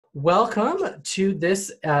Welcome to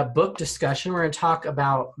this book discussion. We're going to talk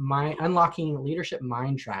about Unlocking Leadership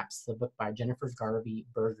Mindtraps, the book by Jennifer Garvey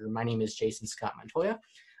Berger. My name is Jason Scott Montoya.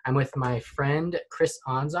 I'm with my friend Chris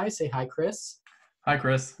Onzai. Say hi, Chris. Hi,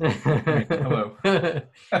 Chris. Hello.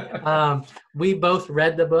 We both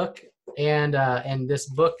read the book, and this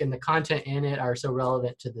book and the content in it are so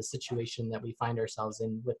relevant to the situation that we find ourselves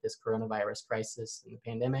in with this coronavirus crisis and the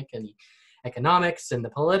pandemic and the economics and the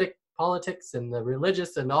politics and the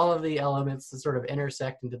religious and all of the elements that sort of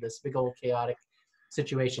intersect into this big old chaotic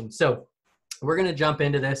situation. So we're going to jump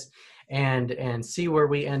into this and see where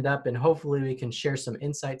we end up, and hopefully we can share some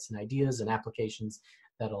insights and ideas and applications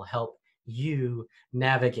that'll help you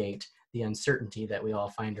navigate the uncertainty that we all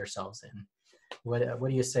find ourselves in. What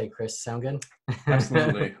do you say, Chris? Sound good?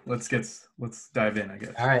 Absolutely. Let's dive in, I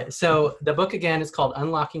guess. All right. So the book again is called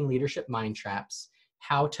Unlocking Leadership Mindtraps: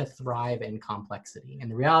 How to Thrive in Complexity. And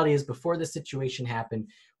the reality is, before this situation happened,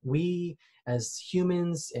 we as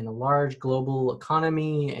humans in a large global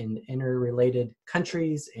economy and interrelated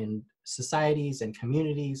countries and societies and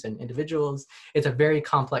communities and individuals, it's a very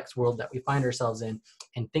complex world that we find ourselves in,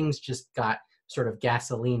 and things just got sort of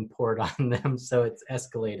gasoline poured on them, so it's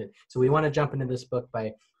escalated. So we want to jump into this book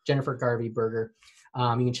by Jennifer Garvey Berger.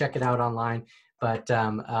 You can check it out online. But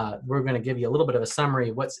we're going to give you a little bit of a summary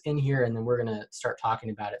of what's in here, and then we're going to start talking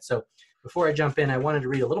about it. So before I jump in, I wanted to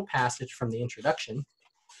read a little passage from the introduction,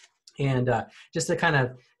 and just to kind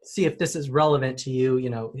of see if this is relevant to you. You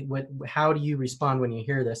know, how do you respond when you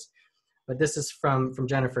hear this? But this is from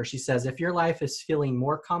Jennifer. She says, if your life is feeling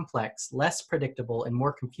more complex, less predictable, and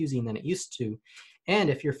more confusing than it used to, and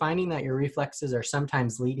if you're finding that your reflexes are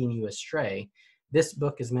sometimes leading you astray, this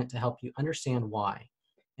book is meant to help you understand why,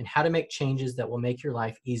 and how to make changes that will make your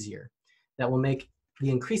life easier, that will make the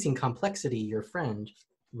increasing complexity your friend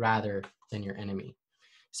rather than your enemy.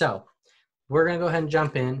 So we're going to go ahead and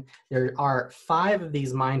jump in. There are 5 of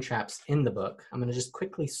these mind traps in the book. I'm going to just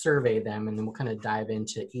quickly survey them, and then we'll kind of dive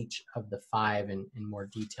into each of the 5 in more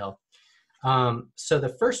detail. So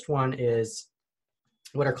the first one is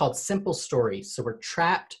what are called simple stories. So we're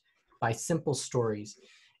trapped by simple stories.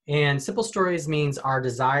 And simple stories means our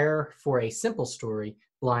desire for a simple story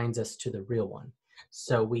blinds us to the real one.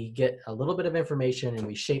 So we get a little bit of information and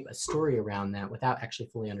we shape a story around that without actually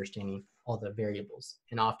fully understanding all the variables.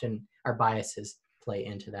 And often our biases play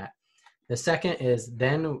into that. The second is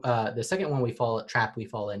the second one we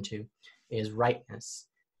fall into is rightness.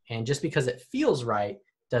 And just because it feels right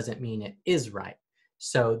doesn't mean it is right.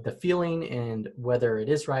 So the feeling and whether it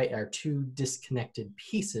is right are 2 disconnected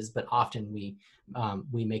pieces, but often we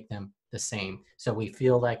make them the same. So we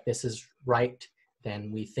feel like this is right,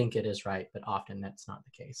 then we think it is right, but often that's not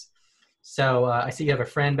the case. So I see you have a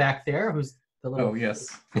friend back there who's the little... Oh, yes.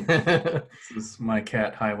 This is my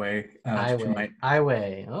cat, Highway.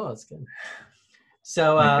 Highway. Oh, that's good.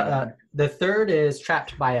 So the third is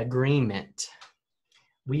trapped by agreement.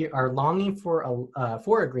 We are longing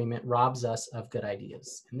for agreement robs us of good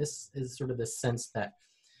ideas. And this is sort of the sense that,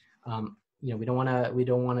 we don't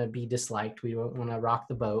want to be disliked. We don't want to rock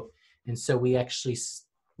the boat. And so we actually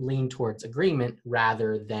lean towards agreement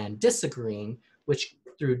rather than disagreeing, which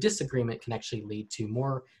through disagreement can actually lead to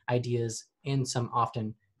more ideas and some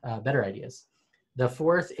often better ideas. The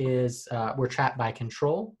fourth is we're trapped by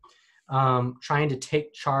control. Trying to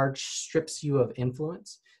take charge strips you of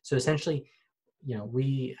influence. So essentially,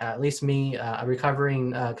 we, at least me, a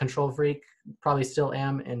recovering control freak, probably still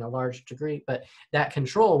am in a large degree, but that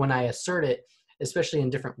control, when I assert it, especially in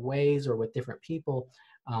different ways or with different people,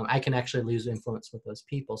 I can actually lose influence with those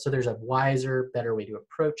people. So there's a wiser, better way to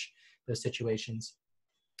approach those situations.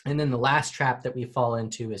 And then the last trap that we fall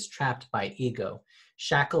into is trapped by ego.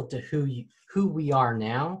 Shackled to who we are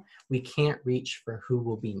now, we can't reach for who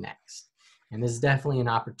will be next. And this is definitely an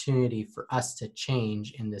opportunity for us to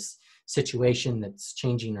change in this situation that's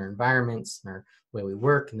changing our environments and our way we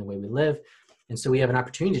work and the way we live. And so we have an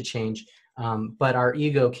opportunity to change, but our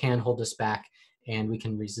ego can hold us back, and we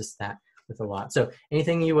can resist that with a lot. So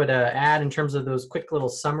anything you would add in terms of those quick little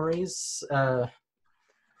summaries,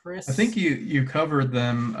 Chris? I think you covered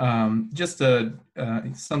them. Just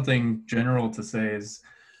something general to say is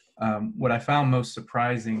what I found most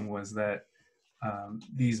surprising was that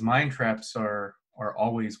these mind traps are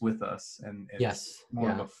always with us, and it's more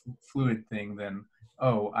of a fluid thing than,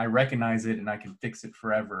 oh, I recognize it and I can fix it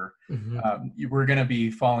forever. Mm-hmm. We're going to be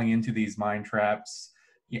falling into these mind traps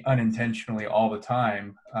unintentionally all the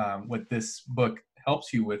time. What this book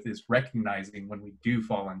helps you with is recognizing when we do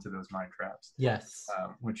fall into those mind traps. Yes.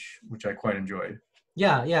 Which I quite enjoyed.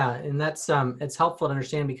 Yeah. And that's it's helpful to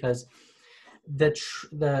understand because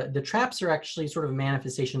the traps are actually sort of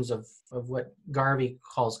manifestations of what Garvey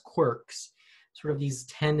calls quirks, sort of these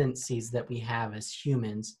tendencies that we have as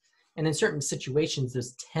humans. And in certain situations,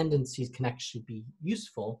 those tendencies can actually be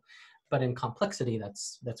useful, but in complexity,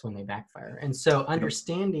 that's when they backfire. And so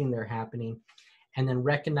understanding they're happening and then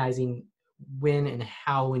recognizing when and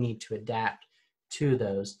how we need to adapt to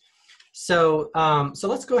those. So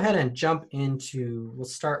let's go ahead and jump into, we'll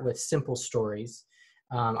start with simple stories.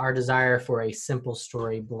 Our desire for a simple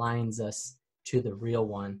story blinds us to the real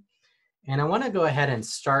one. And I want to go ahead and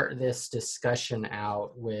start this discussion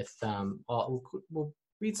out with, we'll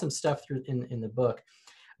read some stuff through in the book,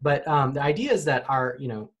 but the idea is that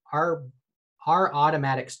our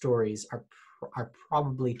automatic stories are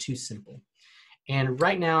probably too simple. And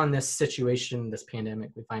right now in this situation, this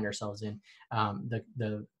pandemic we find ourselves in,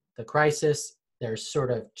 the crisis, there's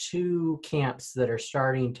sort of two camps that are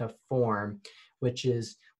starting to form, which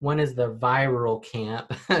is, one is the viral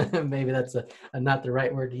camp. Maybe that's not the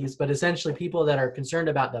right word to use, but essentially people that are concerned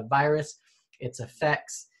about the virus, its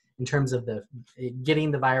effects in terms of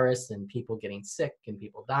getting the virus and people getting sick and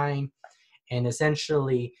people dying. And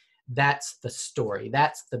essentially that's the story.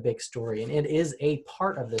 That's the big story. And it is a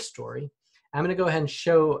part of the story. I'm going to go ahead and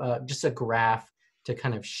show just a graph to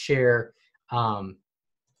kind of share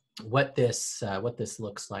what this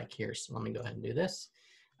looks like here. So let me go ahead and do this.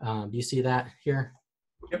 Do you see that here?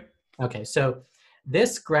 Yep. Okay, so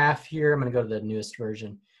this graph here, I'm going to go to the newest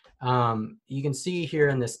version. You can see here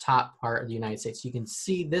in this top part of the United States, you can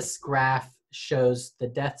see this graph shows the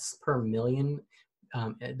deaths per million,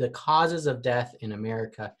 the causes of death in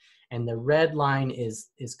America. And the red line is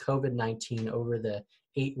COVID-19 over the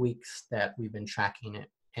 8 weeks that we've been tracking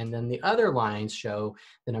it. And then the other lines show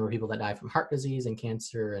the number of people that die from heart disease and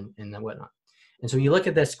cancer and whatnot. And so when you look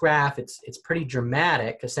at this graph, it's pretty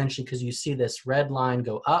dramatic, essentially, because you see this red line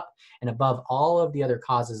go up and above all of the other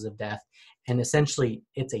causes of death. And essentially,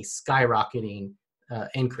 it's a skyrocketing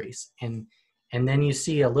increase. And then you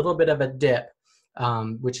see a little bit of a dip,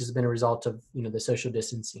 which has been a result of the social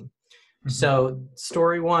distancing. Mm-hmm. So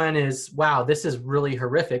story one is, wow, this is really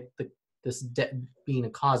horrific. This being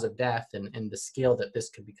a cause of death and the scale that this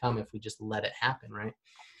could become if we just let it happen, right?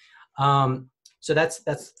 So that's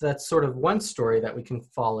sort of one story that we can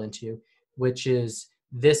fall into, which is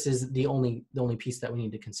this is the only piece that we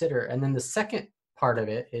need to consider. And then the second part of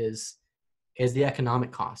it is the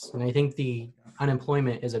economic cost. And I think the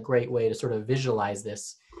unemployment is a great way to sort of visualize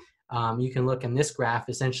this. You can look in this graph,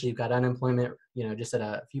 essentially you've got unemployment, just at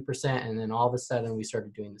a few percent, and then all of a sudden we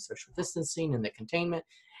started doing the social distancing and the containment,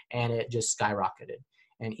 and it just skyrocketed.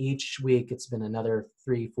 And each week it's been another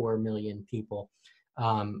 3-4 million people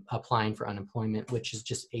applying for unemployment, which is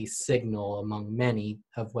just a signal among many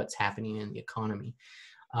of what's happening in the economy.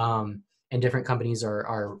 And different companies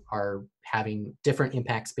are having different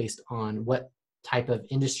impacts based on what type of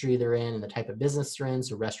industry they're in and the type of business they're in.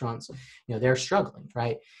 So restaurants, they're struggling,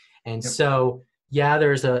 right? And yep. So yeah,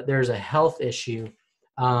 there's a health issue,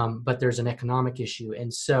 but there's an economic issue.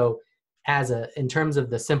 And so in terms of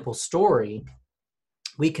the simple story,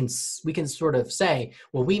 we can sort of say,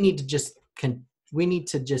 well, we need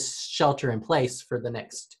to just shelter in place for the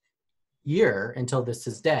next year until this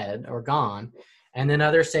is dead or gone. And then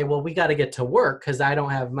others say, well, we got to get to work because I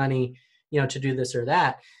don't have money, to do this or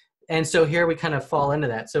that. And so here we kind of fall into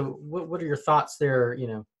that. So what are your thoughts there,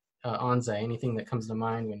 Anze? Anything that comes to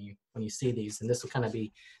mind when you see these? And this will kind of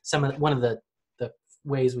be one of the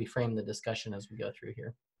ways we frame the discussion as we go through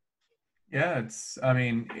here. Yeah, it's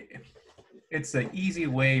an easy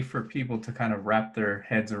way for people to kind of wrap their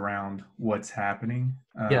heads around what's happening.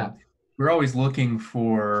 We're always looking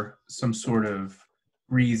for some sort of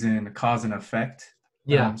reason, cause and effect.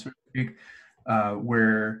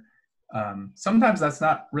 Where sometimes that's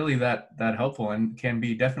not really that helpful and can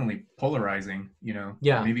be definitely polarizing,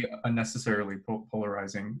 maybe unnecessarily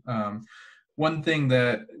polarizing.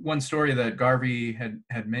 One story that Garvey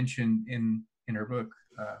had mentioned in her book,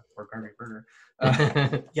 for Garvey Berger,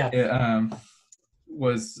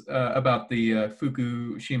 was about the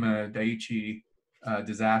Fukushima Daiichi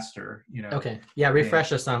disaster. Okay. Yeah.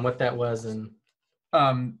 Refresh us on what that was. And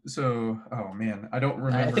oh man, I don't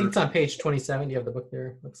remember. I think it's on page 27. Do you have the book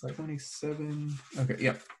there? Looks like 27. Okay.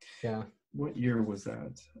 Yeah. Yeah. What year was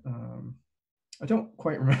that? I don't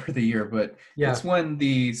quite remember the year, but it's when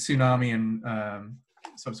the tsunami and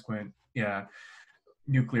subsequent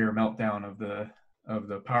nuclear meltdown of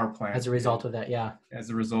the power plant as a result of that. Yeah. As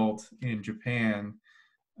a result in Japan.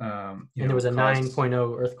 And there was a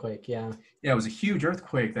 9.0 earthquake. Yeah. Yeah, it was a huge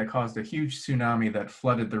earthquake that caused a huge tsunami that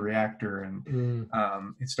flooded the reactor and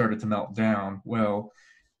it started to melt down. Well,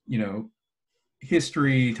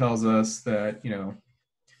 history tells us that,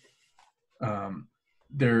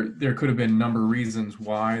 there could have been a number of reasons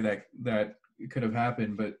why that could have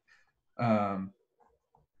happened, but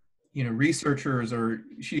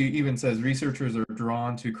she even says researchers are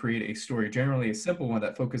drawn to create a story, generally a simple one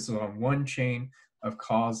that focuses on one chain of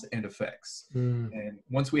cause and effects. And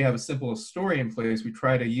once we have a simple story in place, we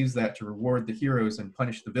try to use that to reward the heroes and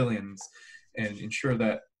punish the villains and ensure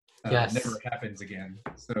that Yes. never happens again.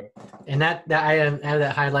 So, and that I have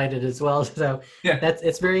that highlighted as well. So yeah,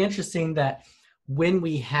 it's very interesting that when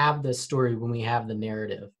we have the story, when we have the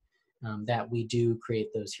narrative, that we do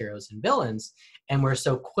create those heroes and villains, and we're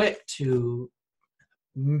so quick to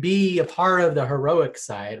be a part of the heroic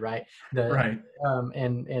side, right? right.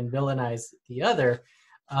 And villainize the other.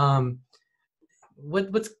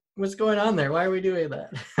 What's going on there? Why are we doing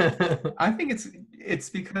that? I think it's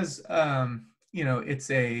because it's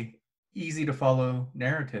a easy to follow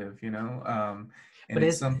narrative, and But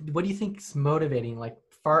it's what do you think is motivating? Like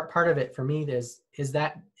part of it for me is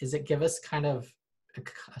it give us kind of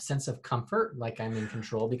a sense of comfort, like I'm in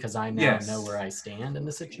control because I now yes, know where I stand in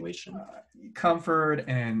the situation. Comfort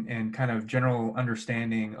and kind of general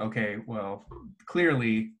understanding. Okay, well,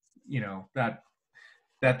 clearly,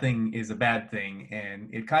 that thing is a bad thing, and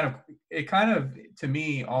it kind of to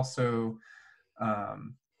me also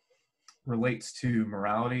relates to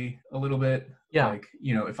morality a little bit. Yeah. Like,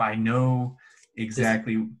 if I know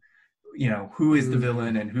exactly who is the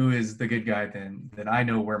villain and who is the good guy, then I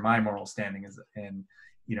know where my moral standing is, and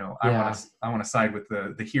I want to side with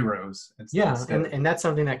the heroes instead. And that's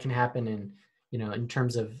something that can happen in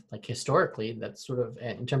terms of like historically, that's sort of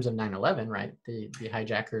in terms of 9/11, right? The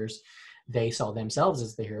hijackers, they saw themselves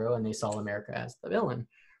as the hero and they saw America as the villain,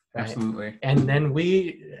 right? Absolutely. And then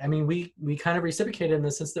we kind of reciprocated in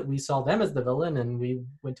the sense that we saw them as the villain and we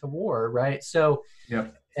went to war, right? So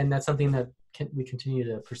yep. And that's something that we continue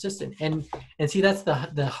to persist in. And see, that's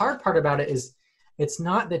the hard part about it is it's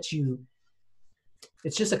not that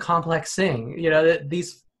it's just a complex thing, that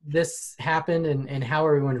this happened and how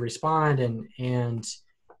are we going to respond? And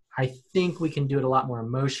I think we can do it a lot more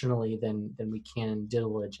emotionally than we can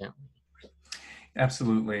diligently.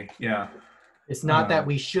 Absolutely. Yeah. It's not that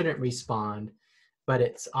we shouldn't respond, but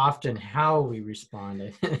it's often how we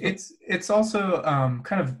respond. it's also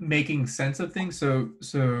kind of making sense of things. So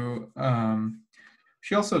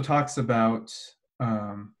she also talks about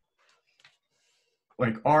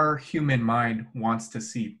like our human mind wants to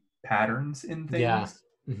see patterns in things. Yeah.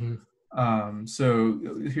 Mm-hmm. So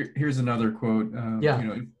here's another quote.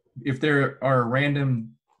 If there are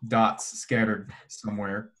random dots scattered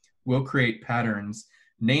somewhere, we'll create patterns,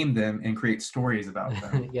 name them, and create stories about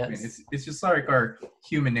them. Yes. I mean, it's just like our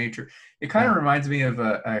human nature. It kind of reminds me of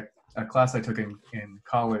a class I took in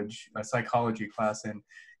college, a psychology class, and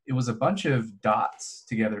it was a bunch of dots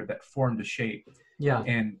together that formed a shape. Yeah.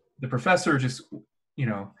 And the professor just,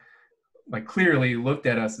 like clearly looked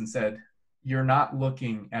at us and said, "You're not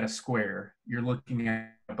looking at a square, you're looking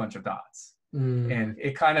at a bunch of dots." And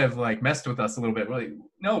it kind of like messed with us a little bit. We're like,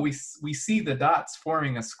 no, we see the dots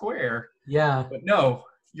forming a square. Yeah. But no,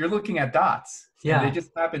 you're looking at dots. Yeah. And they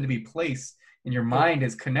just happen to be placed and your mind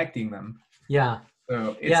is connecting them. Yeah.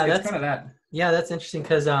 So it's kind of that. Yeah, that's interesting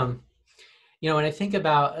because when I think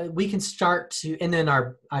about, we can start to, and then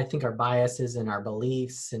I think our biases and our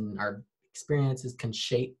beliefs and our experiences can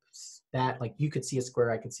shape that. Like you could see a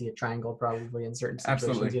square, I could see a triangle probably in certain situations.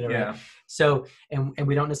 Absolutely. Right? So, and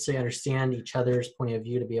we don't necessarily understand each other's point of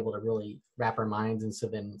view to be able to really wrap our minds. And so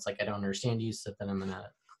then it's like, I don't understand you, so then I'm going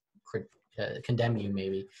to condemn you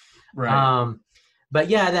maybe. Right. But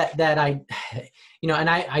yeah, that I, and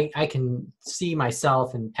I can see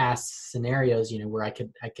myself in past scenarios, where I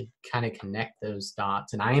could kind of connect those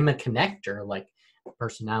dots, and I am a connector, like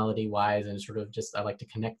personality wise, and sort of just, I like to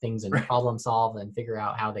connect things and problem solve and figure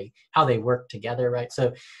out how they work together. Right.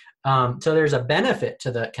 So, so there's a benefit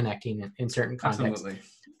to the connecting in certain contexts. Absolutely.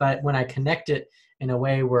 But when I connect it in a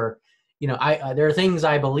way where, there are things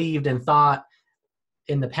I believed and thought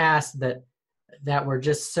in the past that were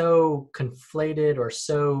just so conflated or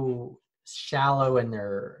so shallow in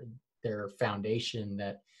their foundation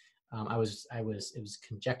that it was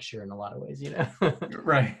conjecture in a lot of ways,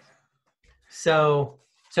 Right. So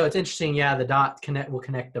it's interesting. Yeah, the dot will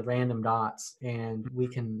connect the random dots, and we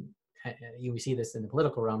see this in the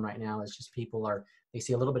political realm right now. It's just they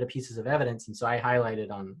see a little bit of pieces of evidence, and so I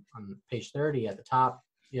highlighted on page 30 at the top,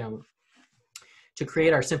 to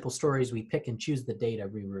create our simple stories, we pick and choose the data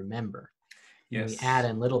we remember. Yes. We add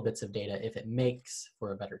in little bits of data if it makes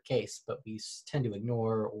for a better case, but we tend to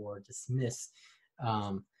ignore or dismiss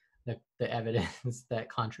the evidence that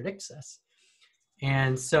contradicts us.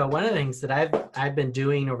 And so one of the things that I've been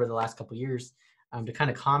doing over the last couple of years to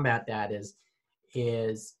kind of combat that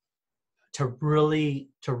is to really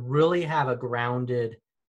have a grounded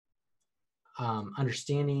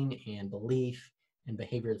understanding and belief and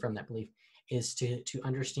behavior from that belief, is to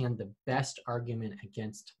understand the best argument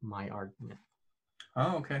against my argument.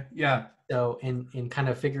 Oh, okay. Yeah. So, and kind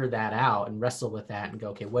of figure that out and wrestle with that and go,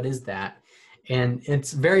 okay, what is that? And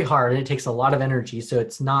it's very hard and it takes a lot of energy. So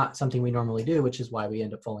it's not something we normally do, which is why we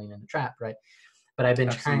end up falling in the trap, right? But I've been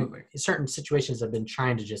Absolutely. trying, certain situations I've been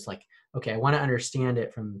trying to just like, okay, I want to understand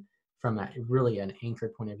it from a really an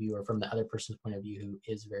anchored point of view, or from the other person's point of view who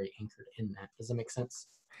is very anchored in that. Does that make sense?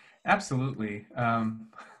 Absolutely.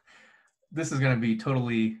 This is going to be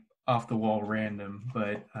totally off the wall random,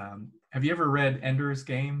 but have you ever read Ender's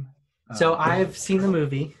Game? So I've seen the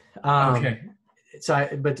movie. Okay.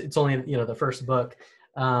 But it's only, the first book.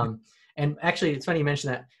 And actually it's funny you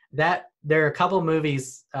mentioned that there are a couple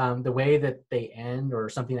movies, the way that they end or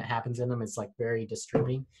something that happens in them is like very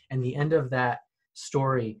disturbing. And the end of that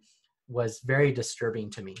story was very disturbing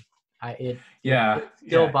to me. It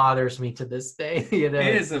still bothers me to this day. It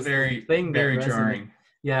is a very jarring.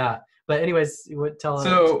 Yeah. But anyways, one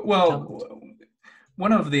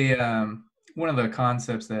of the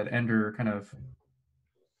concepts that Ender kind of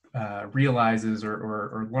realizes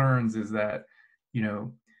or learns is that,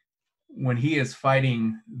 when he is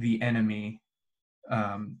fighting the enemy,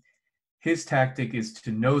 his tactic is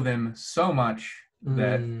to know them so much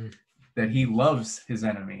that he loves his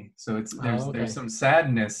enemy. So there's some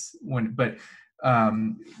sadness but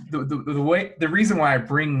the reason why I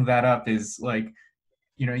bring that up is like,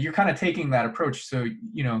 you're kind of taking that approach. So,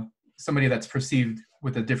 somebody that's perceived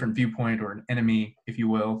with a different viewpoint, or an enemy, if you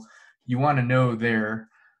will, you want to know their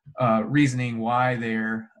reasoning, why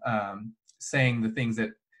they're saying the things that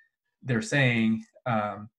they're saying.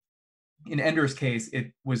 In Ender's case,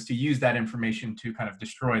 it was to use that information to kind of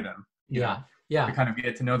destroy them. To kind of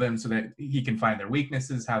get to know them so that he can find their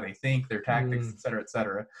weaknesses, how they think, their tactics, et cetera, et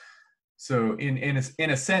cetera. So in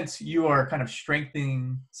a sense, you are kind of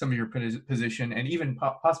strengthening some of your position, and even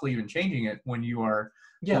possibly even changing it when you are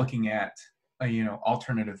looking at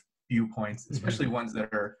alternative viewpoints, especially ones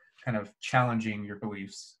that are kind of challenging your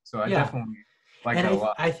beliefs. So I definitely like that a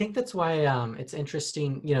lot. I think that's why it's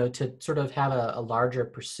interesting, to sort of have a larger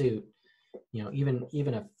pursuit, even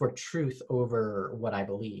for truth over what I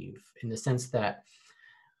believe, in the sense that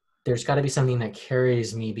there's got to be something that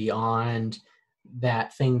carries me beyond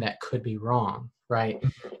that thing that could be wrong, right?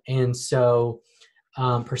 And so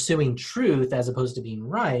pursuing truth as opposed to being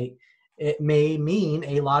right, it may mean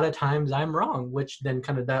a lot of times I'm wrong, which then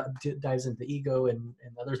kind of dives into ego and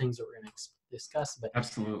other things that we're going to discuss. But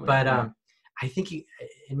absolutely. But I think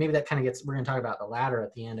and maybe that kind of we're going to talk about the latter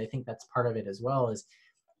at the end. I think that's part of it as well, is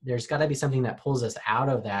there's got to be something that pulls us out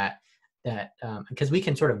of that because we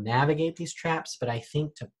can sort of navigate these traps, but I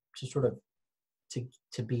think to sort of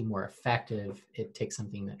to be more effective, it takes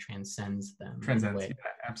something that transcends them. Yeah,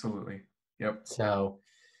 absolutely. Yep. So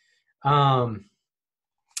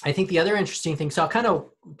I think the other interesting thing, so I'll kind of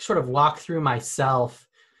sort of walk through myself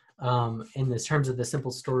in the terms of the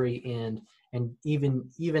simple story, and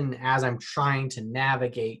even as I'm trying to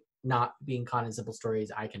navigate not being caught in simple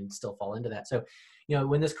stories, I can still fall into that. So,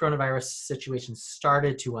 when this coronavirus situation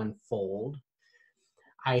started to unfold,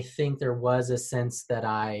 I think there was a sense that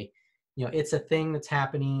it's a thing that's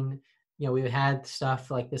happening. We've had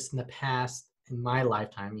stuff like this in the past in my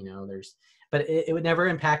lifetime, but it would never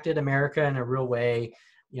impacted America in a real way.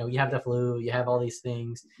 You have the flu, you have all these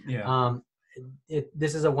things. Yeah.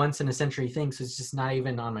 This is a once in a century thing. So it's just not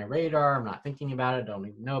even on my radar. I'm not thinking about it. Don't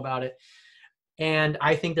even know about it. And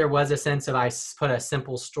I think there was a sense of, I put a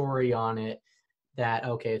simple story on it that,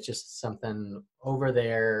 okay, it's just something over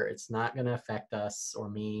there. It's not going to affect us or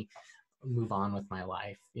me. Move on with my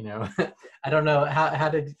life. I don't know. How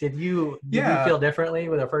did you feel differently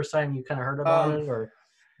with the first time you kind of heard about it, or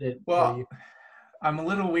I'm a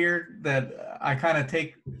little weird that I kind of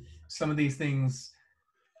take some of these things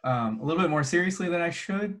a little bit more seriously than I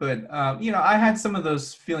should, but I had some of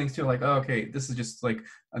those feelings too, like, oh, okay, this is just like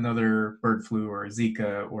another bird flu or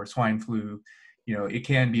Zika or swine flu. It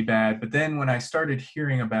can be bad. But then when I started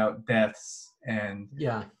hearing about deaths and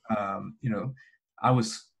I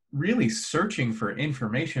was really searching for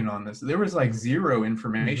information on this. There was like zero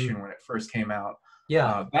information when it first came out.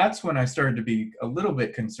 That's when I started to be a little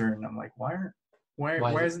bit concerned. I'm like, why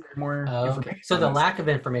isn't there more information? Okay. So the lack of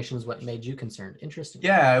information is what made you concerned. Interesting.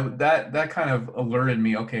 Yeah, that kind of alerted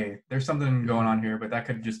me, okay, there's something going on here, but that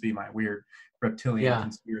could just be my weird reptilian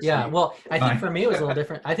conspiracy. Yeah, well, I think for me it was a little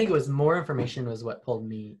different. I think it was more information was what pulled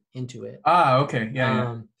me into it. Okay.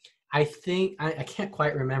 Yeah. I think I can't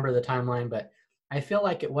quite remember the timeline, but I feel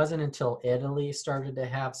like it wasn't until Italy started to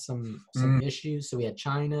have some issues. So we had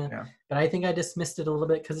China, Yeah. but I think I dismissed it a little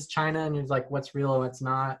bit because it's China, and it's like what's real and what's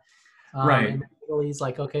not. Right. And Italy's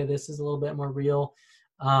like, okay, this is a little bit more real.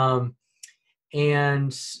 And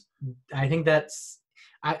I think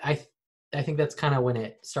I think that's kind of when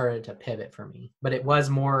it started to pivot for me. But it was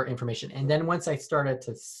more information, and then once I started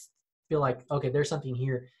to feel like, okay, there's something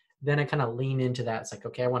here, then I kind of lean into that. It's like,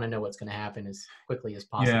 okay, I want to know what's going to happen as quickly as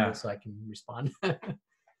possible Yeah. so I can respond.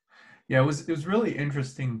 Yeah, it was really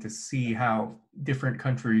interesting to see how different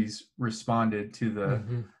countries responded to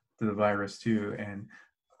the virus too. And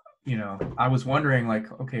you know, I was wondering,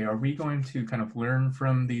 like, okay, are we going to kind of learn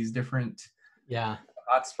from these different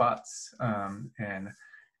hotspots? And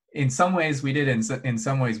in some ways we did, in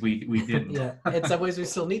some ways we didn't. Yeah, in some ways we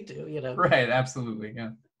still need to, you know. Right, absolutely,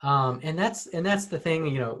 yeah. And that's the thing,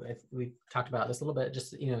 you know, if we talked about this a little bit,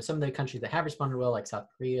 just, you know, some of the countries that have responded well, like South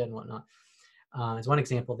Korea and whatnot, as one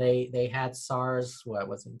example. They had SARS, what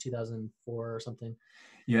was it, in 2004 or something?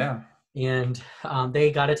 Yeah. And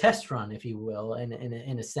they got a test run, if you will,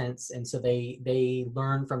 in a sense. And so they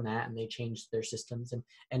learned from that, and they changed their systems.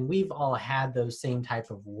 And we've all had those same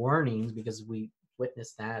type of warnings because we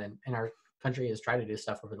witnessed that. And our country has tried to do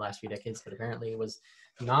stuff over the last few decades, but apparently it was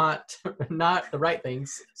not the right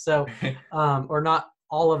things. So, or not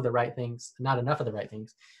all of the right things, not enough of the right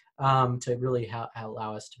things to really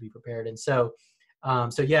allow us to be prepared. And so,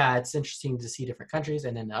 so yeah, it's interesting to see different countries.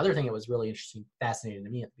 And then the other thing that was really interesting, fascinating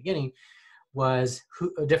to me at the beginning, was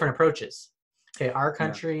different approaches. Okay, our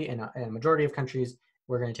country and a majority of countries,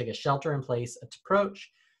 we're going to take a shelter-in-place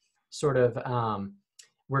approach. Sort of,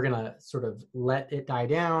 we're going to sort of let it die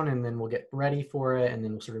down, and then we'll get ready for it, and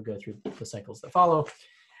then we'll sort of go through the cycles that follow.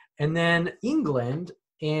 And then England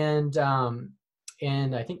and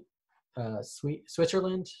I think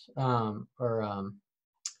Switzerland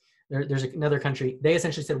there's another country. They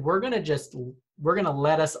essentially said, we're all going to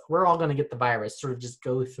get the virus, sort of just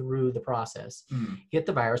go through the process, get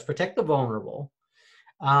the virus, protect the vulnerable.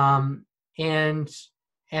 And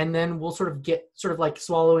then we'll sort of get like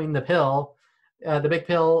swallowing the pill, the big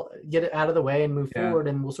pill, get it out of the way and move forward.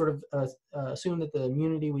 And we'll sort of assume that the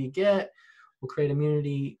immunity we get will create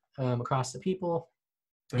immunity across the people.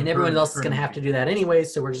 And everyone else is going to have to do that anyway.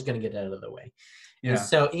 So we're just going to get it out of the way. Yeah. And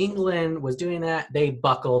so England was doing that. They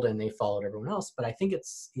buckled and they followed everyone else. But I think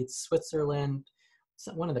it's Switzerland,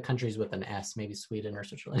 one of the countries with an S, maybe Sweden or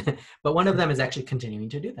Switzerland. But one of them is actually continuing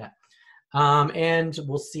to do that. And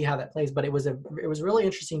we'll see how that plays. But it was really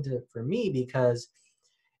interesting for me because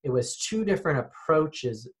it was two different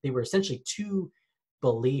approaches. They were essentially two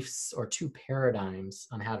beliefs or two paradigms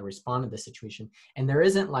on how to respond to the situation. And there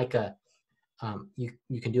isn't like a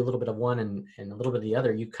you can do a little bit of one and a little bit of the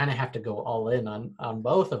other. You kind of have to go all in on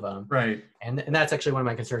both of them. Right. And that's actually one of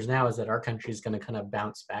my concerns now, is that our country is going to kind of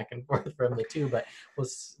bounce back and forth from the two, but we'll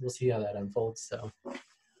see how that unfolds. So,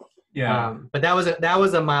 yeah. But that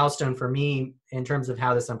was a milestone for me in terms of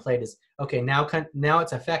how this unplayed. Is okay, now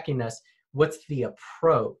it's affecting us. What's the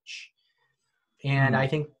approach? And I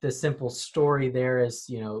think the simple story there is,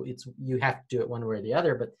 you know, you have to do it one way or the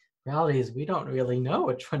other, but reality is we don't really know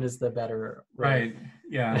which one is the better way. Right.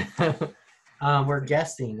 Yeah. We're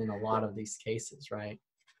guessing in a lot of these cases, right?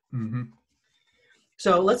 Mm-hmm.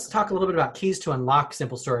 So let's talk a little bit about keys to unlock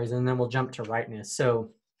simple stories, and then we'll jump to rightness.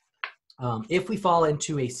 So if we fall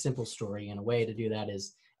into a simple story, and a way to do that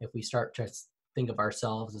is if we start to think of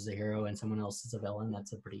ourselves as a hero and someone else as a villain,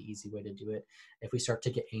 that's a pretty easy way to do it. If we start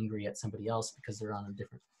to get angry at somebody else because they're on a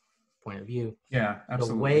different point of view. Yeah,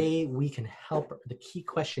 absolutely. The way we can help, the key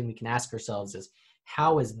question we can ask ourselves is,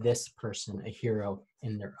 how is this person a hero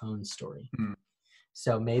in their own story?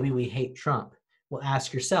 So maybe we hate Trump. Well,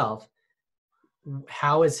 ask yourself,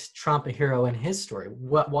 how is Trump a hero in his story?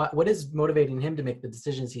 What is motivating him to make the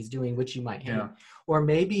decisions he's doing, which you might hate? Yeah. Or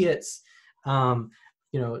maybe it's,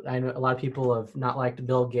 you know, I know a lot of people have not liked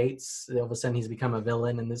Bill Gates. All of a sudden he's become a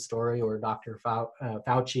villain in this story, or Dr.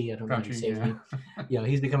 Fauci. I don't know how you say his name. You know,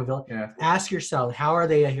 he's become a villain. Yeah. Ask yourself, how are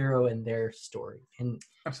they a hero in their story? And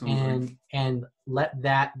absolutely. And let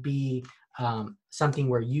that be something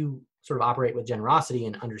where you sort of operate with generosity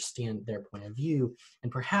and understand their point of view.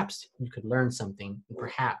 And perhaps you could learn something, and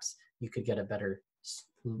perhaps you could get a better,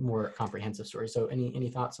 more comprehensive story. So any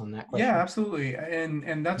thoughts on that question? Yeah, absolutely.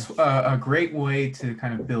 And that's a great way to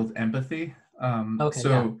kind of build empathy.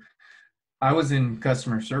 I was in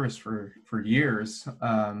customer service for years.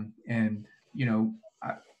 And, you know,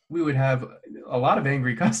 we would have a lot of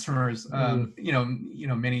angry customers, you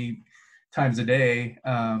know, many times a day.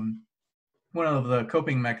 One of the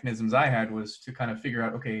coping mechanisms I had was to kind of figure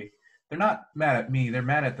out, okay, they're not mad at me, they're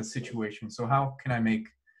mad at the situation. So how can I make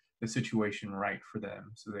the situation right for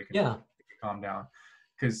them so they can Yeah. calm down?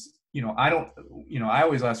 Because, I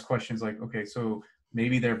always ask questions like, okay, so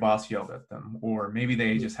maybe their boss yelled at them, or maybe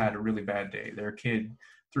they just had a really bad day. Their kid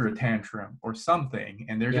threw a tantrum or something,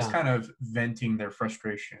 and they're just Yeah. kind of venting their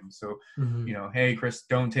frustration. So, Mm-hmm. hey, Chris,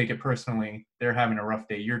 don't take it personally. They're having a rough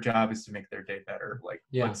day. Your job is to make their day better. Like,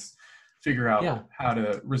 Yeah. let's figure out Yeah. how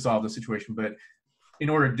to resolve the situation. But in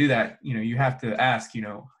order to do that, you have to ask,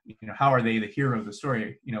 how are they the hero of the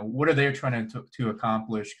story? What are they trying to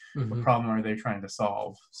accomplish? What Mm-hmm. problem are they trying to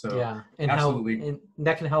solve? So Yeah. And absolutely. and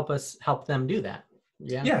that can help them do that.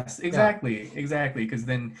 Yeah. Yes, Yeah. exactly. Because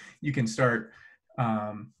then you can start,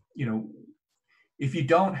 um, you know, if you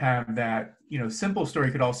don't have that, simple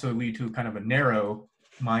story could also lead to kind of a narrow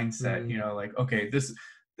mindset, Mm, like, okay, this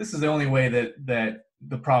is the only way that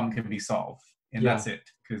the problem can be solved. And yeah. that's it.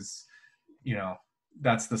 Because, you know,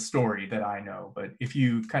 that's the story that I know. But if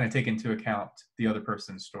you kind of take into account the other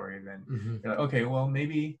person's story, then Mm-hmm. you're like, okay, well,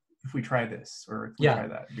 maybe if we try this or if we Yeah. try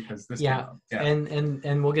that, because this came Yeah. up. Yeah.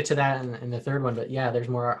 And we'll get to that in the third one, but yeah,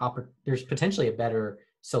 there's potentially a better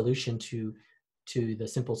solution to the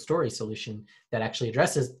simple story solution that actually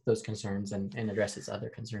addresses those concerns and addresses other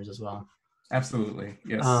concerns as well. Absolutely.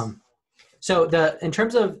 Yes. Um, so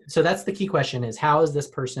that's the key question is, how is this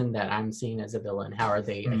person that I'm seeing as a villain, how are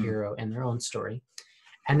they a hero in their own story?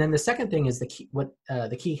 And then the second thing is the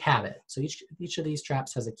key habit. So each of these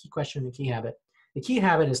traps has a key question and a key habit. The key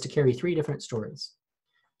habit is to carry 3 different stories.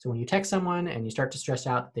 So when you text someone and you start to stress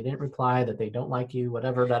out that they didn't reply, that they don't like you,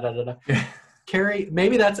 whatever, Yeah.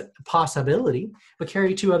 maybe that's a possibility, but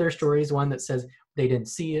carry 2 other stories. One that says they didn't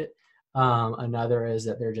see it. Another is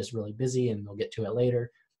that they're just really busy and they'll get to it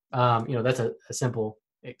later. That's a simple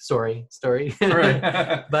story.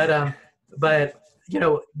 Right. but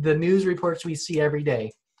the news reports we see every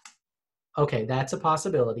day. Okay, that's a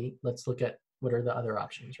possibility. Let's look at what are the other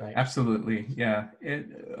options, right? Absolutely. Yeah.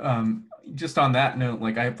 Just on that note,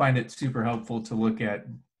 like I find it super helpful to look at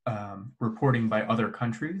reporting by other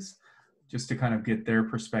countries, just to kind of get their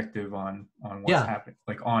perspective on what's happening.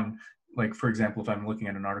 Like for example, if I'm looking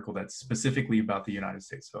at an article that's specifically about the United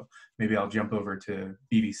States, so maybe I'll jump over to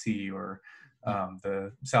BBC or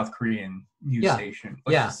the South Korean news station.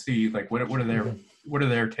 Let's just see like what are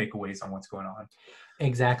their takeaways on what's going on.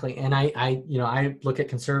 Exactly. And I look at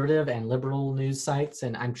conservative and liberal news sites,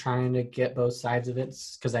 and I'm trying to get both sides of it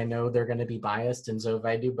because I know they're going to be biased. And so if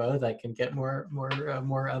I do both, I can get more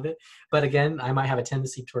of it. But again, I might have a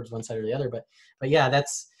tendency towards one side or the other. But yeah,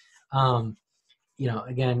 that's,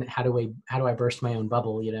 again, how do I burst my own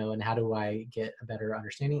bubble, and how do I get a better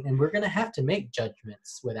understanding? And we're going to have to make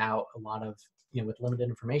judgments without a lot of, with limited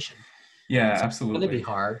information. Yeah, so absolutely. It's going to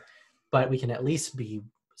be hard, but we can at least be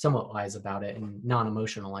somewhat wise about it and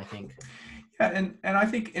non-emotional, I think. Yeah, and I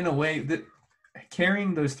think in a way that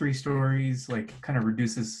carrying those 3 stories like kind of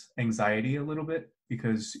reduces anxiety a little bit,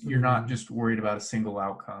 because you're not just worried about a single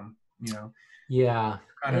outcome, Yeah.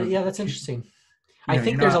 Kind of, yeah, that's interesting. I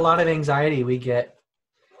think there's a lot of anxiety we get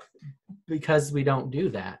because we don't do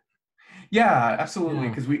that. Yeah, absolutely.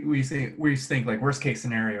 Because we think like worst case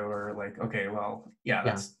scenario, or like, okay, well, yeah,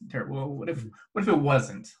 that's terrible. Well, what if it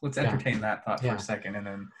wasn't? Let's entertain that thought for a second, and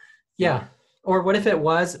then or what if it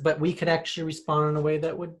was, but we could actually respond in a way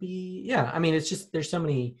that would be I mean, it's just there's so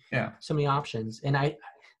many options, and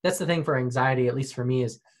that's the thing for anxiety, at least for me,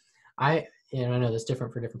 is I know that's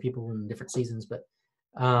different for different people in different seasons, but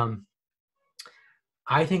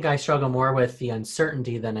I think I struggle more with the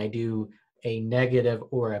uncertainty than I do a negative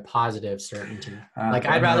or a positive certainty. Like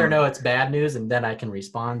I'd rather know it's bad news and then I can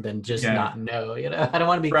respond than just not know. I don't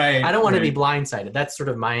want to be. I don't want to be blindsided. That's sort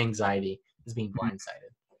of my anxiety, is being blindsided.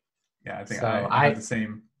 Yeah, I think I have the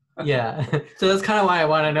same. Yeah, so that's kind of why I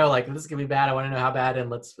want to know. Like, this is gonna be bad. I want to know how bad, and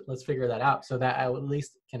let's figure that out so that I at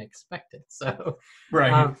least can expect it. So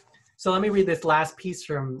right. So let me read this last piece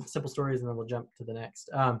from Simple Stories, and then we'll jump to the next.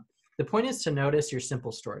 The point is to notice your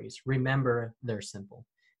simple stories. Remember they're simple.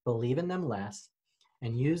 Believe in them less,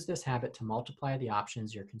 and use this habit to multiply the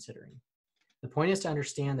options you're considering. The point is to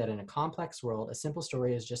understand that in a complex world, a simple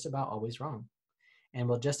story is just about always wrong, and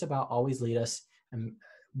will just about always lead us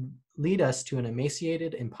to an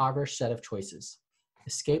emaciated, impoverished set of choices.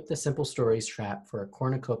 Escape the simple stories trap for a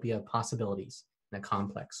cornucopia of possibilities in a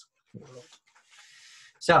complex world.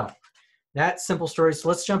 So that's simple stories. So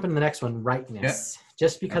let's jump into the next one, rightness. Yep.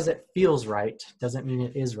 Just because it feels right doesn't mean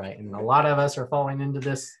it is right. And a lot of us are falling into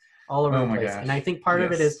this all over the place. Gosh. And I think part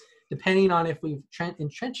of it is depending on if we've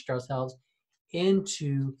entrenched ourselves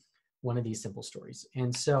into one of these simple stories.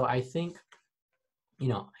 And so I think,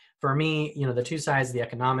 for me, the 2 sides, the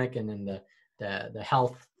economic and then the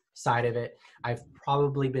health side of it. I've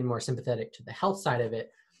probably been more sympathetic to the health side of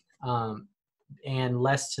it, and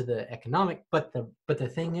less to the economic. But the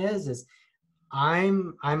thing is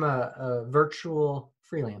I'm a virtual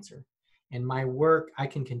freelancer, and my work, I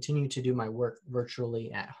can continue to do my work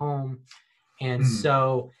virtually at home. And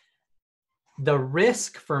so the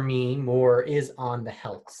risk for me more is on the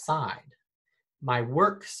health side. My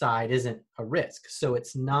work side isn't a risk, so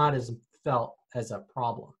it's not as felt as a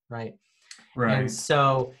problem, right? Right. And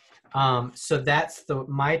so, so that's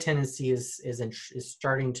my tendency is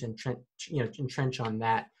starting to entrench on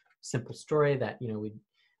that simple story that,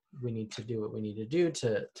 we need to do what we need to do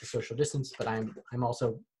to social distance. But I'm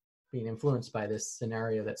also being influenced by this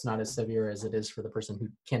scenario that's not as severe as it is for the person who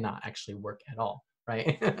cannot actually work at all,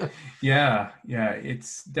 right? Yeah.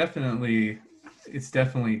 It's definitely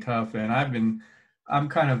tough, and I'm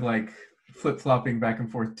kind of like flip-flopping back and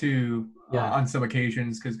forth too on some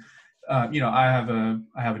occasions, because I have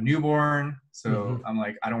a newborn, so I'm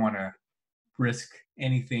like, I don't want to risk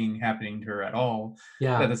anything happening to her at all.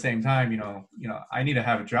 But at the same time, I need to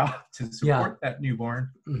have a job to support that newborn.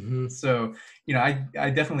 So, I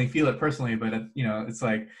definitely feel it personally, but it's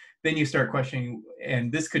like, then you start questioning,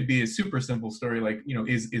 and this could be a super simple story, like,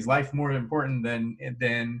 is life more important than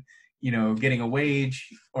getting a wage,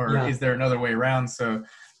 or is there another way around? So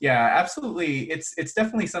yeah, absolutely. It's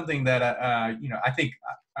definitely something that, I think,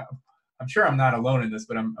 I'm sure I'm not alone in this,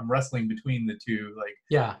 but I'm wrestling between the two. Like,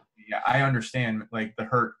 yeah, I understand like the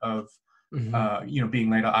hurt of,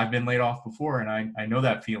 being laid off. I've been laid off before, and I know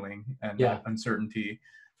that feeling and that uncertainty.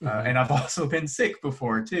 And I've also been sick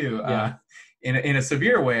before too, in a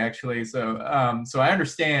severe way, actually. So, so I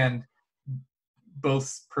understand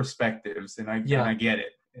both perspectives, and I get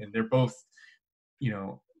it. And they're both,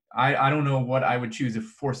 I don't know what I would choose if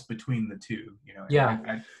forced between the two,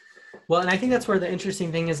 Well, and I think that's where the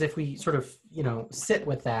interesting thing is, if we sort of, sit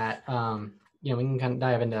with that, we can kind of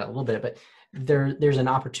dive into that a little bit, but there's an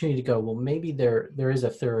opportunity to go, well, maybe there is a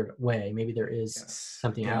third way. Maybe there is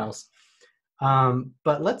something else. But I want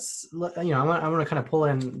to kind of pull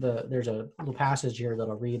in there's a little passage here that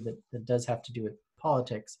I'll read that does have to do with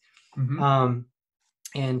politics,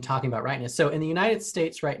 and talking about rightness. So in the United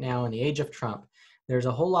States right now, in the age of Trump, there's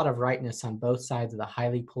a whole lot of rightness on both sides of the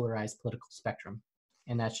highly polarized political spectrum.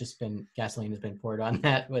 And that's just been, gasoline has been poured on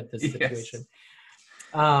that with this situation.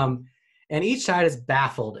 And each side is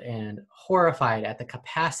baffled and horrified at the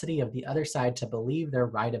capacity of the other side to believe they're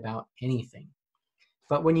right about anything.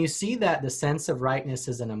 But when you see that the sense of rightness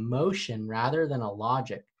is an emotion rather than a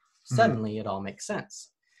logic, suddenly it all makes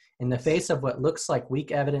sense. In the face of what looks like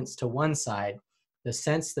weak evidence to one side, the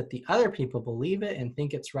sense that the other people believe it and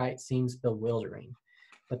think it's right seems bewildering.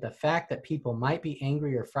 But the fact that people might be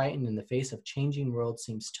angry or frightened in the face of changing world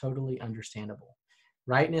seems totally understandable.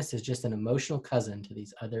 Rightness is just an emotional cousin to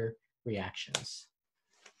these other reactions.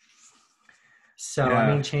 So,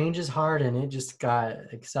 I mean, change is hard, and it just got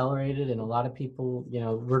accelerated, and a lot of people,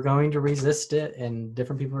 we're going to resist it, and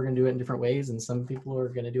different people are going to do it in different ways, and some people are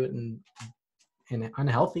going to do it in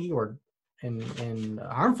unhealthy or in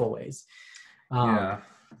harmful ways. That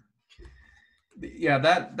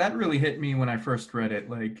really hit me when I first read it.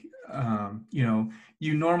 Like,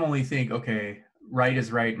 you normally think, okay, right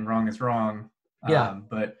is right and wrong is wrong.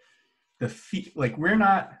 But we're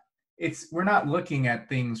not looking at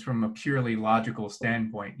things from a purely logical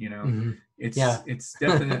standpoint. It's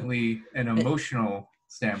definitely an emotional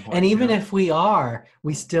standpoint. And even if we are,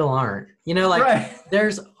 we still aren't.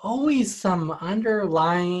 There's always some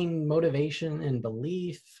underlying motivation and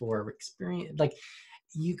belief or experience. Like,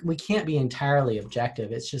 we can't be entirely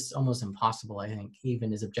objective. It's just almost impossible, I think,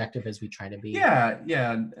 even as objective as we try to be.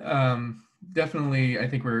 Definitely. I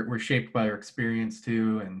think we're shaped by our experience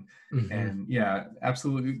too, and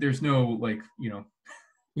absolutely. There's no And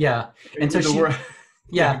so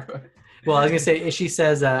well, I was gonna say, she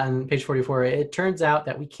says on page 44, it turns out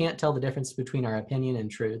that we can't tell the difference between our opinion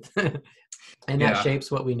and truth. And that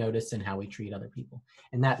shapes what we notice and how we treat other people.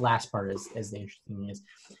 And that last part is the interesting thing is,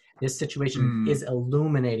 this situation is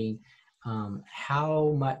illuminating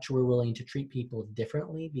how much we're willing to treat people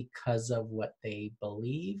differently because of what they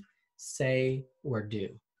believe, say, or do.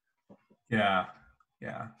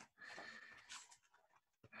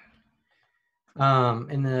 In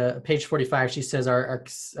the page 45, she says,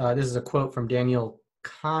 this is a quote from Daniel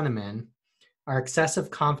Kahneman: "Our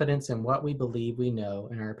excessive confidence in what we believe we know,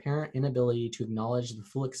 and our apparent inability to acknowledge the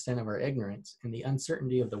full extent of our ignorance and the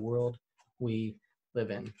uncertainty of the world we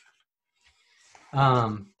live in.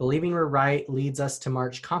 Believing we're right leads us to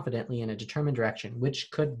march confidently in a determined direction, which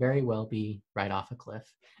could very well be right off a cliff."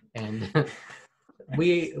 And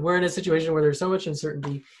we're in a situation where there's so much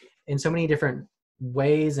uncertainty in so many different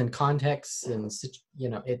ways and contexts and, you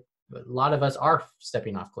know, a lot of us are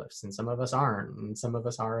stepping off cliffs, and some of us aren't, and some of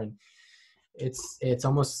us are, and it's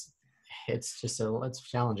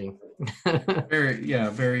challenging.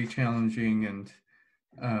 Very challenging. And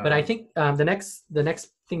but I think the next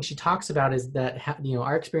thing she talks about is that, you know,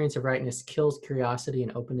 our experience of rightness kills curiosity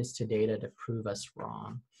and openness to data to prove us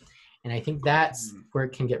wrong. And I think that's where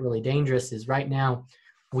it can get really dangerous. Is right now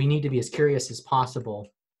we need to be as curious as possible,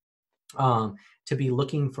 to be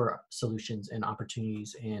looking for solutions and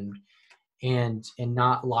opportunities, and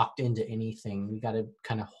not locked into anything. We got to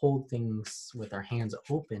kind of hold things with our hands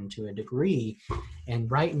open to a degree. And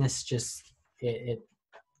rightness just, it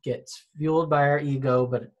gets fueled by our ego,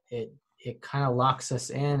 but it kind of locks us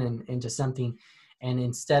in and into something. And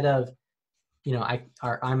instead of, you know,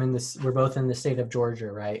 we're both in the state of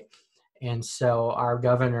Georgia, right? And so our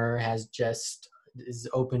governor is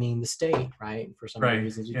opening the state, right? For some of the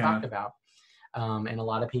reasons you talked about. And a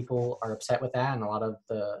lot of people are upset with that. And a lot of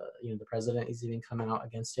the president is even coming out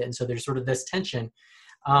against it. And so there's sort of this tension.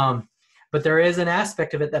 But there is an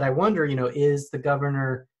aspect of it that I wonder, you know, is the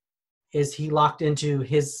governor, is he locked into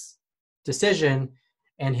his decision,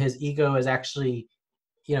 and his ego is actually,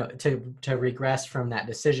 you know, to regress from that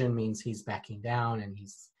decision means he's backing down, and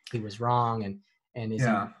he was wrong, and is he,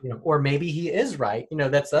 you know, or maybe he is right, you know,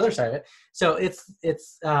 that's the other side of it. So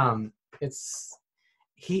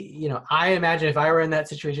you know, I imagine if I were in that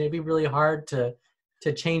situation, it'd be really hard to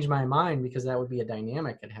change my mind, because that would be a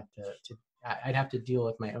dynamic I'd have to deal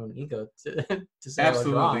with my own ego to say I was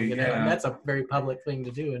wrong, you know, and that's a very public thing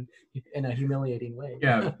to do in a humiliating way.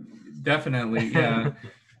 Yeah, definitely. Yeah.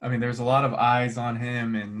 I mean, there's a lot of eyes on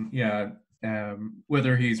him, and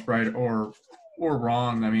whether he's right or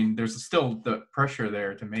wrong, I mean, there's still the pressure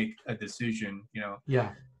there to make a decision, you know?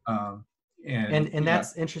 Yeah. And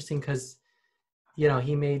that's interesting, because, you know,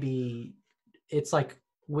 it's like,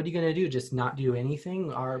 what are you going to do? Just not do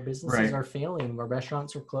anything? Our businesses are failing. Our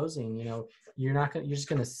restaurants are closing. You know, you're just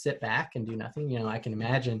going to sit back and do nothing. You know, I can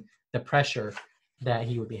imagine the pressure that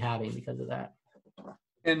he would be having because of that.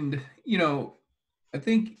 And, you know, I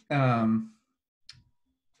think,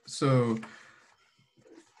 so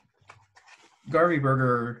Garvey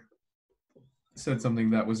Berger said something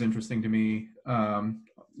that was interesting to me,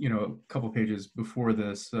 you know, a couple pages before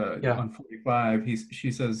this, on 45,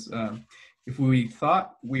 she says, if we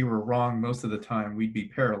thought we were wrong most of the time, we'd be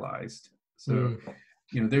paralyzed. So,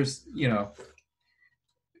 you know, there's, you know,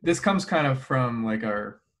 this comes kind of from like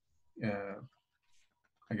our,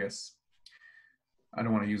 I guess, I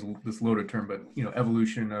don't want to use this loaded term, but, you know,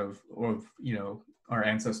 evolution of, you know, our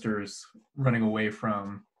ancestors running away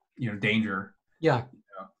from, you know, danger. Yeah. You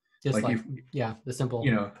know, just like the simple,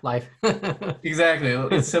 you know, life. Exactly.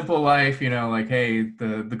 It's simple life, you know, like, hey,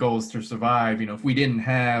 the goal is to survive. You know, if we didn't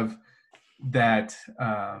have that,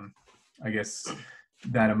 I guess,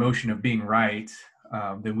 that emotion of being right,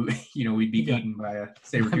 then we'd be eaten by a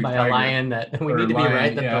saber-toothed by tiger, a lion. That we need to be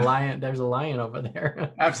right that there's a lion over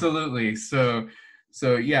there. Absolutely. So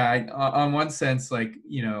yeah, on one sense, like,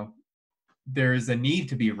 you know, there's a need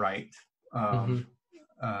to be right,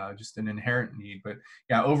 just an inherent need. But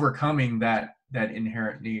yeah, overcoming that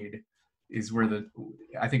inherent need is where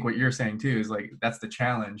I think what you're saying too is like, that's the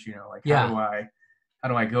challenge, you know, like, how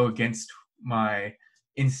do I go against my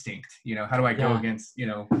instinct? You know, how do I go against, you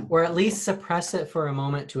know, or at least suppress it for a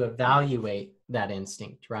moment to evaluate that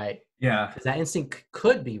instinct, right? Yeah. Because that instinct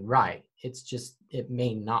could be right. It's just, it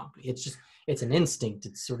may not be. It's an instinct.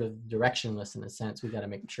 It's sort of directionless in a sense. We got to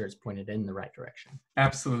make sure it's pointed in the right direction.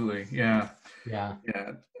 Absolutely. Yeah. Yeah.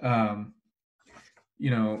 Yeah. You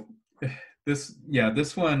know, this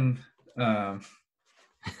one,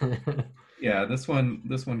 yeah, this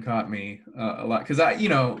one caught me a lot, because you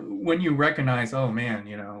know, when you recognize, oh man,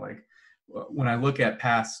 you know, like when I look at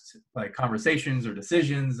past like conversations or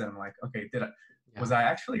decisions, and I'm like, okay, was I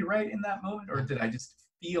actually right in that moment, or did I just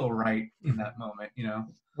feel right in that moment? You know.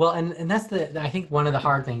 Well, and that's I think one of the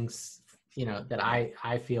hard things, you know, that I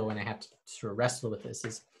feel when I have to sort of wrestle with this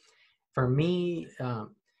is, for me,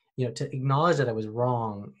 you know, to acknowledge that I was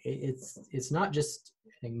wrong. It's not just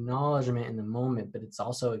an acknowledgement in the moment, but it's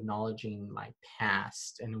also acknowledging my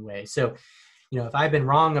past in a way. So, you know, if I've been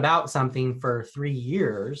wrong about something for 3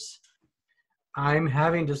 years, I'm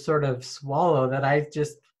having to sort of swallow that I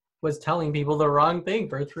just was telling people the wrong thing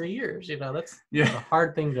for 3 years. You know, that's a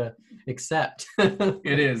hard thing to accept.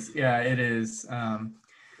 It is. Yeah, it is.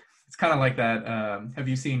 It's kind of like that. Have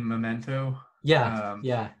you seen Memento? Yeah.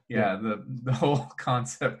 The whole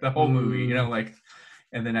concept, the whole movie, you know, like,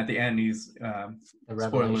 and then at the end he's,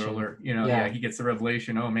 spoiler alert, you know, he gets the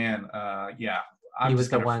revelation. Oh man. He was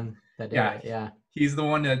the one that did Yeah, it. Yeah. he's the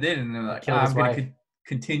one that did it. And they're like, Killed his I'm going wife. to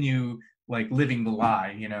continue like living the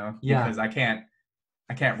lie, Yeah. because I can't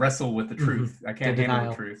wrestle with the Hmm. truth. I The can't handle the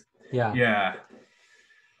denial. truth. Yeah. Yeah.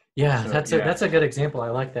 Yeah. So yeah. That's a good example. I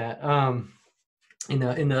like that. In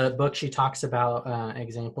the book, she talks about an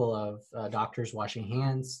example of doctors washing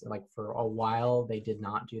hands. Like for a while, they did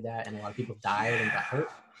not do that, and a lot of people died and got hurt.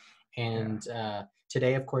 Yeah. And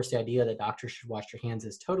today, of course, the idea that doctors should wash their hands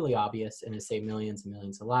is totally obvious and has saved millions and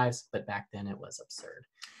millions of lives. But back then, it was absurd.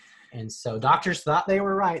 And so doctors thought they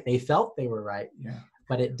were right. They felt they were right. Yeah.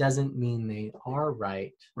 But it doesn't mean they are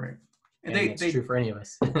right. Right. And that's true for any of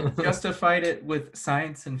us. Justified it with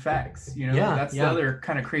science and facts. Yeah, That's the yeah. other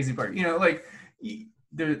kind of crazy part. Like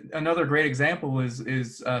another great example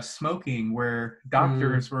is smoking, where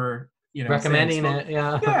doctors were Recommending it.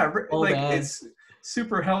 Yeah. yeah, Old like ads. it's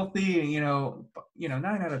super healthy. 9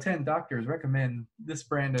 out of 10 doctors recommend this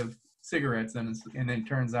brand of cigarettes, and then it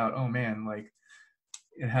turns out, oh man, like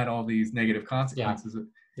it had all these negative Yeah. consequences.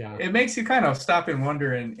 Yeah. It makes you kind of stop and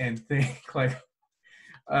wonder and think like,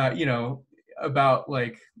 about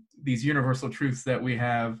like these universal truths that we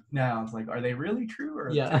have now. It's like, are they really true, or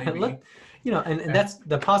Yeah. can they be? And that's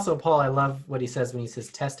the Apostle Paul. I love what he says when he says,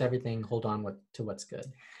 test everything, hold on to what's good.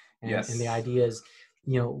 And the Yes. idea is,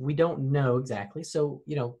 we don't know exactly. So,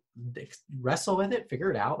 wrestle with it,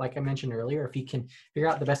 figure it out. Like I mentioned earlier, if you can figure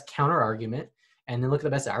out the best counter argument and then look at the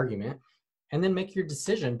best argument and then make your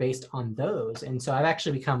decision based on those. And so I've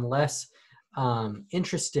actually become less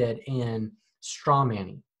interested in straw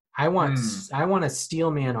manning. I want a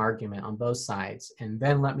steel man argument on both sides, and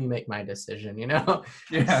then let me make my decision.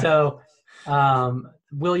 Yeah. So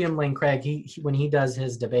William Lane Craig, he when he does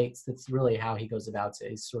his debates, that's really how he goes about it.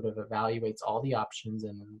 He sort of evaluates all the options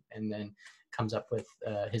and then comes up with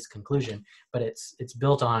his conclusion. But it's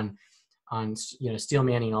built on steel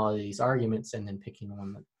manning all of these arguments and then picking the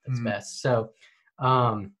one that's best. So.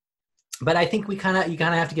 But I think you kind of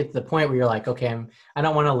have to get to the point where you're like, okay, I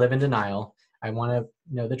don't want to live in denial. I want to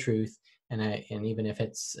know the truth, and even if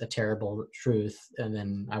it's a terrible truth, and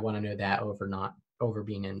then I want to know that over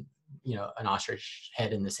being in an ostrich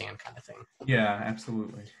head in the sand kind of thing. Yeah,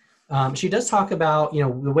 absolutely. She does talk about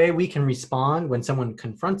the way we can respond when someone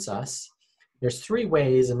confronts us. There's 3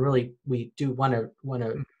 ways, and really we do want to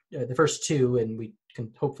the first 2, and we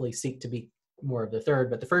can hopefully seek to be more of the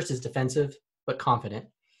third. But the first is defensive but confident.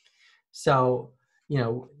 So,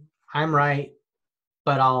 I'm right,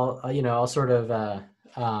 but I'll sort of,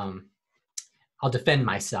 I'll defend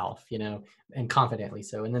myself, and confidently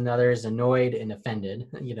so. And then the other is annoyed and offended,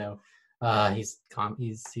 he's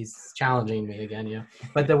challenging me again,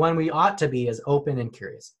 But the one we ought to be is open and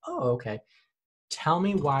curious. Oh, okay. Tell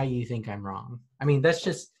me why you think I'm wrong. I mean,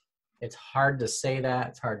 it's hard to say that.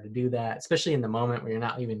 It's hard to do that, especially in the moment where you're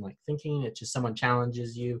not even like thinking. It's just someone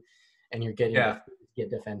challenges you and you're getting get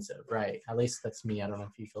defensive, right? At least that's me. I don't know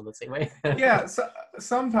if you feel the same way. Yeah, so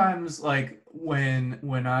sometimes like when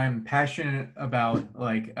I'm passionate about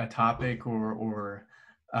like a topic or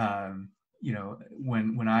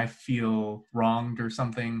when I feel wronged or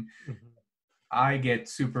something, I get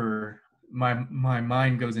my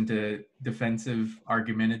mind goes into defensive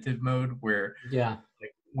argumentative mode where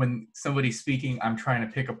like when somebody's speaking, I'm trying to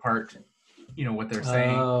pick apart what they're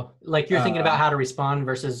saying. Like you're thinking about how to respond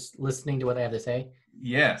versus listening to what they have to say.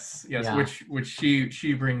 Yes, Yeah. which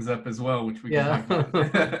she brings up as well, which we can talk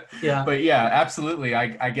about. Yeah. But yeah, absolutely,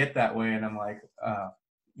 I get that way, and I'm like,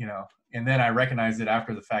 and then I recognize it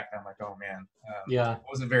after the fact. I'm like, oh man, I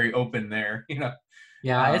wasn't very open there,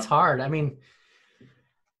 Yeah, it's hard. I mean,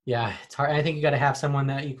 yeah, it's hard. I think you got to have someone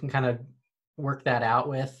that you can kind of work that out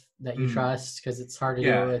with, that you trust, because it's hard to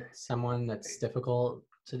do with someone that's difficult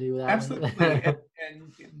to do that. Absolutely, and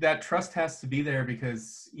that trust has to be there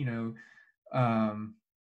because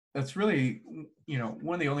that's really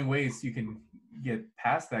one of the only ways you can get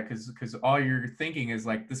past that, because all you're thinking is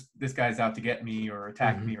like this guy's out to get me or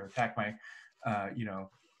attack me or attack my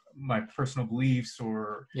my personal beliefs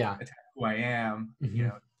or attack who I am.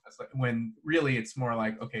 That's like, when really it's more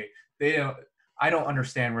like, okay, I don't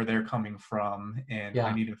understand where they're coming from, and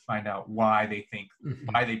I need to find out why they think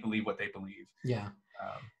why they believe what they believe.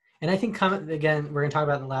 And I think again, we're going to talk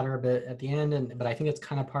about the ladder a bit at the end, but I think it's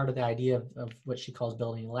kind of part of the idea of what she calls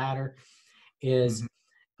building a ladder is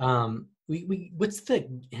what's the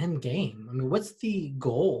end game? I mean, what's the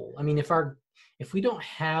goal? I mean, if we don't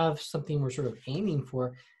have something we're sort of aiming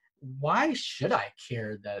for, why should I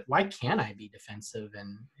care why can't I be defensive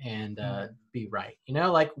and be right?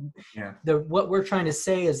 What we're trying to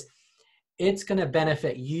say is, it's going to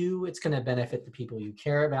benefit you. It's going to benefit the people you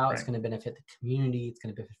care about. It's going to benefit the community. It's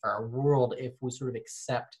going to benefit our world if we sort of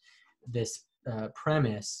accept this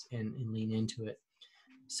premise and lean into it.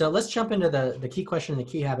 So let's jump into the key question and the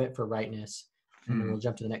key habit for rightness, and then we'll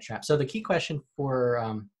jump to the next trap. So the key question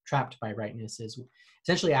for trapped by rightness is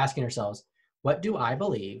essentially asking ourselves, what do I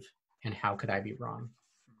believe and how could I be wrong?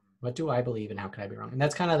 What do I believe and how could I be wrong? And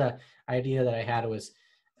that's kind of the idea that I had, was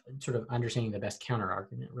sort of understanding the best counter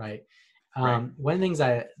argument, right? One of the things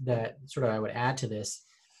that I would add to this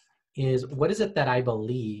is, what is it that I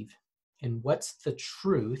believe and what's the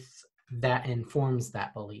truth that informs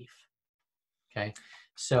that belief? Okay.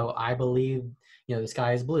 So I believe, the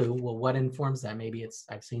sky is blue. Well, what informs that? Maybe it's,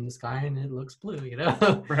 I've seen the sky and it looks blue,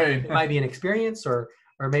 Right. It might be an experience, or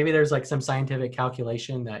maybe there's like some scientific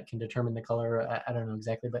calculation that can determine the color. I don't know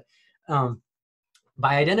exactly, but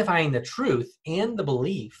by identifying the truth and the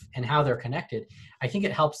belief and how they're connected, I think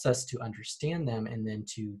it helps us to understand them and then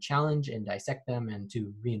to challenge and dissect them and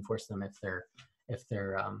to reinforce them if they're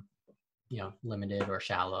limited or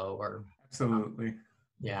shallow or absolutely.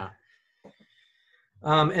 Yeah.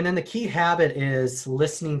 And then the key habit is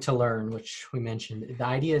listening to learn, which we mentioned. The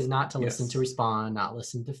idea is not to listen to respond, not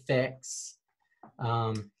listen to fix.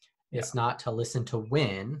 It's not to listen to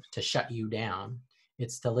win, to shut you down.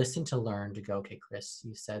 It's to listen to learn, to go, okay, Chris,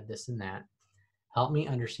 you said this and that. Help me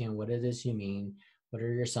understand what it is you mean. What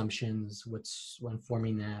are your assumptions? What's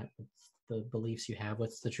informing that? What's the beliefs you have?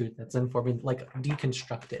 What's the truth that's informing? Like,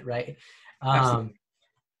 deconstruct it, right?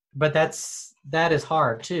 But that is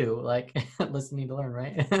hard too, like listening to learn,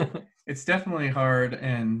 right? It's definitely hard.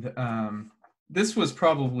 And this was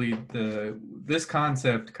probably this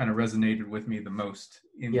concept kind of resonated with me the most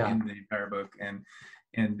in the entire book. And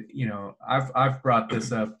I've brought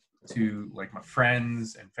this up to like my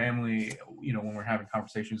friends and family, when we're having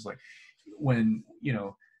conversations, like when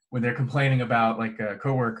they're complaining about like a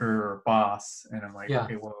coworker or boss, and I'm like,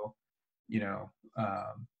 okay, well,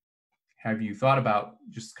 have you thought about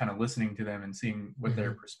just kind of listening to them and seeing what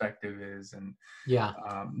their perspective is, and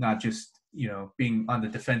not just being on the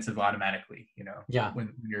defensive automatically,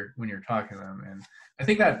 when you're talking to them. And I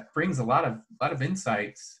think that brings a lot of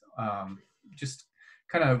insights. Just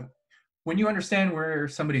kind of when you understand where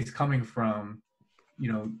somebody's coming from,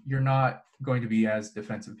 you're not going to be as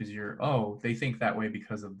defensive because they think that way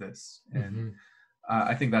because of this. And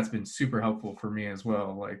I think that's been super helpful for me as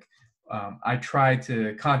well. Like, I try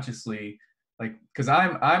to consciously, like, because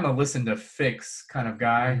I'm a listen to fix kind of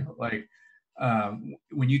guy. Like,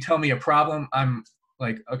 when you tell me a problem, I'm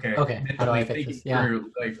like, okay, how do I fix this?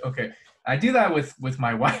 Through, like, okay, I do that with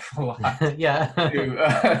my wife a lot. Too,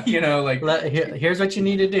 here's what you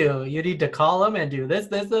need to do. You need to call them and do this,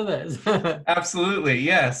 this, and this. Absolutely,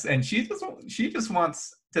 yes. And she just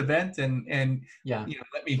wants to vent and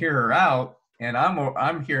let me hear her out. And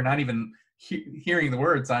I'm here not even hearing the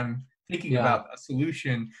words. I'm thinking about a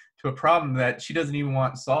solution to a problem that she doesn't even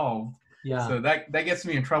want solved. Yeah. So that gets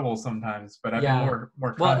me in trouble sometimes, but I've been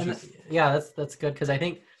more conscious. That's good, because I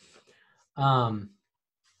think, and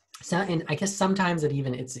I guess sometimes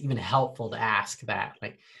it's even helpful to ask that,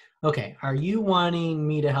 like, okay, are you wanting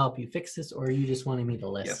me to help you fix this, or are you just wanting me to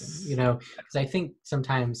listen? Because I think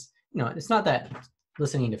sometimes, it's not that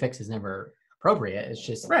listening to fix is never appropriate. It's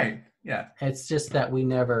just right. Yeah. It's just that we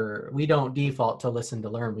don't default to listen to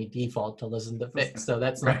learn. We default to listen to fix. So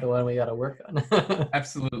that's not the one we got to work on.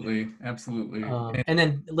 Absolutely. And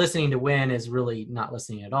then listening to win is really not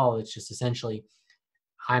listening at all. It's just essentially,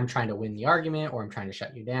 I'm trying to win the argument, or I'm trying to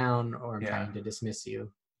shut you down, or I'm trying to dismiss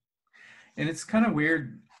you. And it's kind of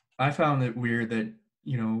weird. I found it weird that,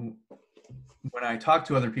 when I talk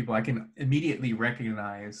to other people, I can immediately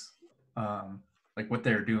recognize, like what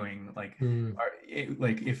they're doing, like,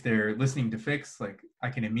 like if they're listening to fix, like I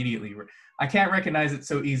can immediately, I can't recognize it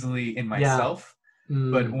so easily in myself,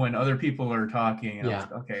 but when other people are talking, and I'm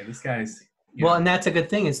like, okay, this guy's, and that's a good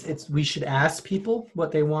thing. It's we should ask people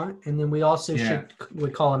what they want, and then we also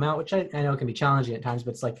would call them out, which I know can be challenging at times,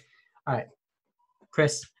 but it's like, all right,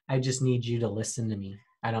 Chris, I just need you to listen to me.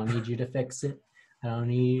 I don't need you to fix it. I don't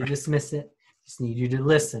need you to dismiss it. I just need you to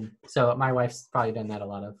listen. So my wife's probably done that a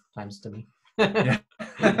lot of times to me.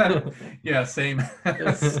 Same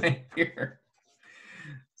here.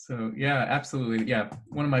 So absolutely,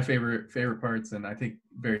 one of my favorite parts, and I think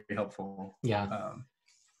very helpful.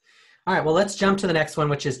 All right, well, let's jump to the next one,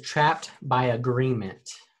 which is trapped by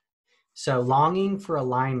agreement. So longing for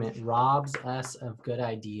alignment robs us of good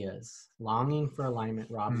ideas. Longing for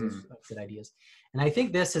alignment robs us of good ideas. And I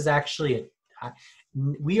think this is actually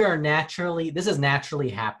this is naturally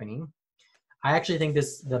happening. I actually think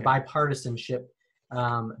the bipartisanship,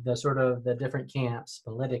 the sort of the different camps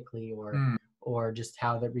politically, or just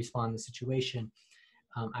how they respond to the situation,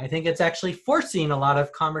 I think it's actually forcing a lot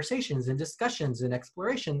of conversations and discussions and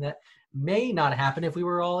exploration that may not happen if we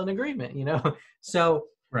were all in agreement, you know? So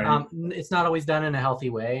Right. it's not always done in a healthy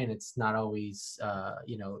way, and it's not always,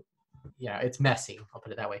 yeah, it's messy. I'll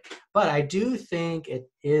put it that way. But I do think it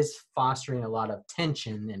is fostering a lot of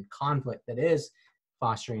tension and conflict that is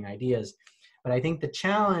fostering ideas. But I think the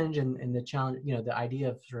challenge and the challenge, the idea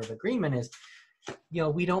of sort of agreement is,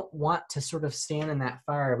 we don't want to sort of stand in that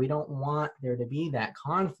fire. We don't want there to be that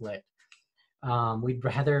conflict. We'd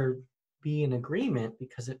rather be in agreement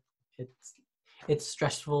because it's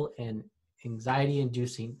stressful and anxiety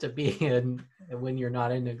inducing to be in when you're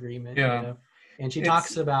not in agreement. Yeah. And she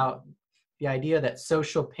talks about the idea that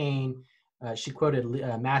social pain, she quoted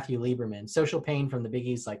Matthew Lieberman, social pain from the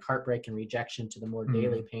biggies like heartbreak and rejection to the more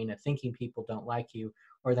daily pain of thinking people don't like you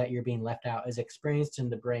or that you're being left out is experienced in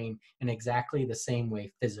the brain in exactly the same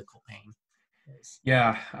way physical pain is.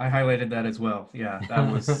 Yeah, I highlighted that as well. Yeah,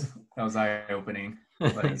 that was eye-opening.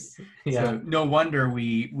 Like, so no wonder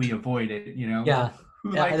we avoid it, Yeah.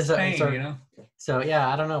 Who likes pain, So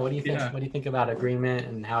yeah, I don't know. What do you think? What do you think about agreement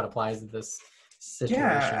and how it applies to this situation?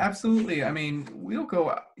 Yeah, absolutely. I mean, we'll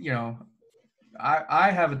go, I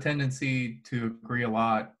have a tendency to agree a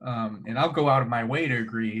lot, and I'll go out of my way to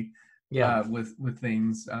agree with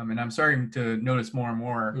things. And I'm starting to notice more and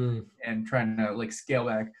more and trying to like scale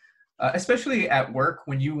back, especially at work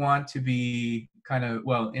when you want to be kind of,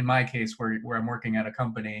 well, in my case where I'm working at a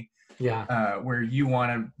company, where you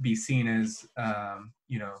want to be seen as,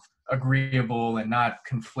 agreeable and not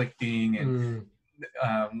conflicting and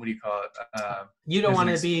what do you call it? You don't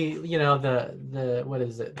want to be, the what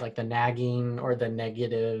is it, like the nagging or the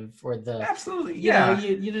negative or the absolutely,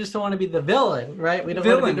 you just don't want to be the villain, right? We don't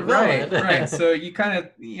want to be the villain, right. So you kind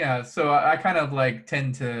of, so I kind of like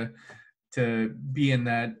tend to be in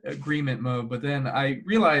that agreement mode, but then I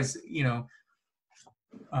realize,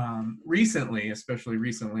 especially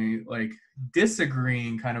recently, like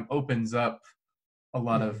disagreeing kind of opens up a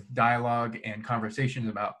lot of dialogue and conversations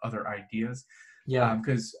about other ideas.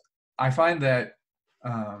 Because I find that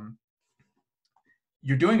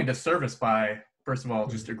you're doing a disservice by, first of all,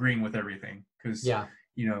 just agreeing with everything. Because,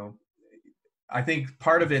 I think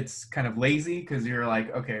part of it's kind of lazy because you're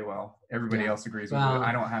like, okay, well, everybody else agrees with it.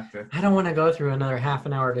 I don't have to. I don't want to go through another half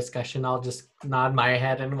an hour discussion. I'll just nod my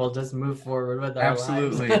head and we'll just move forward with our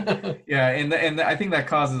absolutely. lives. Yeah, and I think that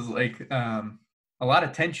causes like a lot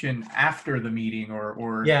of tension after the meeting or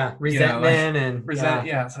resentment and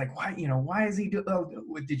it's like, why is he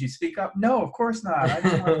did you speak up? No, of course not. I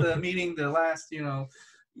didn't want the meeting to last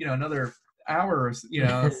another hour,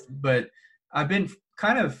 but I've been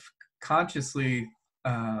kind of consciously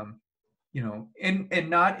and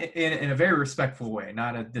not in a very respectful way,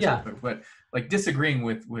 not a disrespectful, but like disagreeing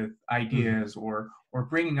with ideas or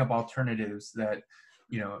bringing up alternatives that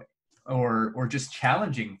or just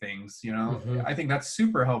challenging things, I think that's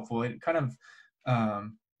super helpful. It kind of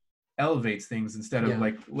elevates things instead of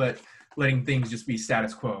like letting things just be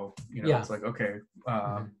status quo. It's like, okay,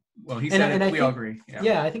 well, he said it, we all agree.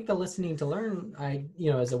 I think the listening to learn,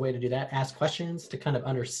 is a way to do that. Ask questions to kind of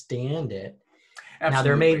understand it. Absolutely. Now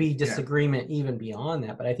there may be disagreement even beyond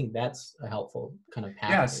that, but I think that's a helpful kind of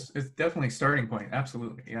pathway. Yes, it's definitely a starting point.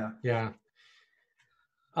 Absolutely, yeah.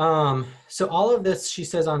 So all of this, she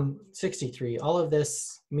says on 63, all of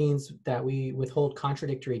this means that we withhold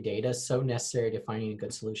contradictory data so necessary to finding a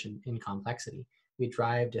good solution in complexity. We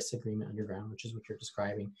drive disagreement underground, which is what you're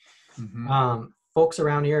describing. Folks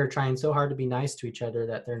around here are trying so hard to be nice to each other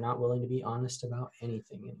that they're not willing to be honest about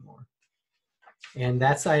anything anymore. And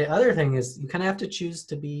that's the other thing is you kind of have to choose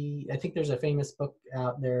to be, I think there's a famous book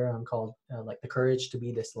out there called like The Courage to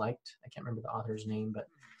be Disliked. I can't remember the author's name, but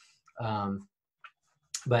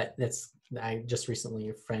I just recently,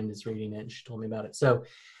 a friend is reading it and she told me about it. So,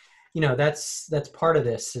 that's part of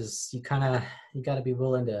this is you got to be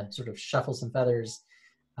willing to sort of shuffle some feathers,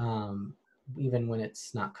 even when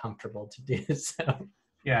it's not comfortable to do so.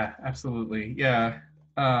 Yeah, absolutely. Yeah.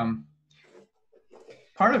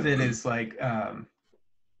 Part of it is like,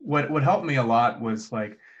 what helped me a lot was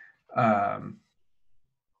like, kind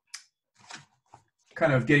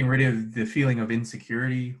of getting rid of the feeling of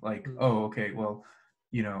insecurity. Like, oh, okay, well,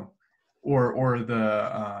 or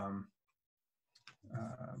the,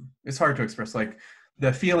 it's hard to express, like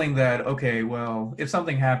the feeling that, okay, well, if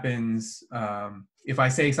something happens, if I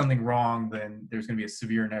say something wrong, then there's going to be a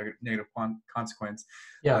severe negative consequence.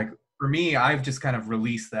 Like for me, I've just kind of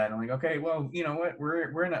released that. I'm like, okay, well, you know what?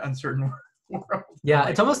 We're in an uncertain world. Yeah,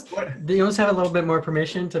 it's almost, do you almost have a little bit more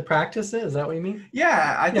permission to practice it? Is that what you mean?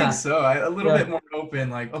 Yeah, I think so. A little bit more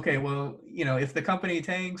open, like, okay, well, if the company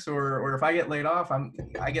tanks or if I get laid off,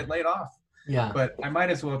 I get laid off. Yeah. but I might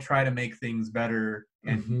as well try to make things better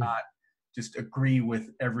and Hmm. not just agree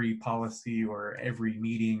with every policy or every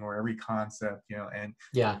meeting or every concept, and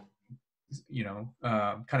Yeah.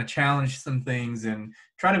 kind of challenge some things and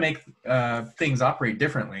try to make things operate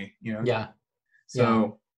differently. Yeah. Yeah.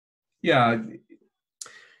 So yeah,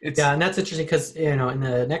 it's Yeah, and that's interesting because in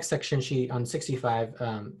the next section, she on 65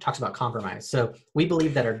 talks about compromise. So we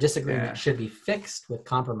believe that our disagreement yeah, should be fixed with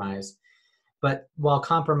compromise. But while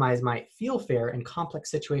compromise might feel fair, in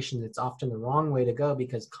complex situations, it's often the wrong way to go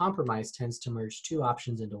because compromise tends to merge two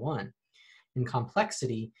options into one. In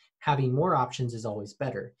complexity, having more options is always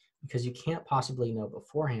better because you can't possibly know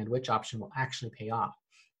beforehand which option will actually pay off.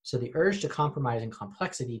 So the urge to compromise in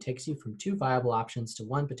complexity takes you from two viable options to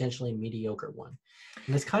one potentially mediocre one.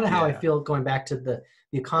 And that's kind of how I yeah, feel going back to the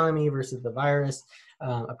economy versus the virus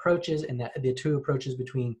approaches, and the two approaches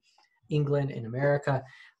between England and America.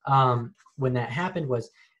 When that happened was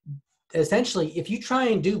essentially, if you try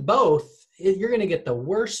and do both, you're going to get the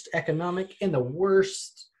worst economic and the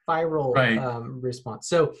worst viral right. response.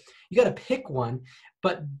 So you got to pick one,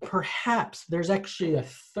 but perhaps there's actually a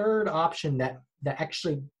third option that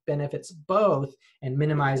actually benefits both and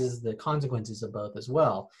minimizes the consequences of both as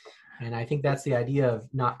well. And I think that's the idea of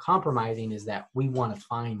not compromising, is that we want to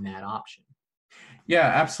find that option. Yeah,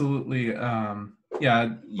 absolutely. Yeah,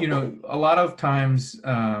 a lot of times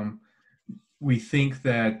we think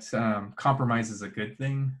that compromise is a good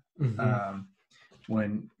thing, Mm-hmm. um,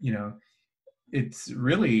 when it's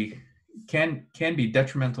really can be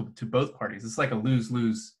detrimental to both parties. It's like a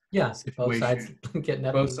lose-lose Yeah, both sides situation. get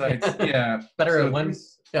Both nothing. sides, yeah. Better at So one.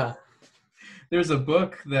 Yeah. there's a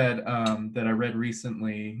book that that I read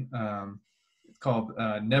recently. It's called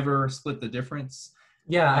 "Never Split the Difference."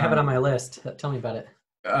 Yeah, I have it on Um, my list. Tell me about it.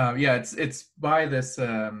 yeah, it's by this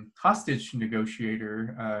hostage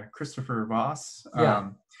negotiator, Christopher Voss, Yeah.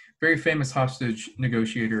 very famous hostage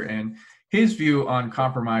negotiator, and his view on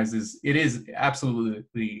compromise is it is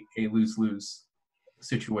absolutely a lose-lose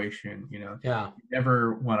situation. Yeah. You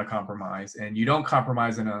never want to compromise, and you don't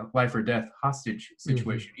compromise in a life or death hostage Hmm.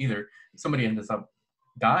 situation either. Somebody ends up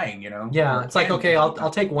dying, Yeah, or it's like, can okay, end up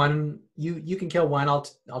I'll take one. You can kill one. I'll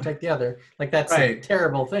take the other. Like, that's a dying. Right,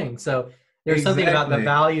 terrible thing. So there's something about the exactly.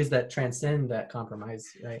 values that transcend that compromise,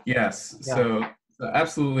 right? Yes. Yeah. So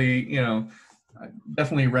absolutely, I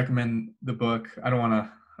definitely recommend the book. I don't want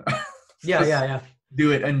to Yeah. just Yeah. Yeah.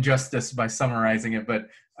 do it injustice by summarizing it, but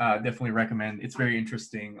definitely recommend. It's very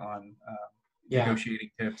interesting on Yeah.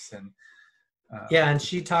 negotiating tips and Yeah. And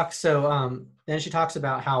she talks. So then she talks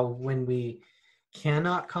about how when we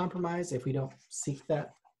cannot compromise, if we don't seek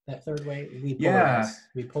that third way, we yeah, polarize.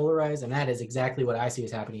 We polarize, and that is exactly what I see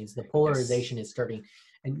is happening. Is the yes, polarization is starting,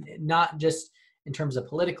 and not just in terms of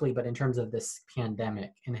politically, but in terms of this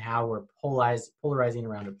pandemic and how we're polarizing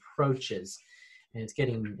around approaches, and it's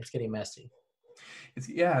getting messy.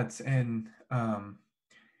 it's and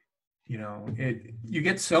you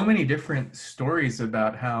get so many different stories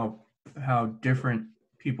about how different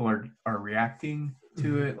people are reacting to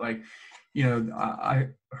Mm-hmm. it. Like, I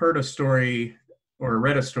heard a story or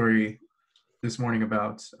read a story this morning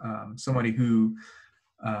about somebody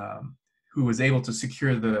um, who was able to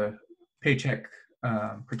secure the paycheck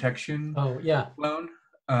protection Oh yeah. loan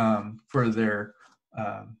for their.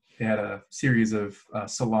 They had a series of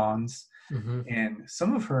salons, Mm-hmm. and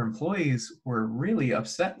some of her employees were really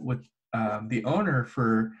upset with the owner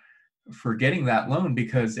for getting that loan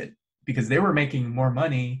because they were making more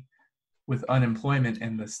money with unemployment,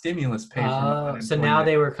 and the stimulus paid from So now unemployment.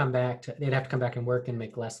 they'd have to come back and work and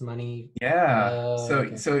make less money. Yeah.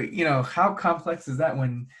 Oh, So okay. how complex is that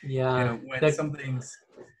when Yeah. when The something's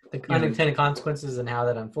the you know unintended consequences and how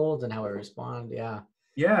that unfolds and how we respond. Yeah.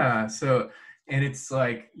 yeah. So, and it's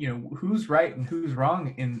like, who's right and who's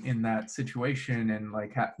wrong in that situation, and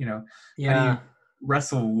like how do you Yeah.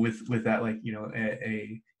 wrestle with that, like,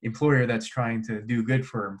 a employer that's trying to do good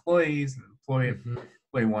for employees, and Hmm.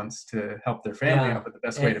 employee wants to help their family Yeah. out, but the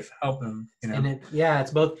best way to And, help them.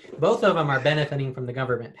 it's both of them are benefiting from the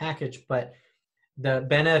government package, but the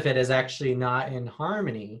benefit is actually not in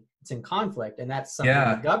harmony, it's in conflict, and that's something the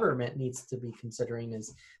Yeah, government needs to be considering,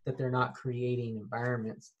 is that they're not creating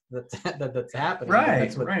environments that's happening, but right,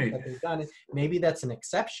 that's what right. that they've done. Maybe that's an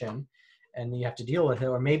exception and you have to deal with it,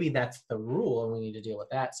 or maybe that's the rule and we need to deal with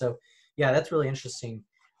that. So yeah, that's really interesting.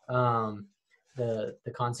 um, the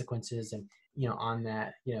consequences, and on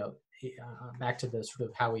that, back to the sort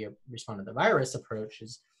of how we respond to the virus approach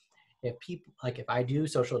is, if people, like, if I do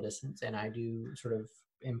social distance and I do sort of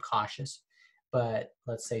am cautious, but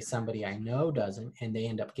let's say somebody I know doesn't, and they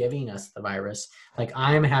end up giving us the virus, like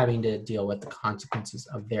I'm having to deal with the consequences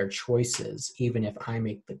of their choices, even if I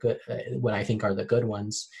make the good, what I think are the good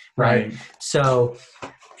ones, right? So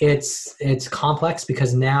it's complex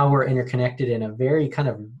because now we're interconnected in a very kind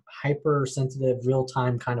of hypersensitive,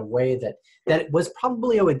 real-time kind of way that was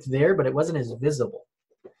probably always there, but it wasn't as visible.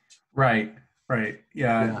 Right.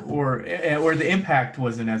 Yeah. Or the impact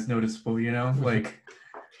wasn't as noticeable, like.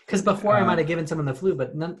 Because before I might have given someone the flu,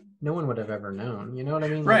 but no one would have ever known. You know what I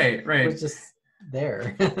mean? Right. It was just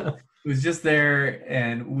there. It was just there,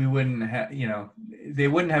 and we wouldn't have, they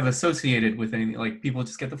wouldn't have associated with anything. Like, people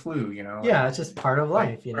just get the flu, Yeah, it's just part of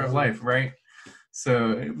life, Part of life, right?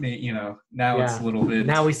 So, now it's a little bit.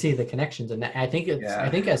 Now we see the connections, and I think I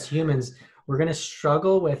think as humans, we're going to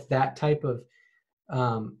struggle with that type of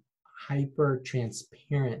hyper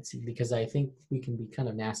transparency, because I think we can be kind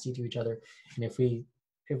of nasty to each other, and if we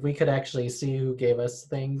could actually see who gave us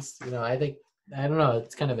things, I don't know,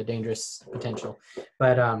 it's kind of a dangerous potential.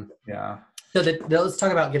 But so let's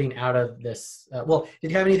talk about getting out of this. Well, did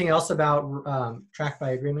you have anything else about track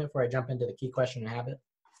by agreement before I jump into the key question and habit?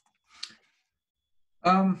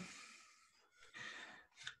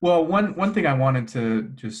 Well, one thing I wanted to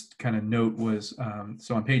just kind of note was,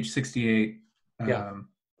 so on page 68,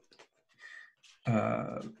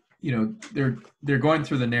 they're going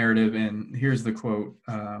through the narrative, and here's the quote.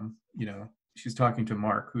 She's talking to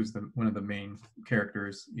Mark, who's one of the main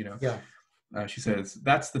characters. She says,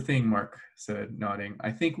 "That's the thing," Mark said, nodding.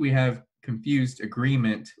 "I think we have confused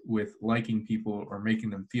agreement with liking people or making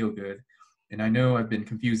them feel good, and I know I've been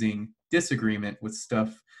confusing disagreement with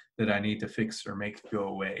stuff that I need to fix or make go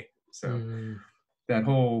away." So that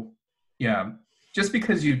whole, just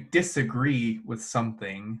because you disagree with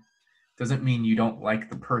something doesn't mean you don't like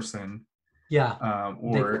the person.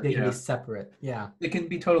 Or they can be separate. They can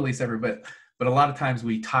be totally separate, but a lot of times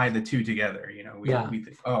we tie the two together. We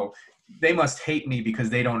think, oh, they must hate me because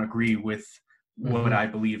they don't agree with what I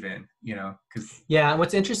believe in. Because and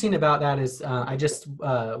what's interesting about that is I just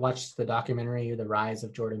watched the documentary "The Rise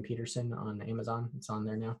of Jordan Peterson" on Amazon. It's on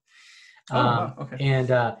there now. Okay.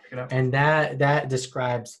 And that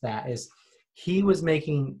describes that is he was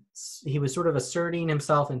sort of asserting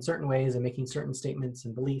himself in certain ways and making certain statements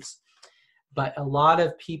and beliefs, but a lot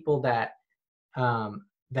of people that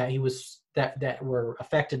were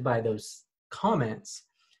affected by those comments,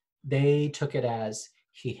 they took it as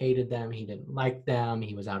he hated them, he didn't like them,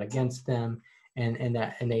 he was out against them, and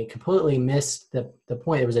they completely missed the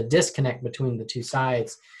point. There was a disconnect between the two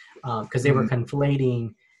sides because they were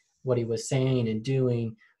conflating what he was saying and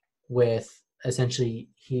doing with essentially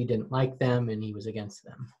he didn't like them and he was against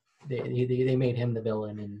them. They made him the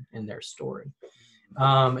villain in their story.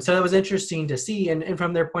 So that was interesting to see, and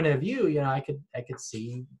from their point of view, I could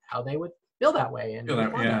see how they would feel that way and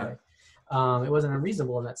respond that way. It wasn't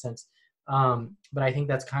unreasonable in that sense, but I think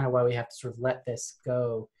that's kind of why we have to sort of let this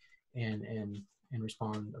go and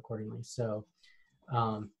respond accordingly. So,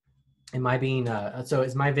 am I being? So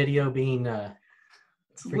is my video being?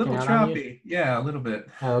 It's a little choppy. Yeah, a little bit.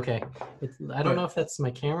 Oh, okay. I don't know if that's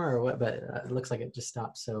my camera or what, but it looks like it just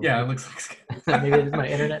stopped. So it looks like maybe it's my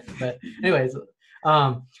internet. But anyways,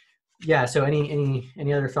 so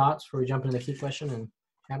any other thoughts before we jump into the key question and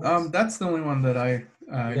habits? That's the only one that I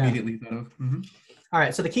immediately thought of. All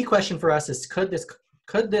right. So the key question for us is: Could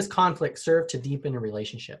this conflict serve to deepen a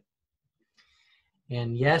relationship?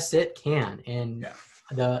 And yes, it can. And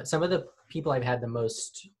some of the people I've had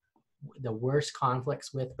the worst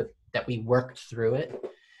conflicts with, but that we worked through it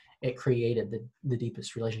created the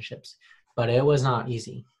deepest relationships. But it was not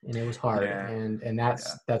easy, and it was hard, and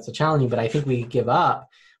that's a challenge. But I think we give up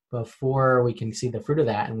before we can see the fruit of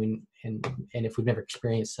that, and if we've never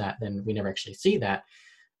experienced that, then we never actually see that.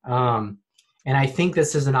 And I think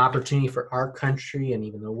this is an opportunity for our country and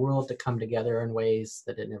even the world to come together in ways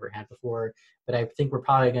that it never had before. But I think we're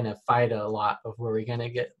probably going to fight a lot before we're going to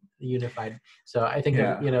get unified. So I think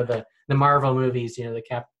the Marvel movies, the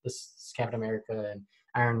Captain America and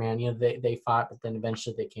Iron Man, they fought, but then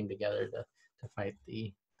eventually they came together to fight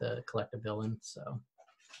the collective villain. So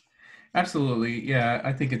absolutely,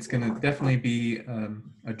 I think it's going to definitely be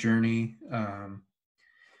a journey.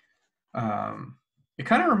 It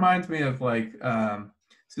kind of reminds me of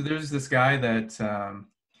so there's this guy that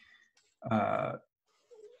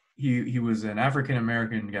he was an African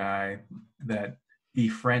American guy that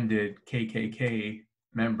befriended KKK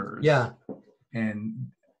members.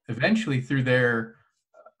 And eventually through their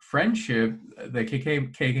friendship, the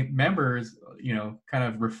KKK members, kind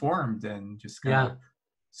of reformed and just kind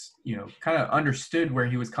of understood where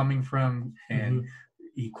he was coming from and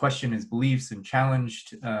he questioned his beliefs and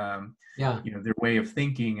challenged, Yeah. their way of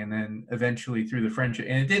thinking. And then eventually through the friendship,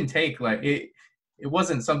 and it didn't take it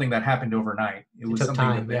wasn't something that happened overnight. It It was took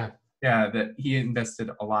something time. Yeah. that he invested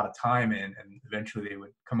a lot of time in, and eventually they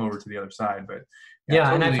would come over to the other side. But yeah,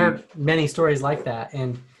 Yeah. And I've totally. heard many stories like that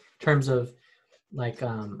in terms of like,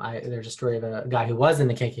 there's a story of a guy who was in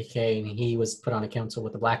the KKK and he was put on a council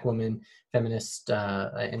with a black woman feminist,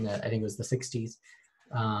 I think it was the 60s.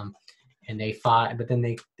 And they fought, but then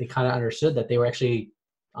they kind of understood that they were actually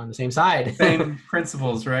on the same side. Same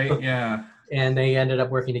principles, right? Yeah. And they ended up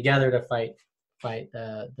working together to fight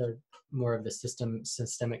the more of the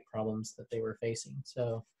systemic problems that they were facing.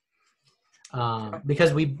 So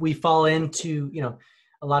because we fall into,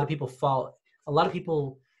 a lot of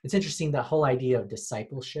people, it's interesting, the whole idea of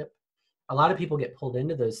discipleship. A lot of people get pulled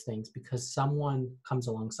into those things because someone comes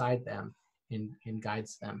alongside them and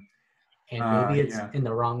guides them. And maybe it's in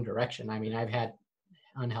the wrong direction. I mean, I've had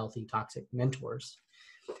unhealthy, toxic mentors.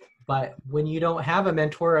 But when you don't have a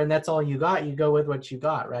mentor and that's all you got, you go with what you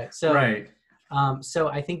got, right? So, right. So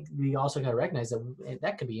I think we also got to recognize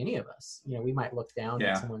that could be any of us. We might look down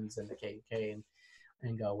at someone's in the KKK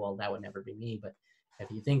and go, well, that would never be me. But if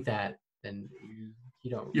you think that, then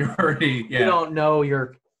you don't know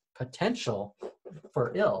your potential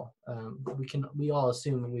for ill. We all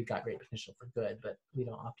assume we've got great potential for good, but we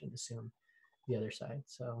don't often assume the other side.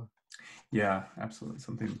 So yeah, absolutely,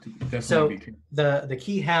 something to definitely be. The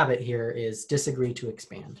key habit here is disagree to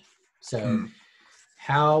expand. So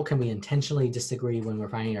how can we intentionally disagree when we're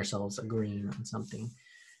finding ourselves agreeing on something?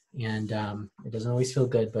 And it doesn't always feel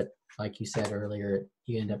good, but like you said earlier,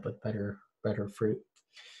 you end up with better fruit.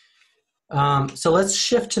 So let's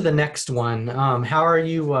shift to the next one. How are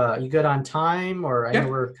you? You good on time? Or I know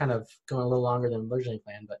we're kind of going a little longer than originally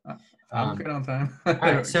planned, but I'm good on time. All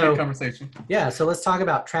right, so good conversation. Yeah, so let's talk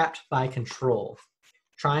about trapped by control.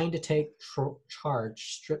 Trying to take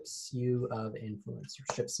charge strips you of influence, or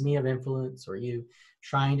strips me of influence, or you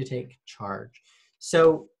trying to take charge.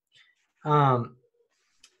 So,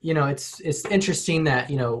 it's interesting that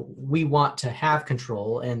we want to have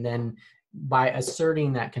control, and then by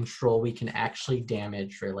asserting that control, we can actually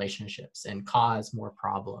damage relationships and cause more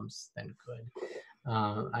problems than good.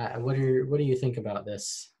 What do you think about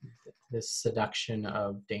this seduction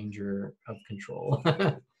of danger of control?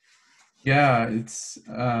 Yeah, it's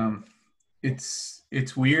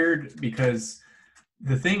weird because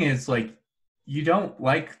the thing is, like, you don't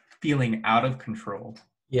like feeling out of control.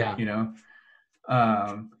 Yeah.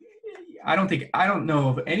 I don't know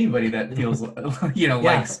of anybody that feels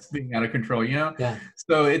likes being out of control, Yeah.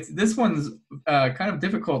 So this one's kind of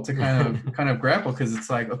difficult to kind of grapple, because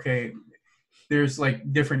it's like, okay, there's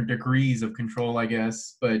like different degrees of control, I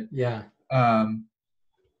guess, but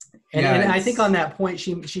and I think on that point,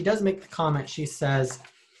 she does make the comment. She says,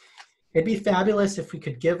 it'd be fabulous if we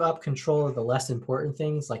could give up control of the less important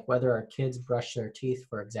things, like whether our kids brush their teeth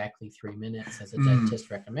for exactly 3 minutes, as a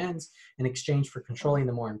dentist recommends, in exchange for controlling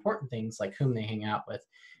the more important things, like whom they hang out with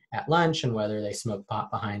at lunch and whether they smoke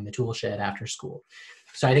pot behind the tool shed after school.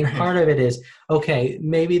 So I think part of it is, okay,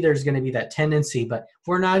 maybe there's going to be that tendency, but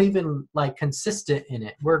we're not even like consistent in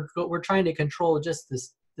it. We're trying to control just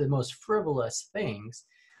the most frivolous things.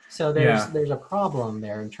 So there's a problem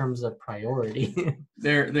there in terms of priority.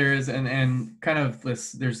 there is, and kind of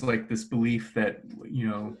there's like this belief that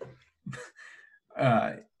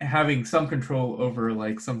having some control over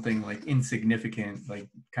like something like insignificant, like,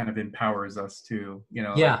 kind of empowers us to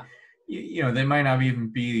they might not even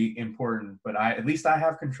be important, but at least I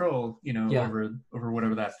have control over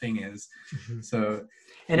whatever that thing is. So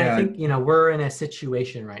I think we're in a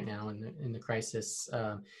situation right now in the crisis.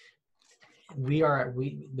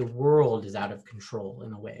 The world is out of control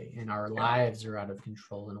in a way, and our lives are out of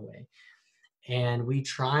control in a way, and we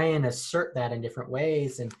try and assert that in different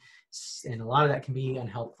ways, and a lot of that can be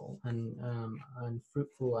unhelpful and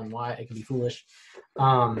unfruitful, and why it can be foolish,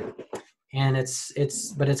 and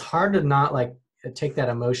it's hard to not like take that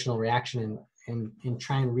emotional reaction and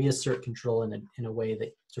try and reassert control in a way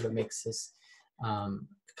that sort of makes us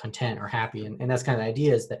content or happy, and that's kind of the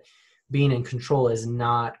idea, is that being in control is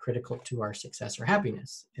not critical to our success or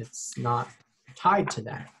happiness. It's not tied to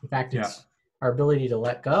that. In fact, it's our ability to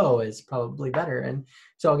let go is probably better. And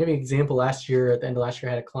so I'll give you an example. At the end of last year, I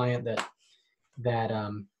had a client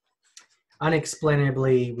that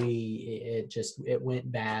unexplainably it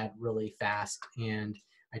went bad really fast, and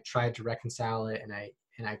I tried to reconcile it, and I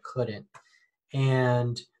couldn't.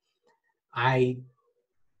 And I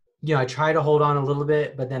try to hold on a little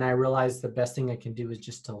bit, but then I realized the best thing I can do is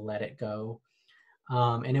just to let it go.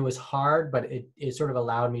 And it was hard, but it sort of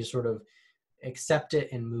allowed me to sort of accept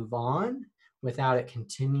it and move on, without it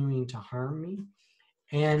continuing to harm me.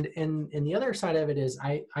 And the other side of it is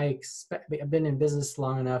I expect, I've been in business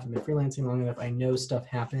long enough, I've been freelancing long enough, I know stuff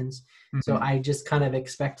happens. So Mm-hmm. I just kind of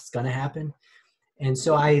expect it's going to happen. And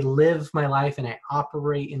so I live my life and I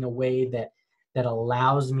operate in a way that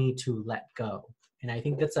allows me to let go. And I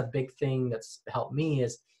think that's a big thing that's helped me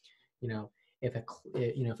is, you know, if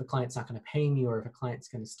a client's not going to pay me, or if a client's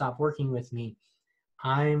going to stop working with me,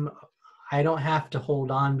 I don't have to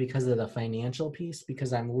hold on because of the financial piece,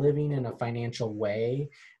 because I'm living in a financial way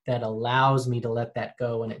that allows me to let that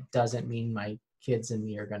go. And it doesn't mean my kids and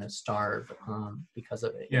me are going to starve because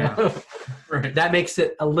of it. Yeah. You know? Right. That makes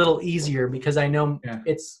it a little easier because I know Yeah.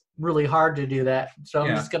 it's really hard to do that. So I'm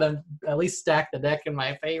Yeah. just going to at least stack the deck in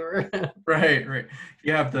my favor. Right. Right.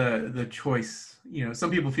 You have the choice. You know,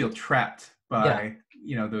 some people feel trapped by,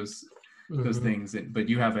 you know, those Mhm. things, but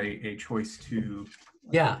you have a choice to,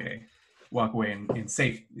 Yeah. okay, walk away and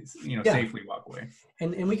safe, you know, Yeah. safely walk away.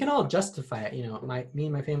 And we can all justify it. You know, me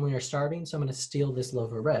and my family are starving, so I'm going to steal this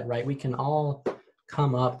loaf of bread, right? We can all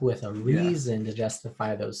come up with a reason to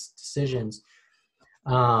justify those decisions.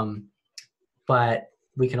 But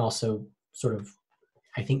we can also sort of,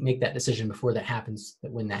 I think, make that decision before that happens,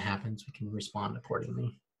 that when that happens, we can respond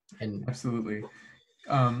accordingly. And Absolutely.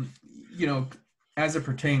 You know, as it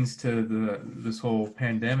pertains to this whole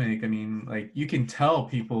pandemic, I mean, like, you can tell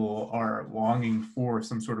people are longing for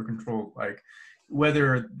some sort of control, like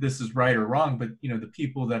whether this is right or wrong, but, you know, the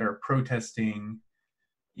people that are protesting,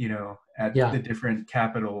 you know, at yeah, the different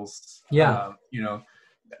capitals, yeah, you know,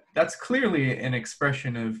 that's clearly an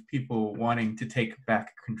expression of people wanting to take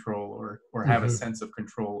back control, or have a hmm sense of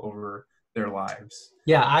control over their lives.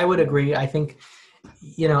 yeah, I would agree. I think,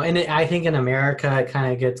 you know, and I think in America, it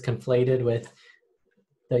kind of gets conflated with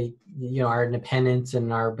the, you know, our independence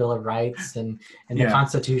and our Bill of Rights and the Yeah,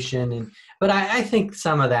 Constitution, but I think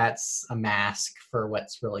some of that's a mask for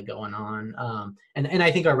what's really going on. And I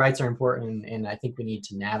think our rights are important, and I think we need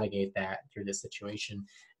to navigate that through this situation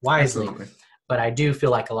wisely. absolutely. But I do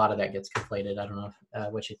feel like a lot of that gets conflated. I don't know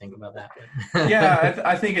what you think about that. Yeah,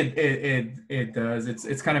 I think it does.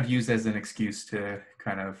 It's kind of used as an excuse to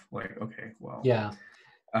kind of like, okay, well, Yeah.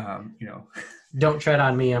 you know, Don't tread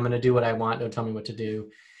on me. I'm going to do what I want. Don't tell me what to do.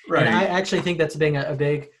 And I right. actually think that's being a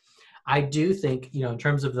big, I do think, you know, in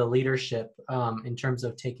terms of the leadership, in terms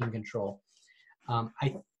of taking control, um,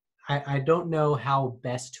 I, I don't know how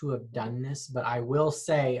best to have done this, but I will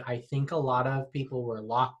say, I think a lot of people were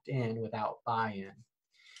locked in without buy-in.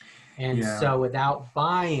 And Yeah. so without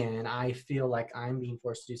buy-in, I feel like I'm being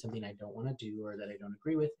forced to do something I don't want to do or that I don't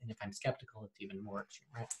agree with. And if I'm skeptical, it's even more extreme,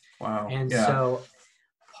 right? Wow. And Yeah. so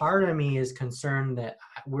part of me is concerned that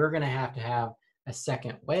we're going to have a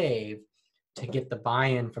second wave to get the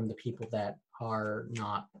buy-in from the people that are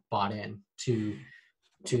not bought in to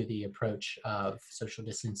the approach of social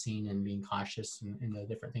distancing and being cautious and the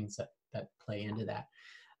different things that play into that.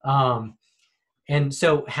 And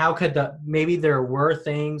so how could maybe there were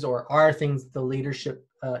things or are things the leadership,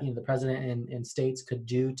 you know, the president and states could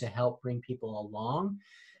do to help bring people along,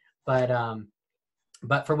 but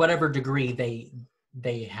for whatever degree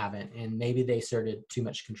they haven't, and maybe they started too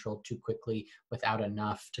much control too quickly without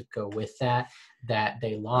enough to go with that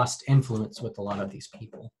they lost influence with a lot of these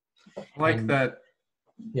people. Like And that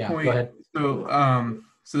yeah, go point. ahead.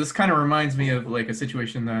 So this kind of reminds me of like a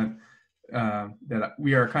situation that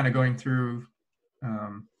we are kind of going through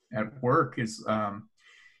at work is,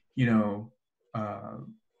 you know,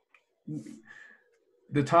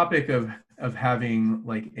 the topic of having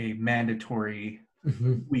like a mandatory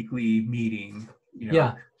Mm-hmm. weekly meeting, you know,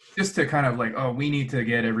 Yeah. just to kind of like, oh, we need to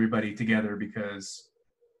get everybody together because,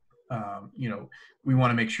 you know, we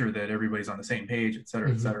want to make sure that everybody's on the same page, et cetera,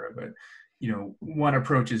 et Mm-hmm. cetera. But, you know, one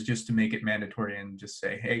approach is just to make it mandatory and just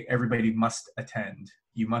say, hey, everybody must attend.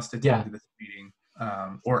 You must attend Yeah. to this meeting,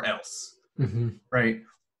 or else, Mm-hmm. right?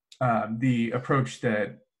 The approach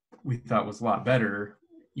that we thought was a lot better,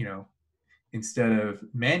 you know, instead of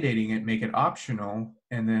mandating it, make it optional,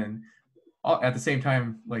 and then at the same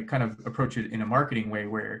time, like, kind of approach it in a marketing way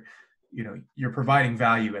where, you know, you're providing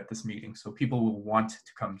value at this meeting, so people will want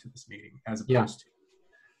to come to this meeting as Yeah. opposed to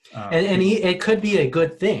And it could be a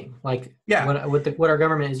good thing, like yeah, what our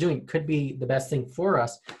government is doing could be the best thing for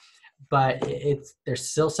us, but there's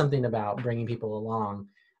still something about bringing people along,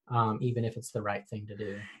 even if it's the right thing to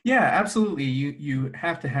do. yeah, absolutely. You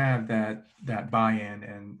have to have that buy-in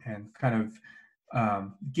and kind of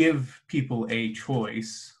give people a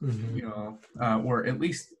choice, Mm-hmm. you know, or at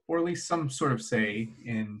least some sort of say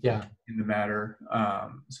Yeah. in the matter,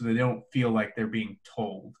 so they don't feel like they're being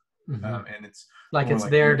told, Mm-hmm. and it's Like more it's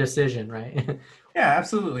like their you're. decision, right? Yeah,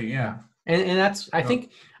 absolutely. Yeah. Yeah. And that's, I Oh,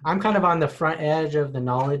 think I'm kind of on the front edge of the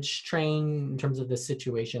knowledge train in terms of the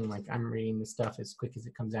situation. Like I'm reading the stuff as quick as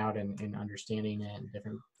it comes out and understanding it and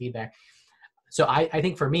different feedback. So I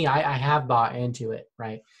think for me, I have bought into it,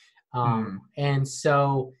 right? mm, And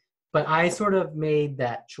so, but I sort of made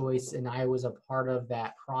that choice and I was a part of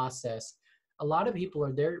that process. A lot of people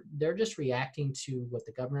are they're just reacting to what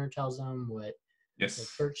the governor tells them, what the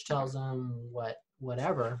yes. church tells them,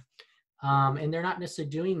 whatever. And they're not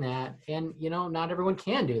necessarily doing that. And, not everyone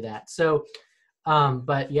can do that. So,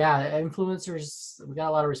 but yeah, influencers, we got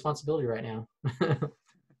a lot of responsibility right now.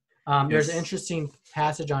 There's an Yes. interesting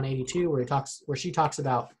passage on 82 where she talks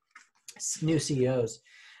about new CEOs.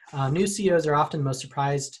 New CEOs are often the most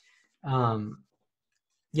surprised,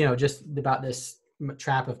 just about this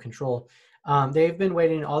trap of control. They've been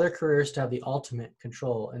waiting all their careers to have the ultimate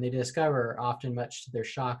control, and they discover, often much to their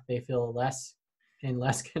shock, they feel less and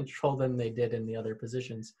less control than they did in the other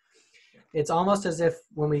positions. It's almost as if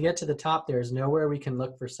when we get to the top, there's nowhere we can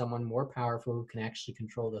look for someone more powerful who can actually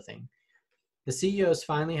control the thing. The CEOs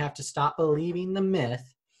finally have to stop believing the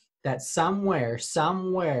myth that somewhere,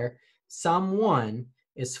 someone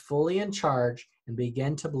is fully in charge and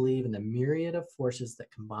begin to believe in the myriad of forces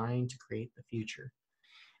that combine to create the future.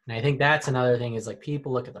 And I think that's another thing is like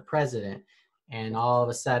people look at the president and all of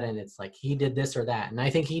a sudden it's like he did this or that. And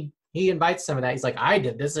I think he invites some of that. He's like, I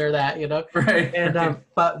did this or that, Right. And Right.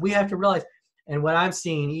 but we have to realize, and what I'm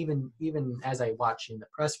seeing, even as I watch in the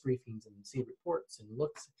press briefings and see reports and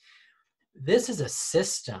looks, this is a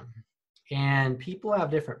system, and people have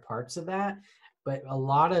different parts of that, but a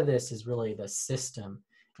lot of this is really the system,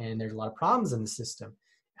 and there's a lot of problems in the system,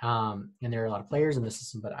 and there are a lot of players in the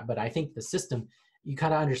system. But I think the system, you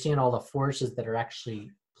kind of understand all the forces that are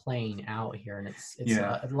actually playing out here, and it's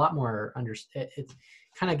Yeah. a lot more it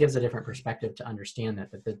kind of gives a different perspective to understand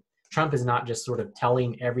that the Trump is not just sort of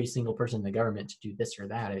telling every single person in the government to do this or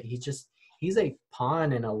that. He's a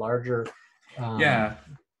pawn in a larger Yeah.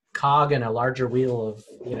 cog in a larger wheel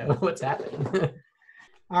of what's happening.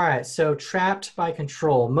 All right, so trapped by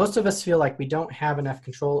control. Most of us feel like we don't have enough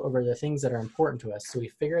control over the things that are important to us, so we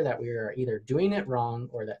figure that we are either doing it wrong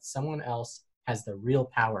or that someone else has the real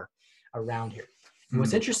power around here. And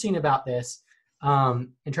what's Mm, interesting about this,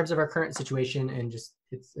 in terms of our current situation, and just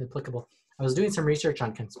it's applicable, I was doing some research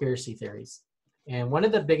on conspiracy theories, and one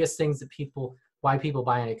of the biggest things that why people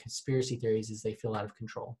buy into conspiracy theories is they feel out of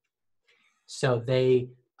control. So they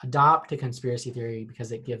adopt a conspiracy theory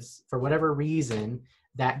because it gives, for whatever reason,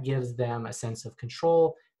 that gives them a sense of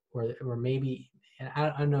control, or maybe, and I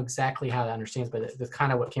don't know exactly how that understands, but that's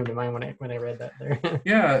kind of what came to mind when I read that there.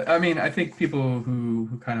 yeah. I mean, I think people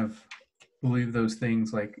who kind of believe those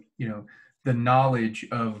things, like, the knowledge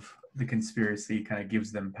of the conspiracy kind of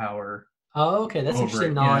gives them power Oh, okay, that's over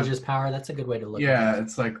interesting. it. Knowledge is power. That's a good way to look at Yeah. that.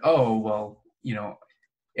 It's like, oh, well,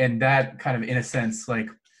 and that kind of, in a sense, like,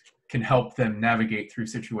 can help them navigate through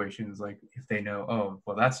situations. Like if they know, oh,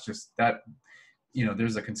 well, that's just that,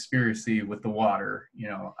 there's a conspiracy with the water,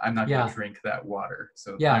 I'm not going to Yeah, drink that water.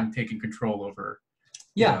 So yeah, I'm taking control over,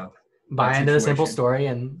 you yeah. know, that Buy into the simple situation. story,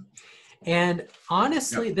 and Yep.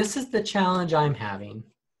 honestly, this is the challenge I'm having.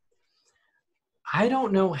 I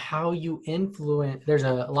don't know how you influence. There's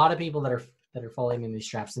a lot of people that are falling in these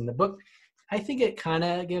traps. In the book, I think it kind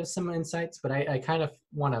of gives some insights, but I kind of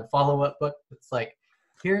want a follow-up book that's like,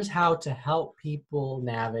 here's how to help people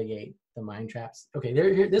navigate the mind traps. Okay,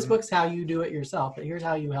 this Mhm. book's how you do it yourself, but here's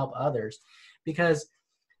how you help others, because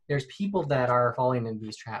there's people that are falling into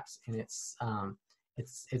these traps, and it's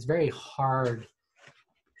very hard.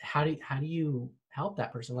 How do you help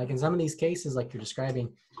that person? Like in some of these cases, like you're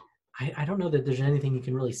describing, I don't know that there's anything you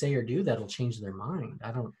can really say or do that'll change their mind.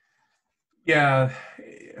 I don't. Yeah.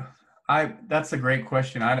 That's a great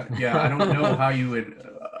question. I don't know how you would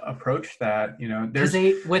approach that. Because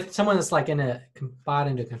There's, with someone that's like bought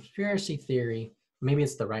into conspiracy theory, maybe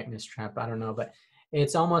it's the rightness trap. I don't know, but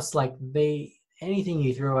it's almost like anything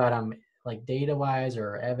you throw at them, like data wise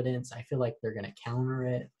or evidence, I feel like they're gonna counter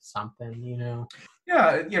it something.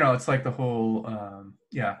 yeah, it's like the whole,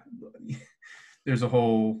 yeah, there's a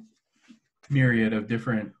whole myriad of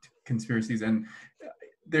different conspiracies, and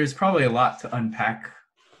there's probably a lot to unpack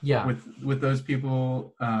Yeah, with those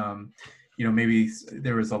people. Maybe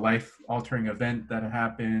there was a life altering event that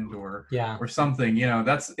happened, yeah, or something.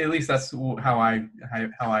 That's, at least that's how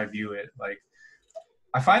I view it. Like,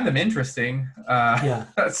 I find them interesting. yeah.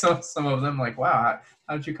 Some of them, like, wow,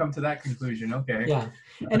 how did you come to that conclusion? Okay. Yeah.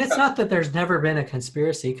 And it's not that there's never been a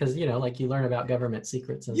conspiracy, because, like you learn about government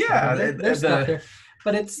secrets and stuff, Yeah. and there's stuff there,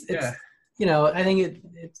 but it's, Yeah. I think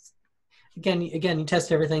it's, again, you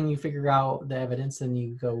test everything, you figure out the evidence, and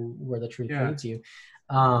you go where the truth Yeah. leads you.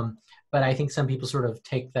 But I think some people sort of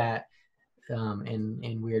take that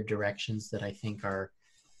in weird directions that I think are,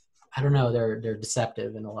 I don't know, they're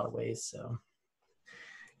deceptive in a lot of ways. So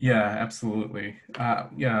Yeah, absolutely.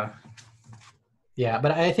 yeah,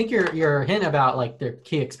 but I think your hint about like their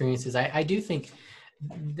key experiences, I do think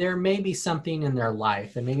there may be something in their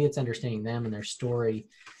life, and maybe it's understanding them and their story,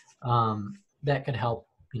 that could help,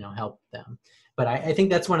 help them. But I think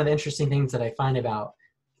that's one of the interesting things that I find about,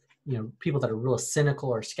 people that are real cynical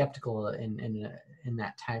or skeptical in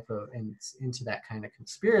that type of, and into that kind of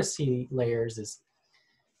conspiracy layers, is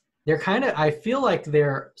they're kind of, I feel like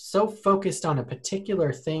they're so focused on a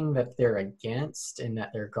particular thing that they're against and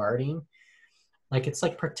that they're guarding. Like it's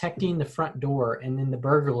like protecting the front door, and then the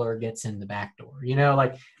burglar gets in the back door,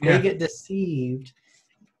 like they Yeah. get deceived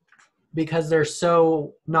because they're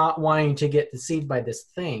so not wanting to get deceived by this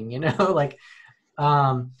thing, like,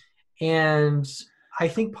 and I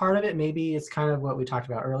think part of it maybe it's kind of what we talked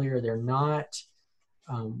about earlier. They're not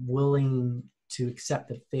willing to accept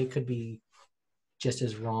that they could be just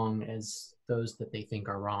as wrong as those that they think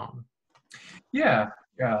are wrong. Yeah.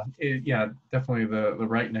 Definitely the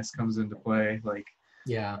rightness comes into play. Like,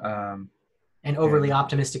 And overly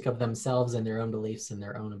optimistic of themselves and their own beliefs and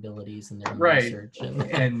their own abilities and their own research.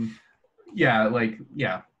 And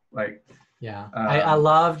I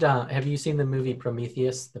loved, have you seen the movie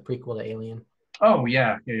Prometheus, the prequel to Alien? Oh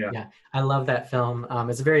yeah. I love that film.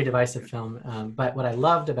 It's a very divisive film, but what I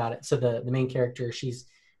loved about it, so the main character, she's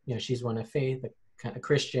one of faith, a kind of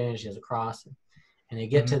Christian, she has a cross, and they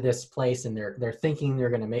get to this place, and they're thinking they're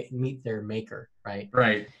going to meet their maker, right,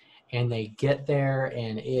 and they get there,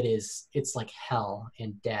 and it's like hell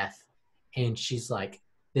and death, and she's like,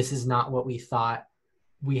 this is not what we thought,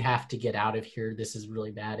 we have to get out of here, this is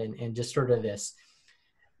really bad, and just sort of this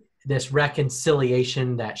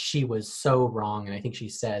reconciliation that she was so wrong. And I think she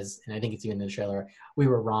says, and I think it's even in the trailer, we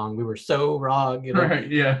were wrong, we were so wrong,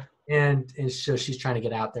 Right, yeah. And so she's trying to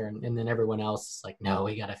get out there, and then everyone else is like, no,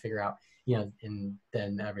 we got to figure out, and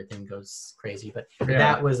then everything goes crazy. But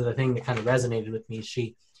that was the thing that kind of resonated with me.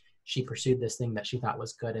 She pursued this thing that she thought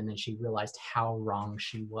was good, and then she realized how wrong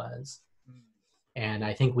she was. And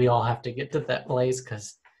I think we all have to get to that place,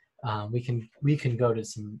 because we can go to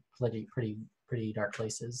some pretty dark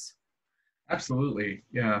places. Absolutely,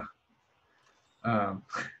 yeah.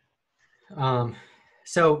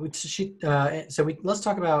 So let's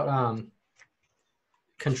talk about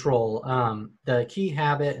control. The key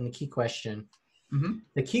habit and the key question. Mm-hmm.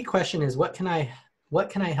 The key question is, what can I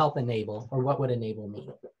help enable, or what would enable me?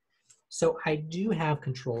 So I do have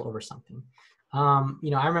control over something. I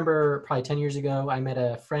remember probably 10 years ago, I met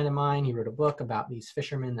a friend of mine. He wrote a book about these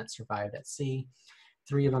fishermen that survived at sea.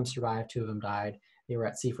 3 of them survived, 2 of them died. They were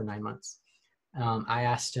at sea for 9 months. I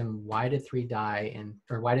asked him, why did 3 die,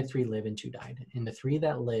 or why did 3 live and 2 died? And the 3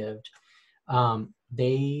 that lived,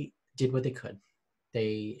 they did what they could.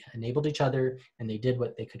 They enabled each other, and they did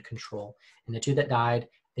what they could control. And the 2 that died,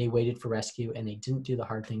 they waited for rescue, and they didn't do the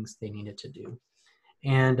hard things they needed to do.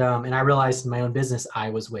 And I realized in my own business, I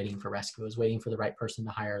was waiting for rescue. I was waiting for the right person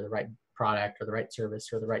to hire, the right product or the right service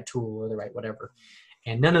or the right tool or the right whatever.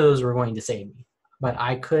 And none of those were going to save me. But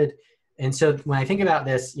I could. And so when I think about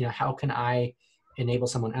this, how can I enable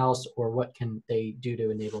someone else, or what can they do to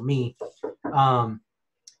enable me?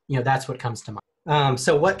 That's what comes to mind.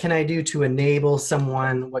 So what can I do to enable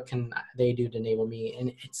someone? What can they do to enable me?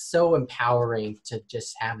 And it's so empowering to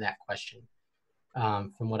just have that question,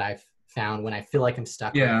 from what I've found when I feel like I'm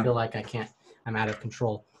stuck, when I feel like I'm out of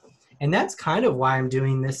control. And that's kind of why I'm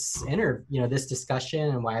doing this this discussion,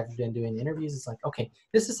 and why I've been doing the interviews. It's like, okay,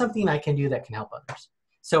 this is something I can do that can help others.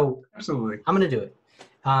 So absolutely, I'm going to do it.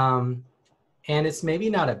 And it's maybe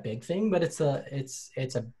not a big thing, but it's a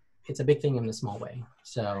big thing in a small way.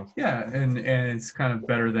 So and it's kind of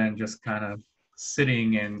better than just kind of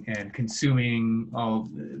sitting and consuming all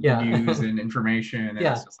the news and information. And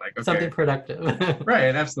it's just like, okay, something productive.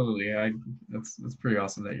 Right, absolutely. That's pretty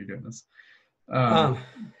awesome that you're doing this.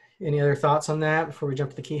 Any other thoughts on that before we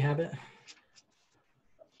jump to the key habit?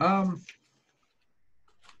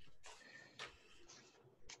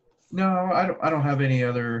 No, I don't have any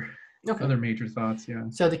other major thoughts. Yeah.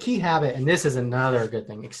 So the key habit, and this is another good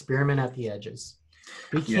thing, experiment at the edges.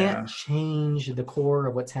 We can't change the core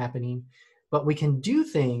of what's happening, but we can do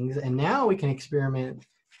things, and now we can experiment,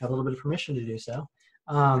 have a little bit of permission to do so,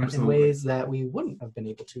 in ways that we wouldn't have been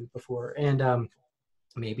able to before. And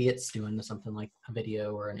maybe it's doing something like a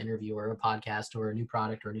video or an interview or a podcast or a new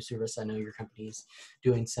product or a new service. I know your company's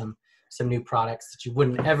doing some new products that you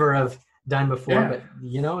wouldn't ever have done before, but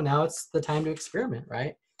now it's the time to experiment,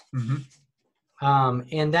 right? Mm-hmm.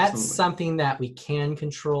 And that's something that we can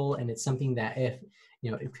control, and it's something that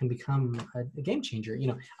it can become a game changer.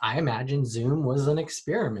 I imagine Zoom was an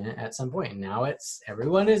experiment at some point, and now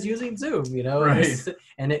everyone is using Zoom, Right.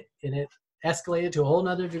 and it escalated to a whole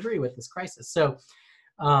nother degree with this crisis. So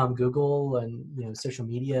Google and social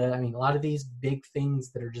media, a lot of these big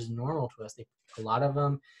things that are just normal to us, a lot of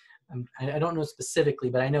them, I don't know specifically,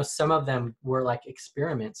 but I know some of them were like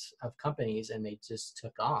experiments of companies, and they just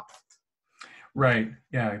took off. Right.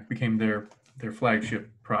 Yeah. It became their flagship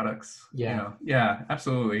products. Yeah. Yeah,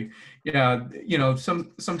 absolutely. Yeah.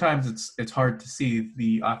 Sometimes it's hard to see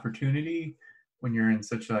the opportunity when you're in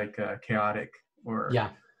such like a chaotic or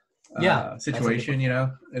situation,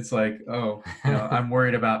 it's like, oh, I'm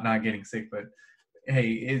worried about not getting sick, but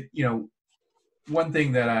hey, one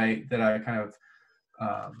thing that I kind of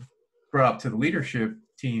brought up to the leadership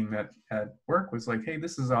team at work was like, hey,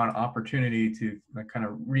 this is an opportunity to like kind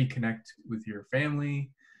of reconnect with your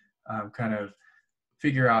family, kind of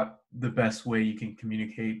figure out the best way you can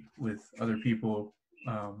communicate with other people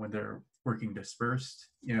when they're working dispersed.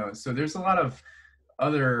 So there's a lot of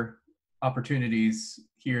other opportunities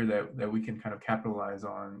here that we can kind of capitalize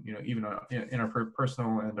on, even in our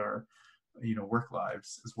personal and our work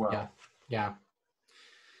lives as well. Yeah.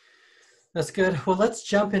 That's good. Well, let's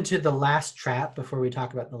jump into the last trap before we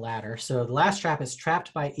talk about the ladder. So the last trap is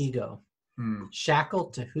trapped by ego.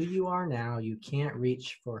 Shackled to who you are now, you can't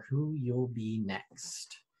reach for who you'll be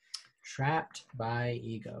next. Trapped by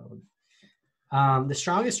ego. The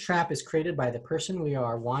strongest trap is created by the person we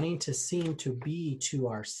are wanting to seem to be to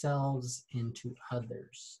ourselves and to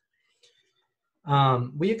others.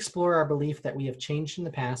 We explore our belief that we have changed in the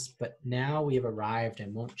past, but now we have arrived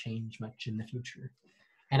and won't change much in the future.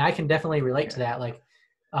 And I can definitely relate to that. Like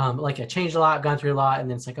I changed a lot, gone through a lot, and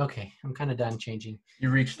then it's like, okay, I'm kind of done changing. You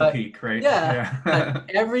reached the peak, right? Yeah. But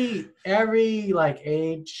every like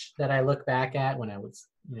age that I look back at when I was,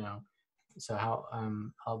 so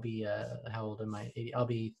I'll be how old am I? I'll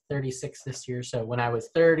be 36 this year. So when I was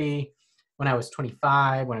 30, when I was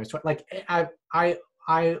 25, when I was 20, like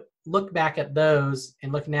I look back at those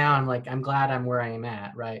and look now, I'm like, I'm glad I'm where I am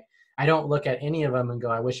at, right? I don't look at any of them and go,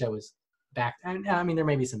 I wish I was back. There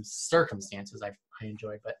may be some circumstances I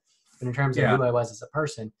enjoy, but in terms of who I was as a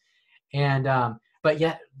person, and but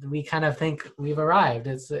yet we kind of think we've arrived.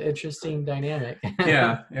 It's an interesting dynamic.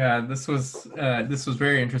 Yeah. This was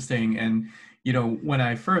very interesting, and when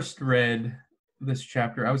I first read this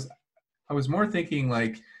chapter, I was more thinking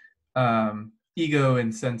like ego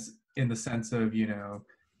in the sense of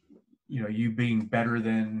you being better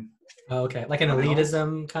than. Okay, like an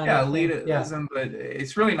elitism kind of thing. Elitism, but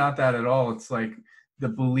it's really not that at all. It's like the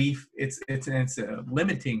belief. It's a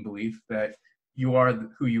limiting belief that you are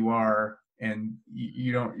who you are, and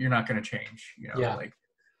you're not going to change. Like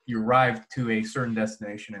you arrive to a certain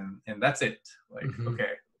destination, and that's it. Like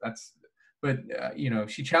okay, that's. But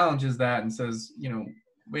she challenges that and says,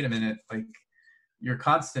 wait a minute, like you're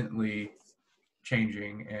constantly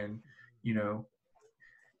changing, and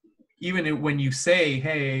even when you say,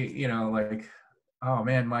 hey, like, oh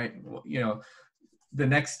man, the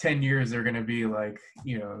next 10 years are going to be like,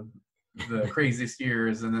 the craziest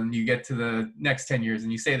years. And then you get to the next 10 years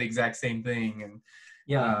and you say the exact same thing. And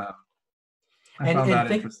I found that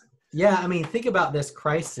interesting. Yeah. Think about this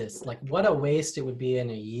crisis. Like what a waste it would be in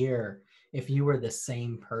a year if you were the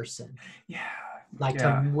same person. Yeah.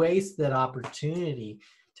 To waste that opportunity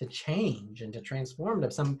to change and to transform to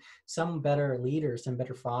some better leader, some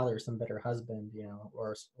better father, some better husband,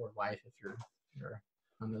 or wife if you're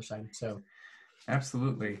on the other side. So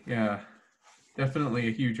absolutely. Yeah. Definitely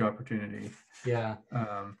a huge opportunity. Yeah.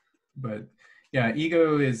 But yeah,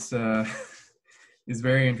 ego is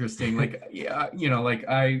very interesting. Like, like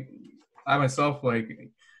I myself, like,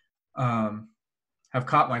 have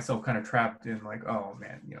caught myself kind of trapped in like, oh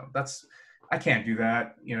man, I can't do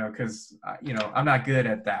that, cause I'm not good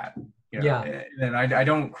at that. And I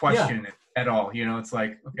don't question it at all. It's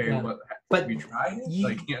like, okay, but have you tried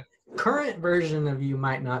it? Current version of you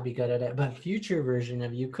might not be good at it, but future version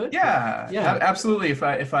of you could. Absolutely.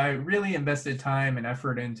 If I really invested time and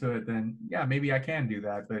effort into it, then maybe I can do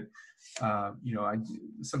that. But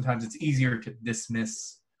sometimes it's easier to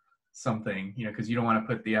dismiss something, because you don't want to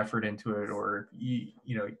put the effort into it, or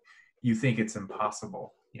you think it's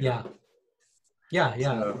impossible. It's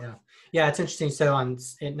interesting. So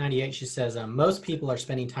at 98, she says, most people are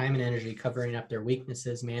spending time and energy covering up their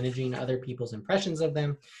weaknesses, managing other people's impressions of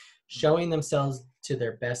them, showing themselves to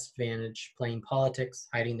their best advantage, playing politics,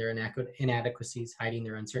 hiding their inadequacies, hiding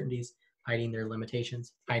their uncertainties, hiding their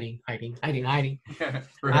limitations, hiding.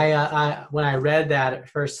 Right. When I read that at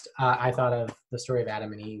first, I thought of the story of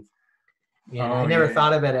Adam and Eve. And I never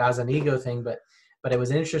thought of it as an ego thing, but But it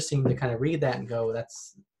was interesting to kind of read that and go,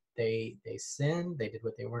 they sinned, they did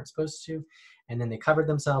what they weren't supposed to, and then they covered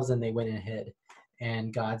themselves and they went and hid.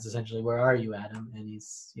 And God's essentially, where are you, Adam? And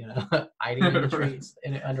he's, hiding in the trees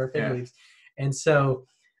under fig leaves. And so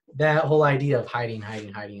that whole idea of hiding,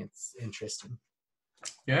 it's interesting.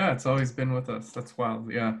 Yeah, it's always been with us. That's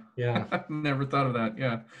wild. Yeah. Yeah. I've never thought of that.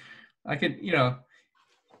 Yeah. I could,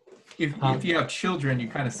 if you have children, you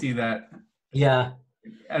kind of see that. Yeah.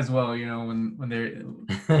 As well, when they're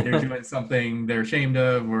doing something they're ashamed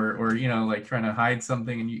of, or like trying to hide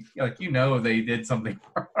something, and they did something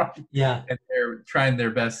wrong. Yeah. And they're trying their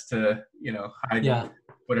best to hide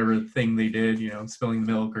whatever thing they did, spilling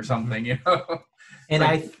milk or something. And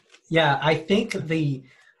I think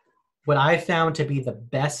what I found to be the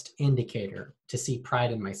best indicator to see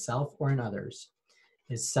pride in myself or in others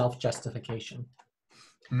is self-justification.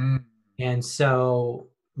 And so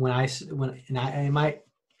when I might,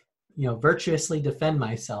 virtuously defend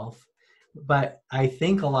myself, but I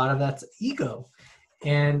think a lot of that's ego.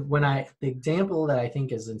 And the example that I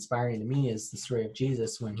think is inspiring to me is the story of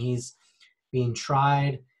Jesus when he's being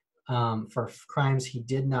tried for crimes he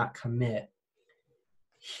did not commit.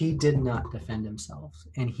 He did not defend himself,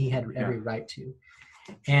 and he had every right to.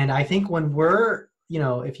 And I think when we're,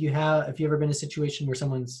 if you've ever been in a situation where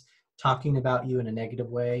someone's talking about you in a negative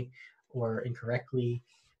way or incorrectly,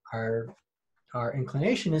 our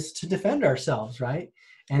inclination is to defend ourselves, right?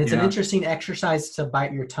 And it's an interesting exercise to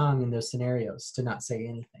bite your tongue in those scenarios, to not say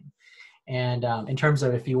anything. And in terms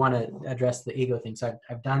of if you want to address the ego thing, so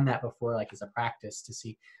I've done that before, like as a practice, to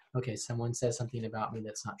see, okay, someone says something about me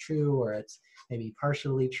that's not true, or it's maybe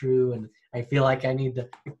partially true, and I feel like I need to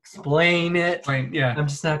explain it. Yeah. I'm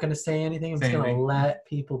just not going to say anything. I'm just going to let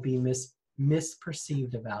people be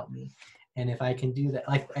misperceived about me. And if I can do that,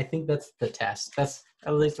 like, I think that's the test. That's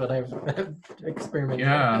at least what I've experimented with.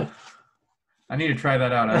 Yeah. I need to try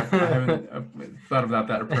that out. I haven't thought about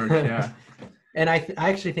that approach. Yeah. And I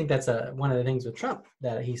actually think that's one of the things with Trump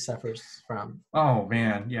that he suffers from. Oh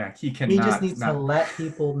man, yeah, he just needs to let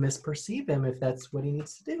people misperceive him if that's what he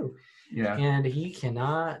needs to do. Yeah, and he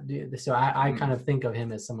cannot do this. So I kind of think of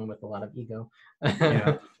him as someone with a lot of ego.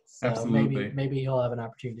 Yeah, so absolutely. Maybe he'll have an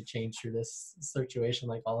opportunity to change through this situation,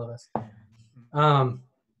 like all of us.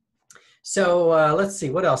 So let's see,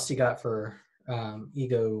 what else you got for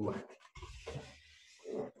ego?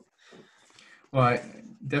 Well, I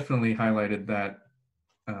definitely highlighted that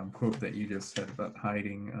quote that you just said about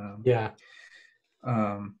hiding.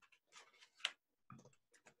 Let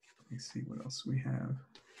me see what else we have.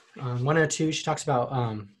 102, she talks about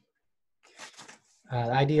the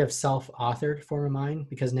idea of self-authored form of mind,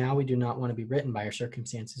 because now we do not want to be written by our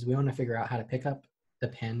circumstances. We want to figure out how to pick up the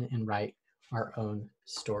pen and write our own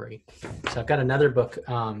story. So I've got another book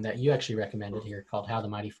that you actually recommended here called How the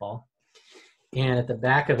Mighty Fall. And at the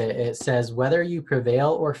back of it, it says, whether you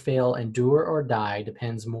prevail or fail, endure or die,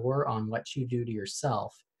 depends more on what you do to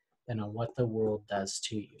yourself than on what the world does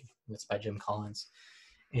to you. That's by Jim Collins.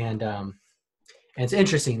 And it's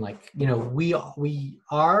interesting, like, we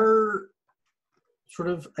are sort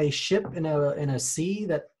of a ship in a sea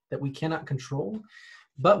that we cannot control,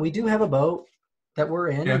 but we do have a boat that we're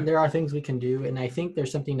in, and there are things we can do. And I think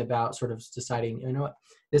there's something about sort of deciding, what,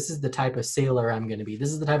 this is the type of sailor I'm going to be.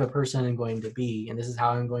 This is the type of person I'm going to be. And this is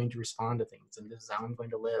how I'm going to respond to things. And this is how I'm going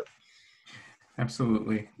to live.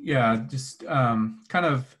 Absolutely. Yeah. Just kind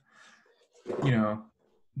of,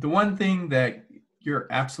 the one thing that you're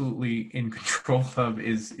absolutely in control of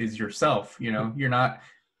is yourself. You're not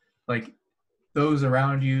like those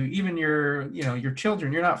around you, even your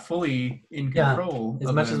children, you're not fully in control.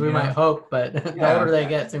 As much as we might hope, but the older they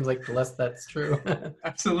get, it seems like the less that's true.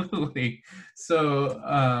 Absolutely. So,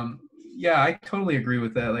 I totally agree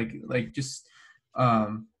with that. Like just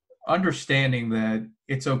understanding that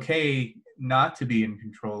it's okay not to be in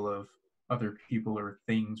control of other people or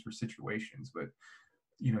things or situations, but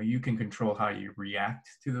you can control how you react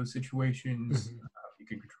to those situations. Mm-hmm. You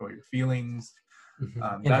can control your feelings.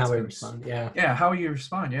 Mm-hmm. And how we respond. How you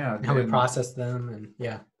respond. And how we process them.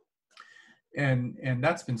 And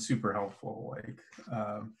that's been super helpful, like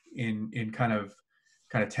in kind of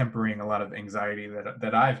tempering a lot of anxiety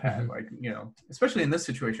that I've had. Like, especially in this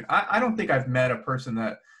situation, I don't think I've met a person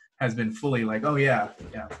that has been fully like, oh yeah,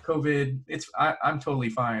 COVID, I'm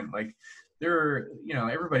totally fine. Like,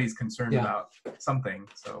 everybody's concerned about something.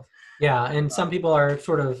 So and some people are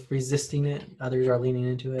sort of resisting it, others are leaning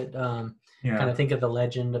into it. Kind of think of the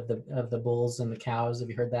legend of the bulls and the cows. Have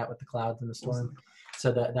you heard that with the clouds and the storm?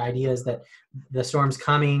 So the idea is that the storm's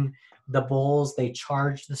coming. The bulls, they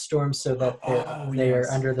charge the storm so that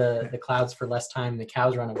they're under the clouds for less time. The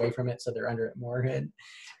cows run away from it, so they're under it more.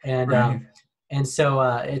 And And so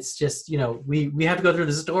it's just, we have to go through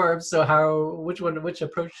the storm. So which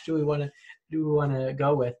approach do we want to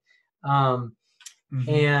go with?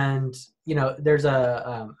 And there's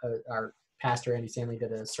our pastor Andy Stanley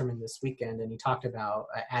did a sermon this weekend, and he talked about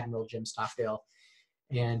Admiral Jim Stockdale,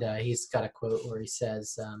 and he's got a quote where he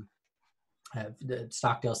says,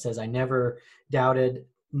 Stockdale says, "I never doubted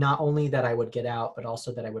not only that I would get out, but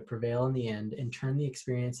also that I would prevail in the end and turn the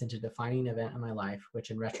experience into a defining event in my life, which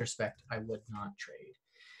in retrospect I would not trade."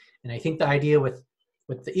 And I think the idea with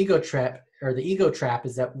the ego trap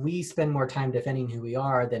is that we spend more time defending who we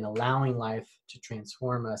are than allowing life to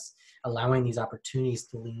transform us, allowing these opportunities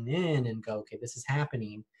to lean in and go, okay, this is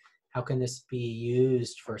happening. How can this be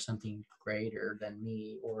used for something greater than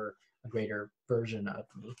me or a greater version of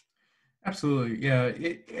me? Absolutely. Yeah.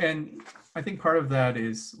 And I think part of that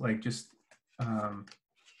is like just, kind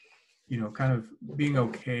of being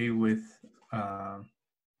okay with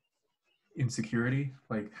insecurity.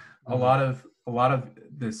 Like a lot of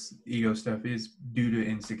this ego stuff is due to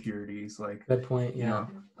insecurities. Like, good point. Yeah.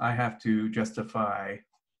 I have to justify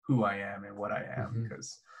who I am and what I am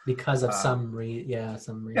because of some reason. Yeah,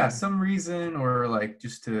 some reason, or like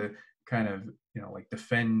just to kind of like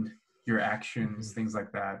defend your actions, things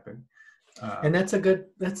like that. But and that's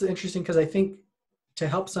interesting, because I think to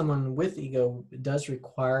help someone with ego, it does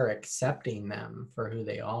require accepting them for who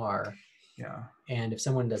they are. Yeah. And if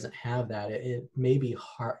someone doesn't have that, it may be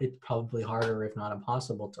hard. It's probably harder, if not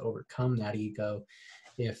impossible, to overcome that ego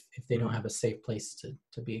if they don't have a safe place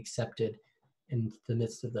to be accepted in the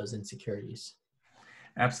midst of those insecurities.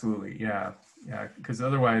 Absolutely. Yeah. Yeah. Because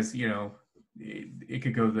otherwise, it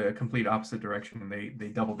could go the complete opposite direction, and they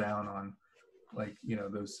double down on like,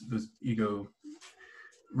 those ego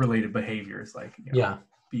related behaviors, like,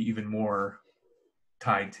 be even more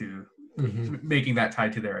tied to making that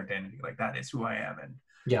tied to their identity. Like, that is who I am. And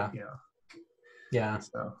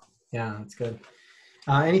so that's good.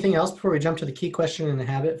 Anything else before we jump to the key question and the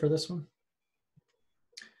habit for this one?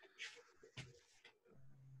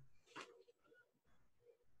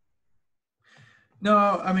 No,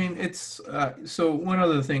 I mean, it's so one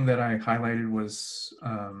other thing that I highlighted was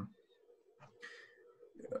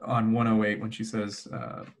on 108, when she says,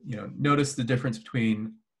 notice the difference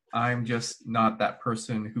between I'm just not that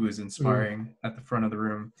person who is inspiring at the front of the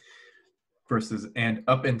room versus and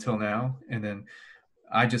up until now. And then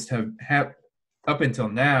I just have up until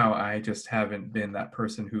now, I just haven't been that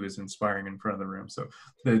person who is inspiring in front of the room. So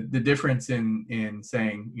the difference in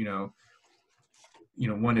saying,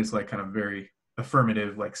 one is like kind of very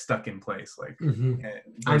affirmative, like stuck in place, like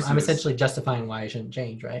I'm essentially justifying why I shouldn't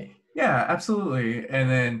change, right? Yeah, absolutely. And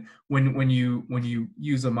then when you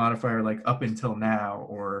use a modifier like up until now,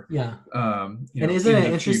 or and isn't it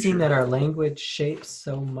interesting that our language shapes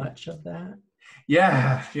so much of that?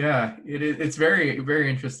 Yeah, it's very, very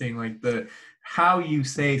interesting, like how you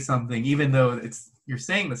say something, even though you're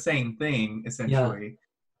saying the same thing essentially,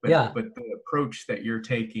 but the approach that you're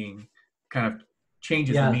taking kind of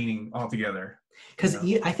changes the meaning altogether. Because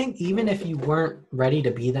I think even if you weren't ready to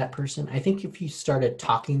be that person, I think if you started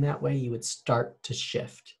talking that way, you would start to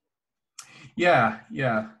shift. Yeah.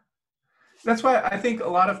 That's why I think a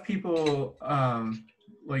lot of people,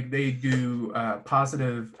 like they do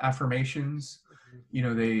positive affirmations,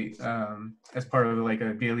 they as part of like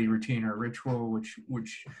a daily routine or ritual,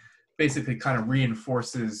 which basically kind of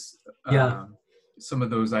reinforces some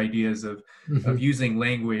of those ideas of using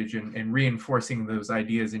language and reinforcing those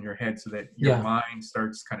ideas in your head, so that your mind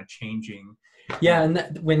starts kind of changing. Yeah,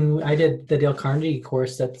 and when I did the Dale Carnegie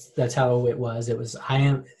course, that's how it was. It was,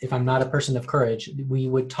 if I'm not a person of courage, we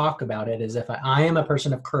would talk about it as if I am a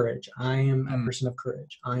person of courage. I am a person of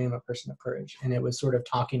courage. I am a person of courage. And it was sort of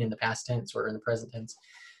talking in the past tense or in the present tense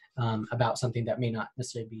about something that may not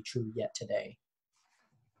necessarily be true yet today.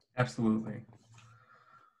 Absolutely.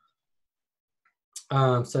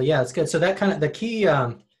 So yeah, it's good. So that kind of the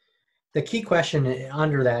key question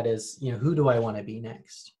under that is, who do I want to be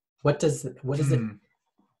next? What is it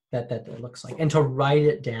that looks like? And to write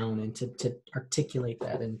it down and to articulate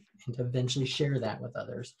that and to eventually share that with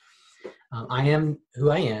others. I am who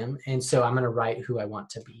I am, and so I'm going to write who I want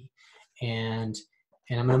to be, and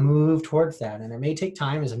I'm going to move towards that. And it may take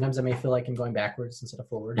time, and sometimes I may feel like I'm going backwards instead of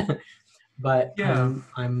forward. But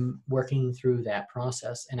I'm working through that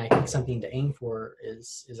process, and I think something to aim for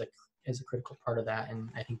is a critical part of that. And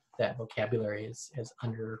I think that vocabulary is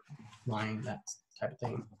underlying that type of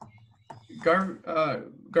thing.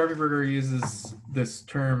 Garvey Berger uses this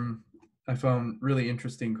term I found really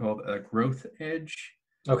interesting called a growth edge.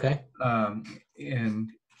 Okay. And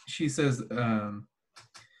she says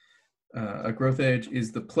a growth edge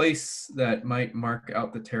is the place that might mark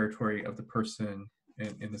out the territory of the person.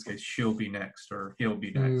 In this case, she'll be next or he'll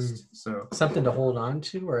be next. So something to hold on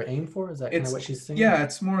to or aim for. Is that kind of what she's saying? Yeah,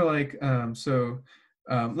 it's more like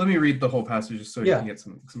let me read the whole passage just so you can get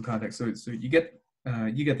some context. So you get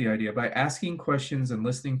the idea. By asking questions and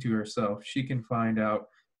listening to herself, she can find out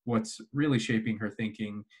what's really shaping her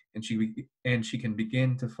thinking, and she can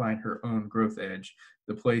begin to find her own growth edge,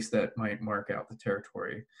 the place that might mark out the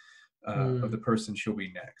territory of the person she'll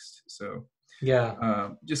be next. So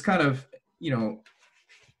just kind of,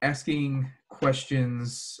 asking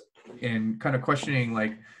questions and kind of questioning,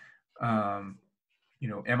 like, am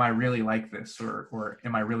I really like this, or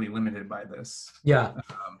am I really limited by this?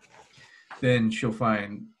 Then she'll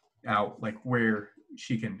find out like where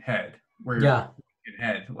she can head,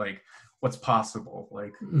 like what's possible,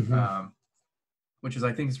 like, which is,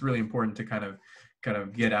 I think, is really important to kind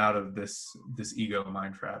of get out of this ego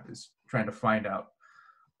mind trap, is trying to find out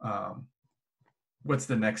what's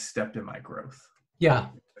the next step in my growth. Yeah,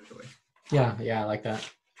 I like that.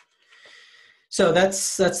 So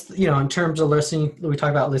that's in terms of listening, we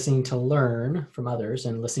talk about listening to learn from others,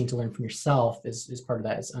 and listening to learn from yourself is part of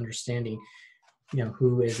that, is understanding,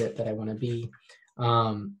 who is it that I want to be,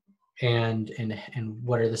 and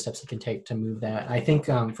what are the steps you can take to move that. I think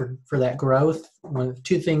for that growth, one of the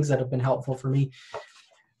two things that have been helpful for me,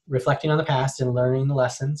 reflecting on the past and learning the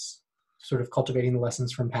lessons, sort of cultivating the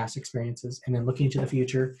lessons from past experiences, and then looking to the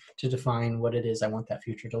future to define what it is I want that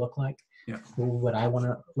future to look like. What I want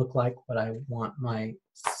to look like, what I want my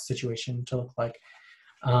situation to look like.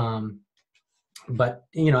 But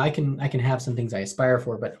I can have some things I aspire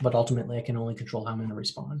for, but ultimately I can only control how I'm going to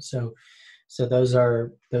respond. So those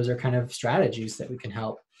are kind of strategies that we can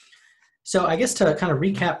help. So I guess to kind of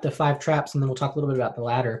recap the 5 traps, and then we'll talk a little bit about the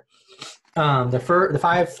ladder. The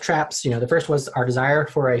 5 traps, the first was our desire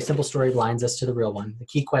for a simple story blinds us to the real one. The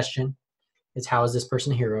key question is, how is this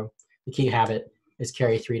person a hero? The key habit is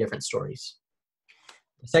carry 3 different stories.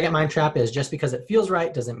 The second mind trap is, just because it feels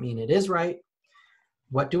right doesn't mean it is right.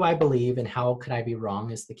 What do I believe and how could I be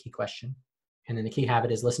wrong is the key question. And then the key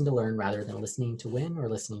habit is listen to learn rather than listening to win or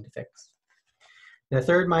listening to fix. The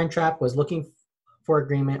third mind trap was looking for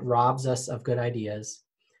agreement robs us of good ideas.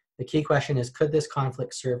 The key question is, could this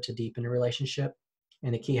conflict serve to deepen a relationship?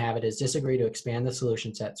 And the key habit is disagree to expand the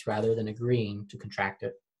solution sets rather than agreeing to contract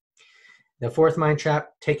it. The fourth mind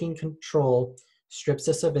trap, taking control, strips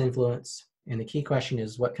us of influence. And the key question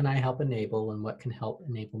is, what can I help enable and what can help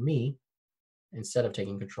enable me instead of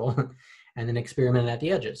taking control? And then experiment at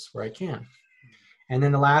the edges where I can. And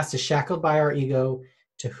then the last is, shackled by our ego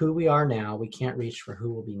to who we are now, we can't reach for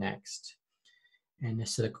who will be next. And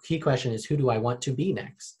so the key question is, who do I want to be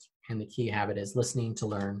next? And the key habit is listening to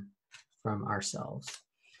learn from ourselves.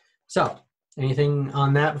 So anything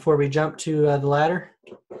on that before we jump to the ladder?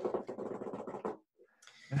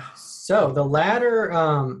 So the ladder,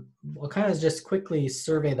 we'll kind of just quickly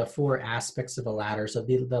survey the 4 aspects of a ladder. So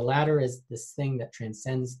the ladder is this thing that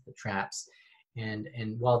transcends the traps. And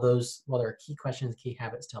while there are key questions, key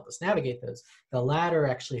habits to help us navigate those, the ladder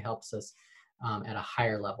actually helps us at a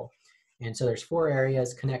higher level. And so there's 4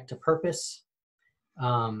 areas: connect to purpose,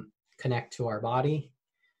 connect to our body,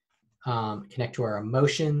 connect to our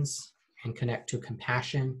emotions, and connect to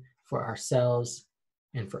compassion for ourselves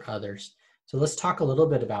and for others. So let's talk a little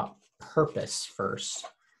bit about purpose first.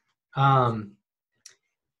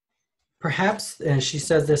 Perhaps, and she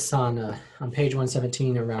says this on page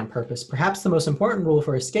 117 around purpose, perhaps the most important rule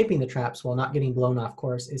for escaping the traps while not getting blown off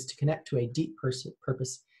course is to connect to a deep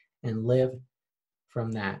purpose and live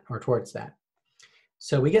from that or towards that.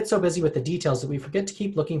 So we get so busy with the details that we forget to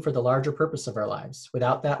keep looking for the larger purpose of our lives.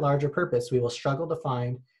 Without that larger purpose, we will struggle to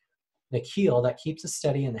find the keel that keeps us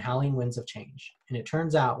steady in the howling winds of change. And it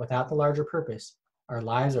turns out, without the larger purpose, our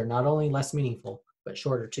lives are not only less meaningful, but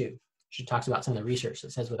shorter too. She talks about some of the research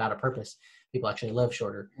that says without a purpose, people actually live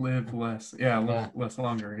shorter. Live less. Less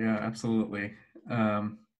longer. Yeah, absolutely. So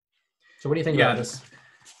what do you think about this?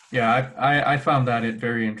 Yeah, I found that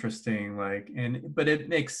very interesting. But it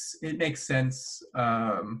makes sense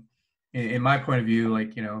in my point of view.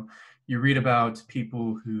 Like, you read about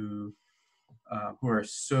people who are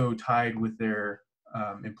so tied with their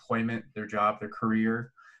employment, their job, their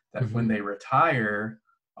career, that when they retire,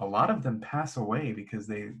 a lot of them pass away because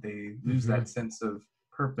they lose that sense of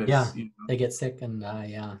purpose. Yeah, they get sick and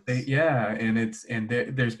die.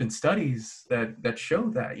 There's been studies that show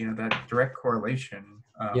that, that direct correlation.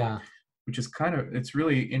 Which is it's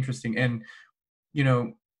really interesting. And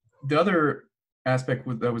the other aspect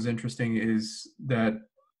that was interesting is that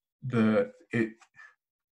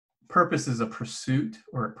purpose is a pursuit,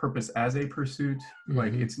 or a purpose as a pursuit.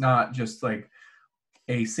 Like Mm-hmm. it's not just like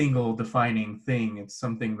a single defining thing. It's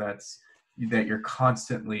something that you're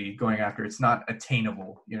constantly going after. It's not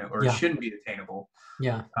attainable, or it Yeah. shouldn't be attainable,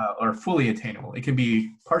 Yeah. or fully attainable. It can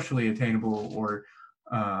be partially attainable, or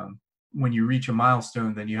when you reach a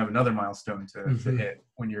milestone, then you have another milestone to Mm-hmm. hit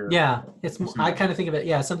when you're Yeah. I pursuing it. kind of think of it,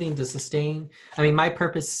 yeah, something to sustain. I mean, my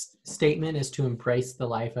purpose statement is to embrace the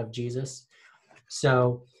life of Jesus.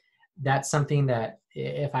 So that's something that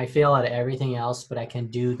if I fail at everything else, but I can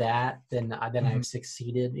do that, then Mhm. I've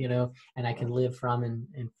succeeded, and I can live from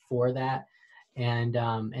and for that. And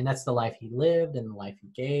that's the life he lived and the life he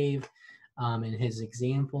gave, and his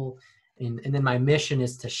example. And then my mission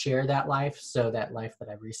is to share that life. So that life that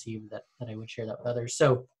I've received, that I would share that with others.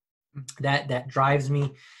 So that drives me.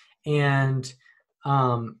 And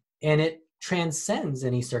it transcends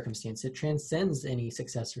any circumstance. It transcends any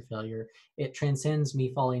success or failure. It transcends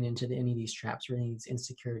me falling into any of these traps or any of these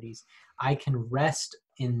insecurities. I can rest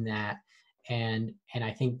in that, and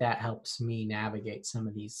I think that helps me navigate some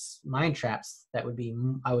of these mind traps that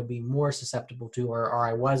I would be more susceptible to, or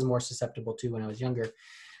I was more susceptible to when I was younger.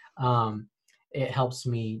 It helps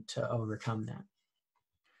me to overcome that.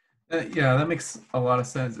 Yeah, that makes a lot of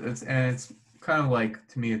sense. It's kind of like,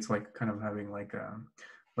 to me, it's like kind of having like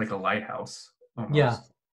a lighthouse Yeah.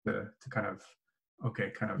 almost, to kind of, okay,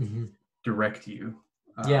 kind of Hmm. direct you.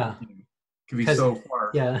 Yeah. Can be Because so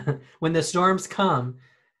far. yeah, when the storms come,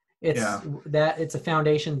 Yeah, it's a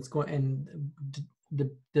foundation that's going, and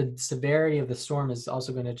the severity of the storm is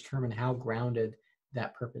also going to determine how grounded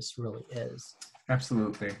that purpose really is.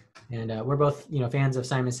 absolutely. And we're both fans of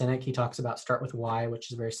Simon Sinek. He talks about start with why,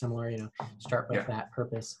 which is very similar. Start with Yeah, that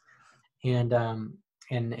purpose. And um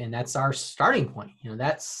and and that's our starting point.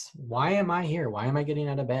 That's why am I here? Why am I getting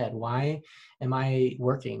out of bed? Why am I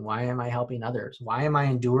working? Why am I helping others? Why am I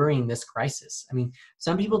enduring this crisis? I mean,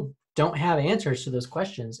 some people don't have answers to those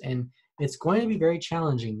questions, and it's going to be very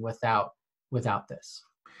challenging without this.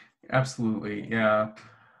 absolutely. Yeah.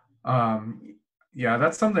 Um, yeah,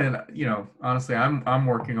 that's something, honestly, I'm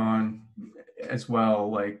working on as well,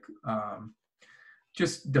 like,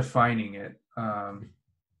 just defining it.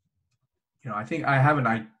 I think I have an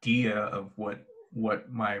idea of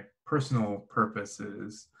what my personal purpose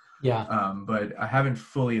is, Yeah. but I haven't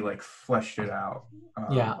fully like fleshed it out.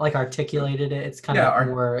 Yeah, like So articulated it. It's kind yeah, of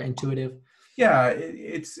more intuitive. yeah,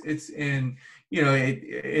 it's in,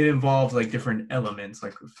 it involves like different elements,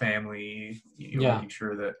 like family, Yeah. making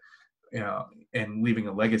sure that, and leaving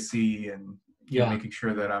a legacy, and Yeah. making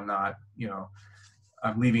sure that I'm not,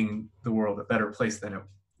 I'm leaving the world a better place than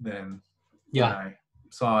when Yeah. I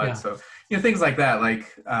saw it. Yeah. So, things like that, like,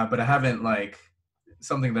 but I haven't, like,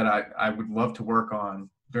 something that I would love to work on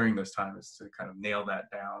during this time is to kind of nail that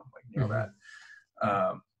down, like nail Hmm.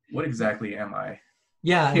 that. What exactly am I?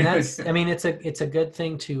 Yeah, and You know? I mean, it's a good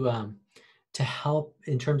thing to help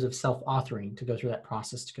in terms of self-authoring, to go through that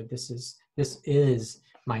process, to go, this is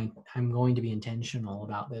I'm going to be intentional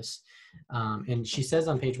about this. And she says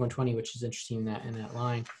on page 120, which is interesting, in that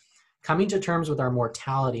line, coming to terms with our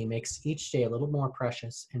mortality makes each day a little more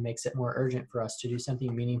precious and makes it more urgent for us to do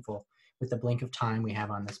something meaningful with the blink of time we have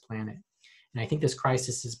on this planet. And I think this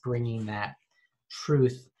crisis is bringing that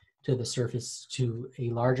truth to the surface to a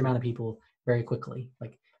large amount of people very quickly.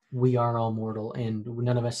 Like, we are all mortal, and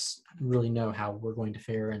none of us really know how we're going to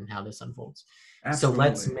fare and how this unfolds. So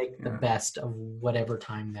let's Absolutely. make the Yeah. best of whatever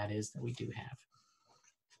time that is that we do have.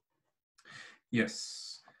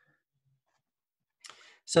 Yes.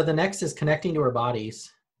 So the next is connecting to our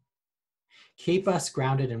bodies. Keep us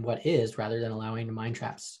grounded in what is, rather than allowing the mind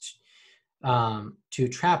traps to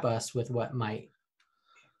trap us with what might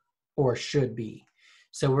or should be.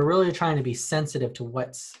 So we're really trying to be sensitive to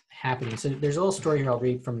what's happening. So there's a little story here I'll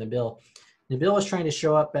read from Nabil. Nabil was trying to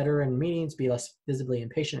show up better in meetings, be less visibly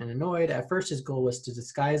impatient and annoyed. At first, his goal was to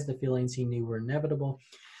disguise the feelings he knew were inevitable.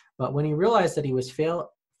 But when he realized that he was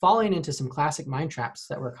falling into some classic mind traps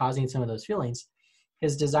that were causing some of those feelings,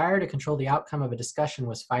 his desire to control the outcome of a discussion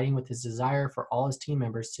was fighting with his desire for all his team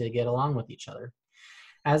members to get along with each other.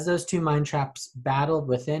 As those two mind traps battled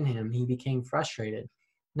within him, he became frustrated,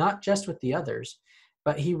 not just with the others,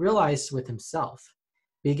 but he realized with himself.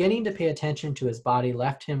 Beginning to pay attention to his body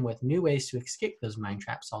left him with new ways to escape those mind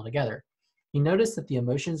traps altogether. He noticed that the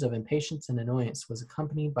emotions of impatience and annoyance was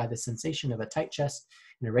accompanied by the sensation of a tight chest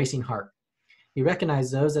and a racing heart. He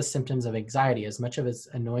recognized those as symptoms of anxiety as much of his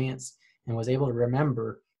annoyance, and was able to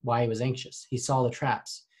remember why he was anxious. He saw the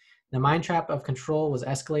traps. The mind trap of control was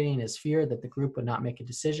escalating his fear that the group would not make a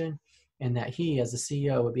decision, and that he, as the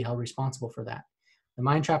CEO, would be held responsible for that. The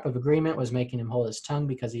mind trap of agreement was making him hold his tongue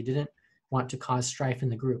because he didn't want to cause strife in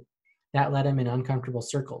the group. That led him in uncomfortable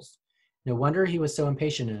circles. No wonder he was so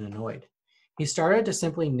impatient and annoyed. He started to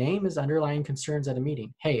simply name his underlying concerns at a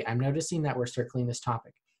meeting. Hey, I'm noticing that we're circling this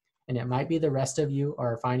topic, and it might be the rest of you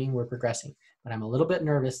are finding we're progressing, but I'm a little bit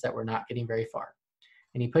nervous that we're not getting very far.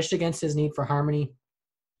 And he pushed against his need for harmony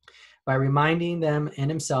by reminding them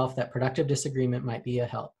and himself that productive disagreement might be a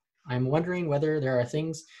help. I'm wondering whether there are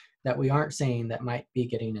things that we aren't saying that might be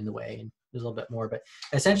getting in the way. And there's a little bit more, but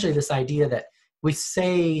essentially this idea that we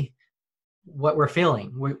say what we're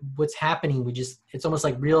feeling, what's happening. It's almost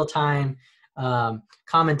like real time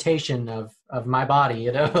commentation of my body,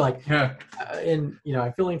 like, Yeah. and,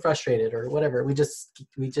 I'm feeling frustrated or whatever. We just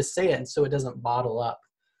say it. And so it doesn't bottle up.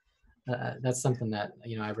 That's something that,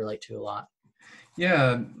 I relate to a lot.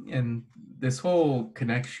 Yeah. And this whole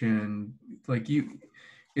connection, like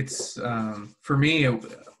it's, for me,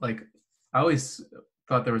 like I always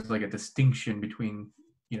thought there was like a distinction between,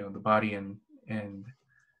 the body and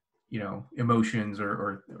emotions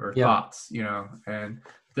or Yeah. thoughts, and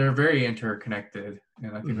they're very interconnected.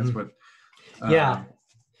 And I think that's what, yeah.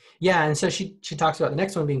 And so she talks about the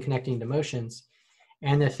next one being connecting to emotions.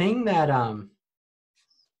 And the thing that,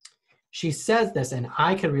 she says this, and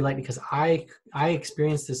I could relate because I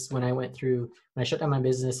experienced this when I shut down my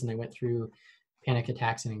business and I went through panic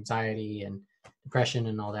attacks and anxiety and depression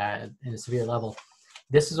and all that in a severe level.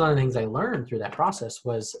 This is one of the things I learned through that process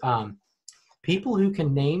was, people who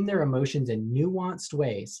can name their emotions in nuanced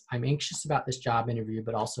ways. I'm anxious about this job interview,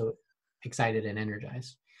 but also excited and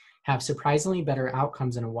energized, have surprisingly better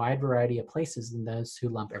outcomes in a wide variety of places than those who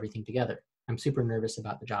lump everything together. I'm super nervous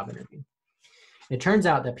about the job interview. It turns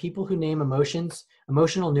out that people who name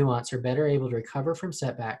emotional nuance are better able to recover from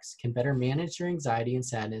setbacks, can better manage their anxiety and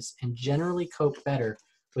sadness, and generally cope better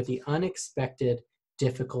with the unexpected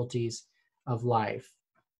difficulties of life.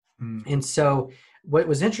 And so what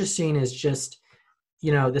was interesting is just,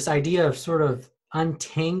 this idea of sort of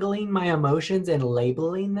untangling my emotions and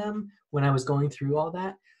labeling them when I was going through all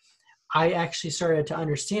that. I actually started to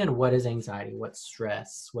understand what is anxiety, what's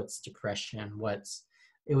stress, what's depression,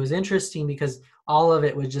 it was interesting because all of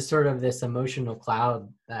it was just sort of this emotional cloud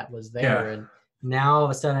that was there. Yeah. And now all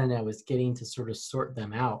of a sudden I was getting to sort of sort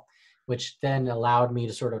them out, which then allowed me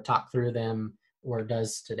to sort of talk through them, or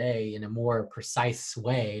does today, in a more precise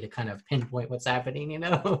way to kind of pinpoint what's happening,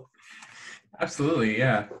 Absolutely.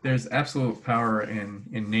 Yeah. There's absolute power in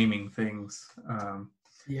naming things.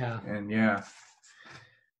 Yeah. And yeah,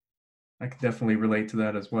 I could definitely relate to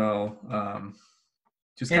that as well.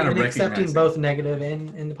 Just kind of accepting both negative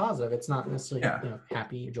and the positive. It's not necessarily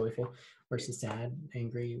happy, joyful versus sad,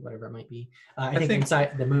 angry, whatever it might be. I think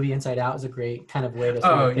the movie Inside Out is a great kind of way to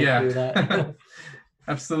sort of think through that.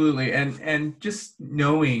 Absolutely. And just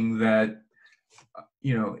knowing that,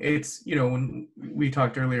 it's, when we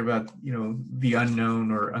talked earlier about, the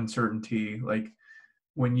unknown or uncertainty, like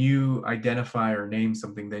when you identify or name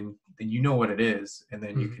something, then you know what it is, and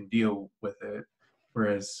then you can deal with it.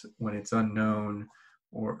 Whereas when it's unknown,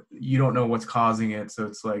 or you don't know what's causing it, so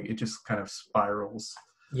it's like it just kind of spirals.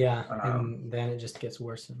 Yeah, and then it just gets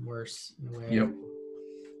worse and worse in a way.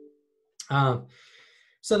 Yep.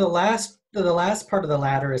 So the last part of the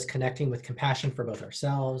ladder is connecting with compassion for both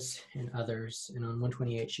ourselves and others. And on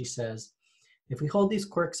 128, she says, if we hold these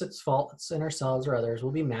quirks as faults in ourselves or others,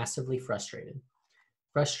 we'll be massively frustrated.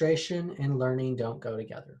 Frustration and learning don't go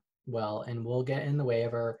together well, and we'll get in the way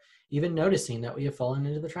of our even noticing that we have fallen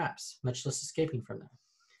into the traps, much less escaping from them.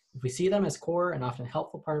 If we see them as core and often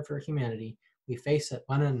helpful part of our humanity, we face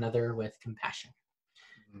one another with compassion.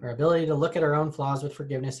 Our ability to look at our own flaws with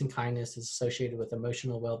forgiveness and kindness is associated with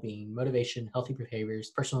emotional well-being, motivation, healthy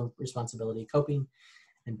behaviors, personal responsibility, coping,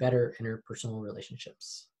 and better interpersonal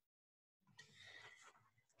relationships.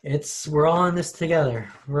 We're all in this together.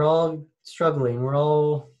 We're all struggling. We're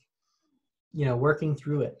all, working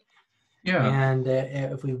through it. Yeah. And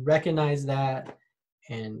if we recognize that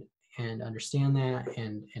and understand that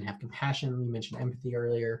and have compassion, you mentioned empathy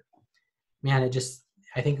earlier, man,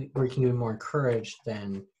 I think we can be more encouraged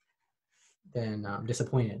than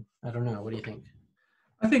disappointed. I don't know. What do you think?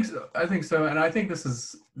 I think so. And I think this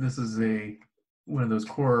is one of those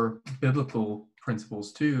core biblical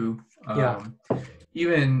principles too.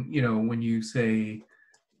 Even, when you say,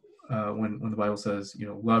 when the Bible says,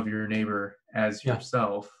 love your neighbor as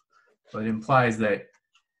yourself, but it implies that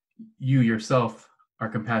you yourself are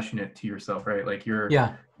compassionate to yourself, right? Like you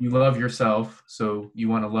love yourself, so you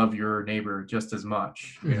want to love your neighbor just as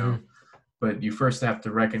much, but you first have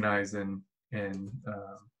to recognize and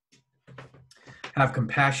have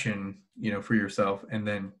compassion, for yourself, and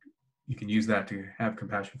then you can use that to have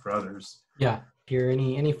compassion for others. Yeah. Pierre,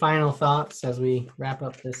 any final thoughts as we wrap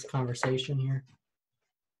up this conversation here?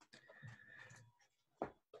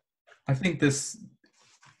 I think this,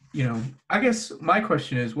 I guess my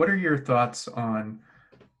question is, what are your thoughts on,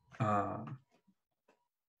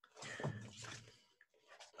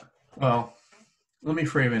 well, let me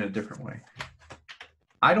frame it in a different way.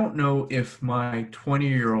 I don't know if my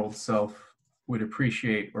 20-year-old self would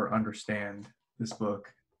appreciate or understand this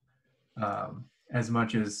book as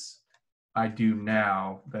much as I do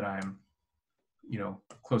now that I'm,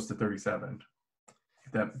 close to 37.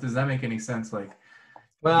 Does that make any sense? Like, do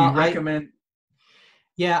you Well, recommend?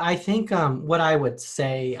 yeah, I think what I would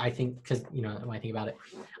say, I think, because, when I think about it,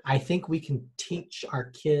 I think we can teach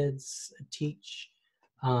our kids,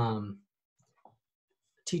 um,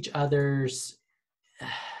 teach others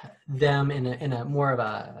them in a more of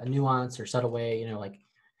a nuanced or subtle way, like,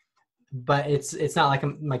 but it's not like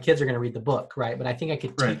my kids are going to read the book, right? But I think I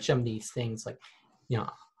could Right. teach them these things, like,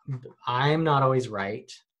 I'm not always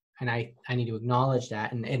right, and I need to acknowledge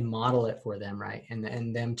that and model it for them, right?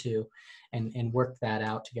 And them too, and work that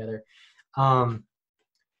out together.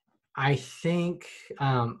 I think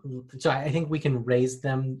so. I think we can raise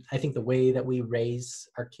them. I think the way that we raise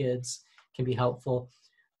our kids can be helpful.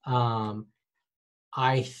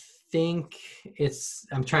 I think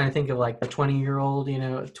I'm trying to think of like the 20-year-old,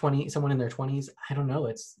 20, someone in their 20s. I don't know.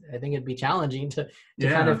 I think it'd be challenging to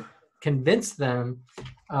kind of convince them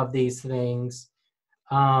of these things.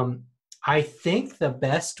 I think the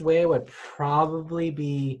best way would probably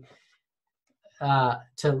be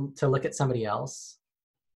to look at somebody else,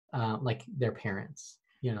 like their parents,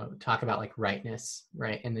 talk about like rightness,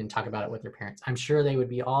 right? And then talk about it with their parents. I'm sure they would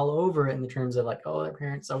be all over it in the terms of like, oh, their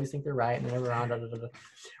parents always think they're right and they're never wrong,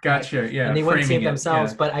 Gotcha. right? Yeah. And they wouldn't see it Framing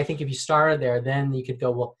themselves. Yeah. But I think if you started there, then you could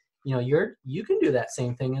go, well, you can do that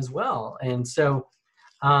same thing as well. And so,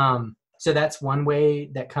 so that's one way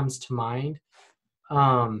that comes to mind.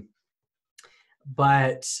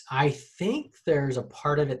 But I think there's a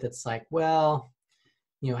part of it that's like, well,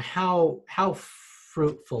 how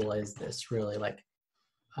fruitful is this really? Like,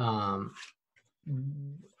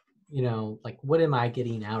 like, what am I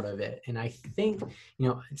getting out of it? And I think,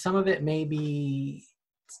 some of it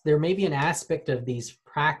there may be an aspect of these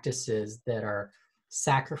practices that are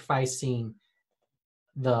sacrificing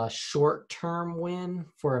the short-term win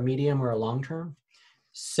for a medium or a long-term.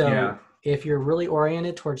 So if you're really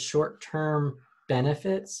oriented towards short-term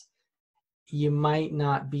benefits, you might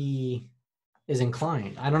not be as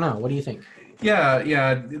inclined. I don't know. What do you think?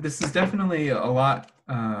 Yeah. This is definitely a lot.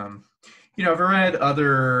 I've read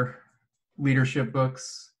other leadership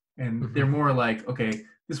books, and they're more like, okay,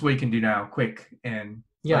 this is what you can do now, quick, and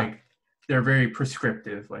like they're very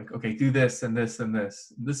prescriptive. Like, okay, do this and this and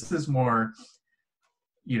this. This is more,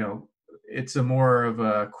 it's a more of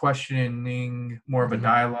a questioning, more of a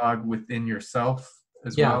dialogue within yourself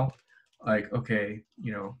as well. Like, okay,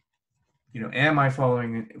 am I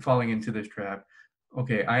falling into this trap?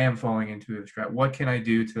 Okay, I am falling into this trap. What can I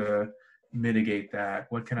do to mitigate that?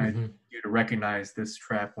 What can I do to recognize this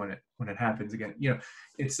trap when it happens again?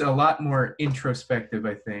 It's a lot more introspective,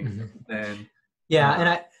 I think, than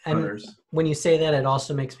and others. When you say that, it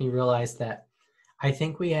also makes me realize that I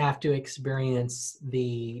think we have to experience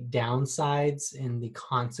the downsides and the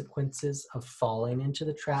consequences of falling into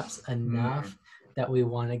the traps enough that we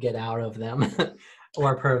want to get out of them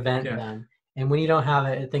or prevent them. And when you don't have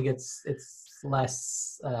it, I think it's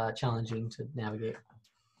less challenging to navigate,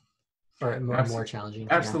 or more challenging.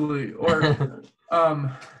 Absolutely. Or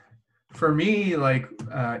for me, like,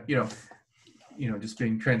 just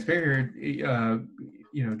being transparent,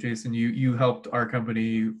 Jason, you helped our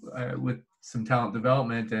company with some talent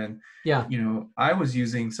development, and I was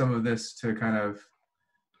using some of this to kind of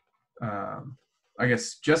I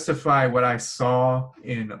guess justify what I saw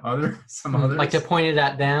in some others, like to point it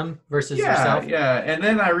at them versus yourself. And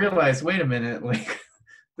then I realized, wait a minute, like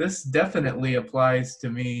this definitely applies to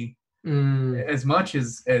me as much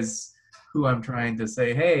as who I'm trying to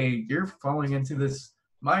say, hey, you're falling into this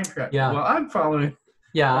mind trap. Well, I'm falling.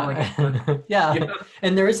 And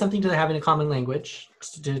there is something to having a common language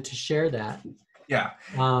to share that.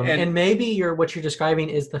 And maybe what you're describing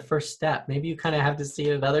is the first step. Maybe you kind of have to see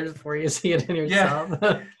it in others before you see it in yourself.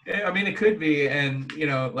 I mean, it could be. And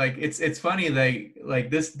like it's funny that like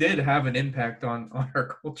this did have an impact on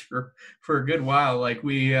our culture for a good while. Like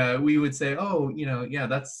we would say, oh,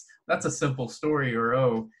 that's a simple story, or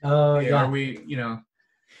are we,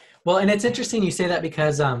 Well, and it's interesting you say that,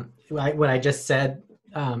 because what I just said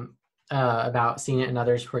about seeing it in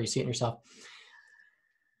others before you see it in yourself.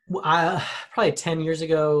 Probably 10 years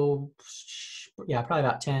ago, probably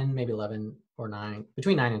about 10, maybe 11 or 9,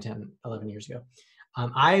 between 9 and 10, 11 years ago,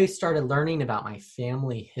 I started learning about my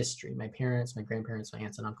family history, my parents, my grandparents, my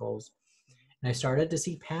aunts and uncles. and I started to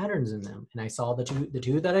see patterns in them. And I saw the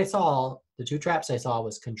two traps I saw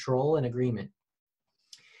was control and agreement.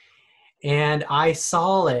 And I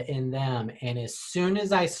saw it in them. And as soon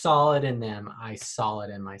as I saw it in them, I saw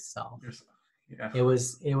it in myself. Yeah. It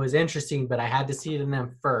was interesting, but I had to see it in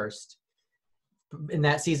them first in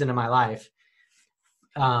that season of my life.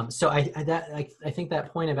 So I think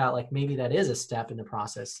that point about like, maybe that is a step in the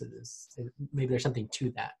process. Maybe there's something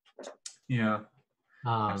to that. Yeah,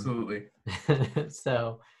 absolutely.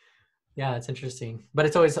 So yeah, it's interesting, but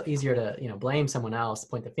it's always easier to, blame someone else,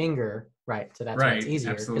 point the finger, right? So that's why it's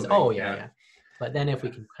easier because, yeah. But then if we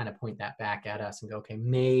can kind of point that back at us and go, okay,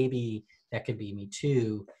 maybe that could be me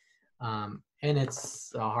too. And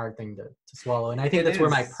it's a hard thing to swallow. And I think that's where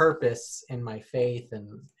my purpose and my faith,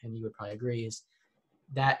 and you would probably agree, is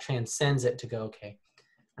that transcends it to go, okay,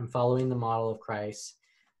 I'm following the model of Christ.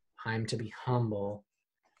 I'm to be humble.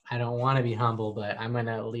 I don't want to be humble, but I'm going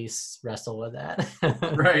to at least wrestle with that.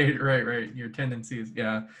 Right. Your tendencies.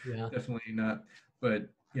 Yeah, definitely not. But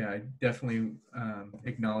yeah, definitely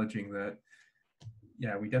acknowledging that,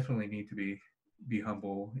 yeah, we definitely need to be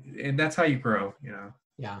humble, and that's how you grow,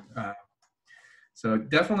 Yeah. So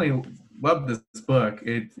definitely love this book.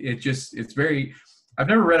 It's very, I've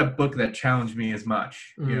never read a book that challenged me as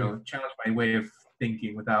much, challenged my way of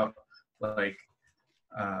thinking without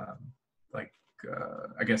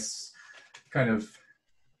I guess kind of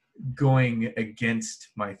going against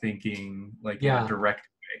my thinking, in a direct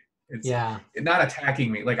way. It's not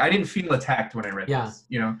attacking me. Like, I didn't feel attacked when I read this,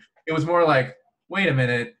 it was more like, wait a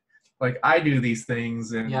minute, like, I do these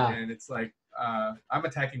things, and it's like, I'm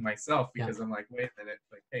attacking myself because I'm like, wait a minute,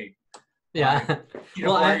 like, hey.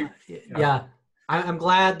 I'm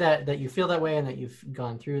glad that you feel that way and that you've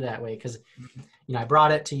gone through that way, because, I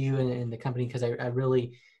brought it to you in the company because I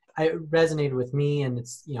resonated with me, and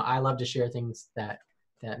it's, I love to share things that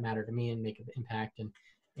matter to me and make an impact.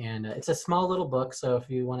 And it's a small little book. So if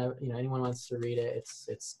you want to, anyone wants to read it,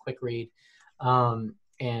 it's quick read,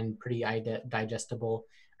 and pretty digestible.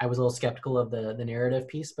 I was a little skeptical of the narrative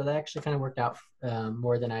piece, but that actually kind of worked out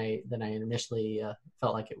more than I initially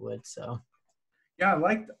felt like it would. So. Yeah,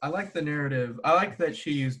 I like the narrative. I like that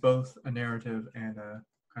she used both a narrative and a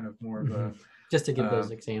kind of more of a, just to give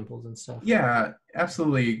those examples and stuff. Yeah,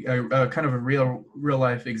 absolutely. A kind of a real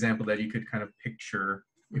life example that you could kind of picture,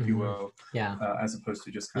 if you will. Yeah. As opposed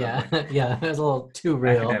to just kind of like, yeah, it was a little too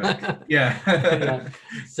real. Yeah.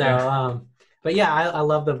 So, but yeah, I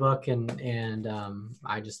love the book, and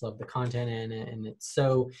I just love the content in it, and it's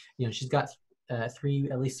so, she's got at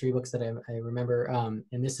least three books that I remember,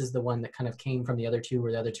 and this is the one that kind of came from the other two,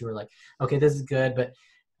 where the other two were like, okay, this is good, but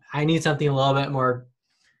I need something a little bit more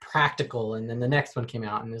practical. And then the next one came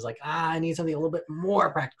out and it was like, I need something a little bit more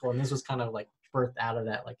practical. And this was kind of like birthed out of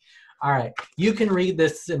that, like, all right, you can read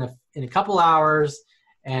this in a couple hours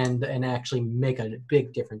and actually make a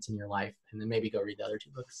big difference in your life, and then maybe go read the other two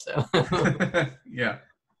books. So yeah.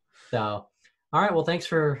 So, all right, well, thanks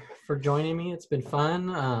for joining me. It's been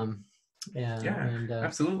fun.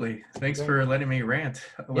 Absolutely. Thanks for letting me rant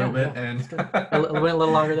a little bit. And it went a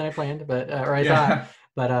little longer than I planned, but or I thought.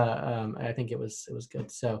 But I think it was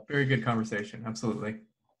good. So very good conversation. Absolutely.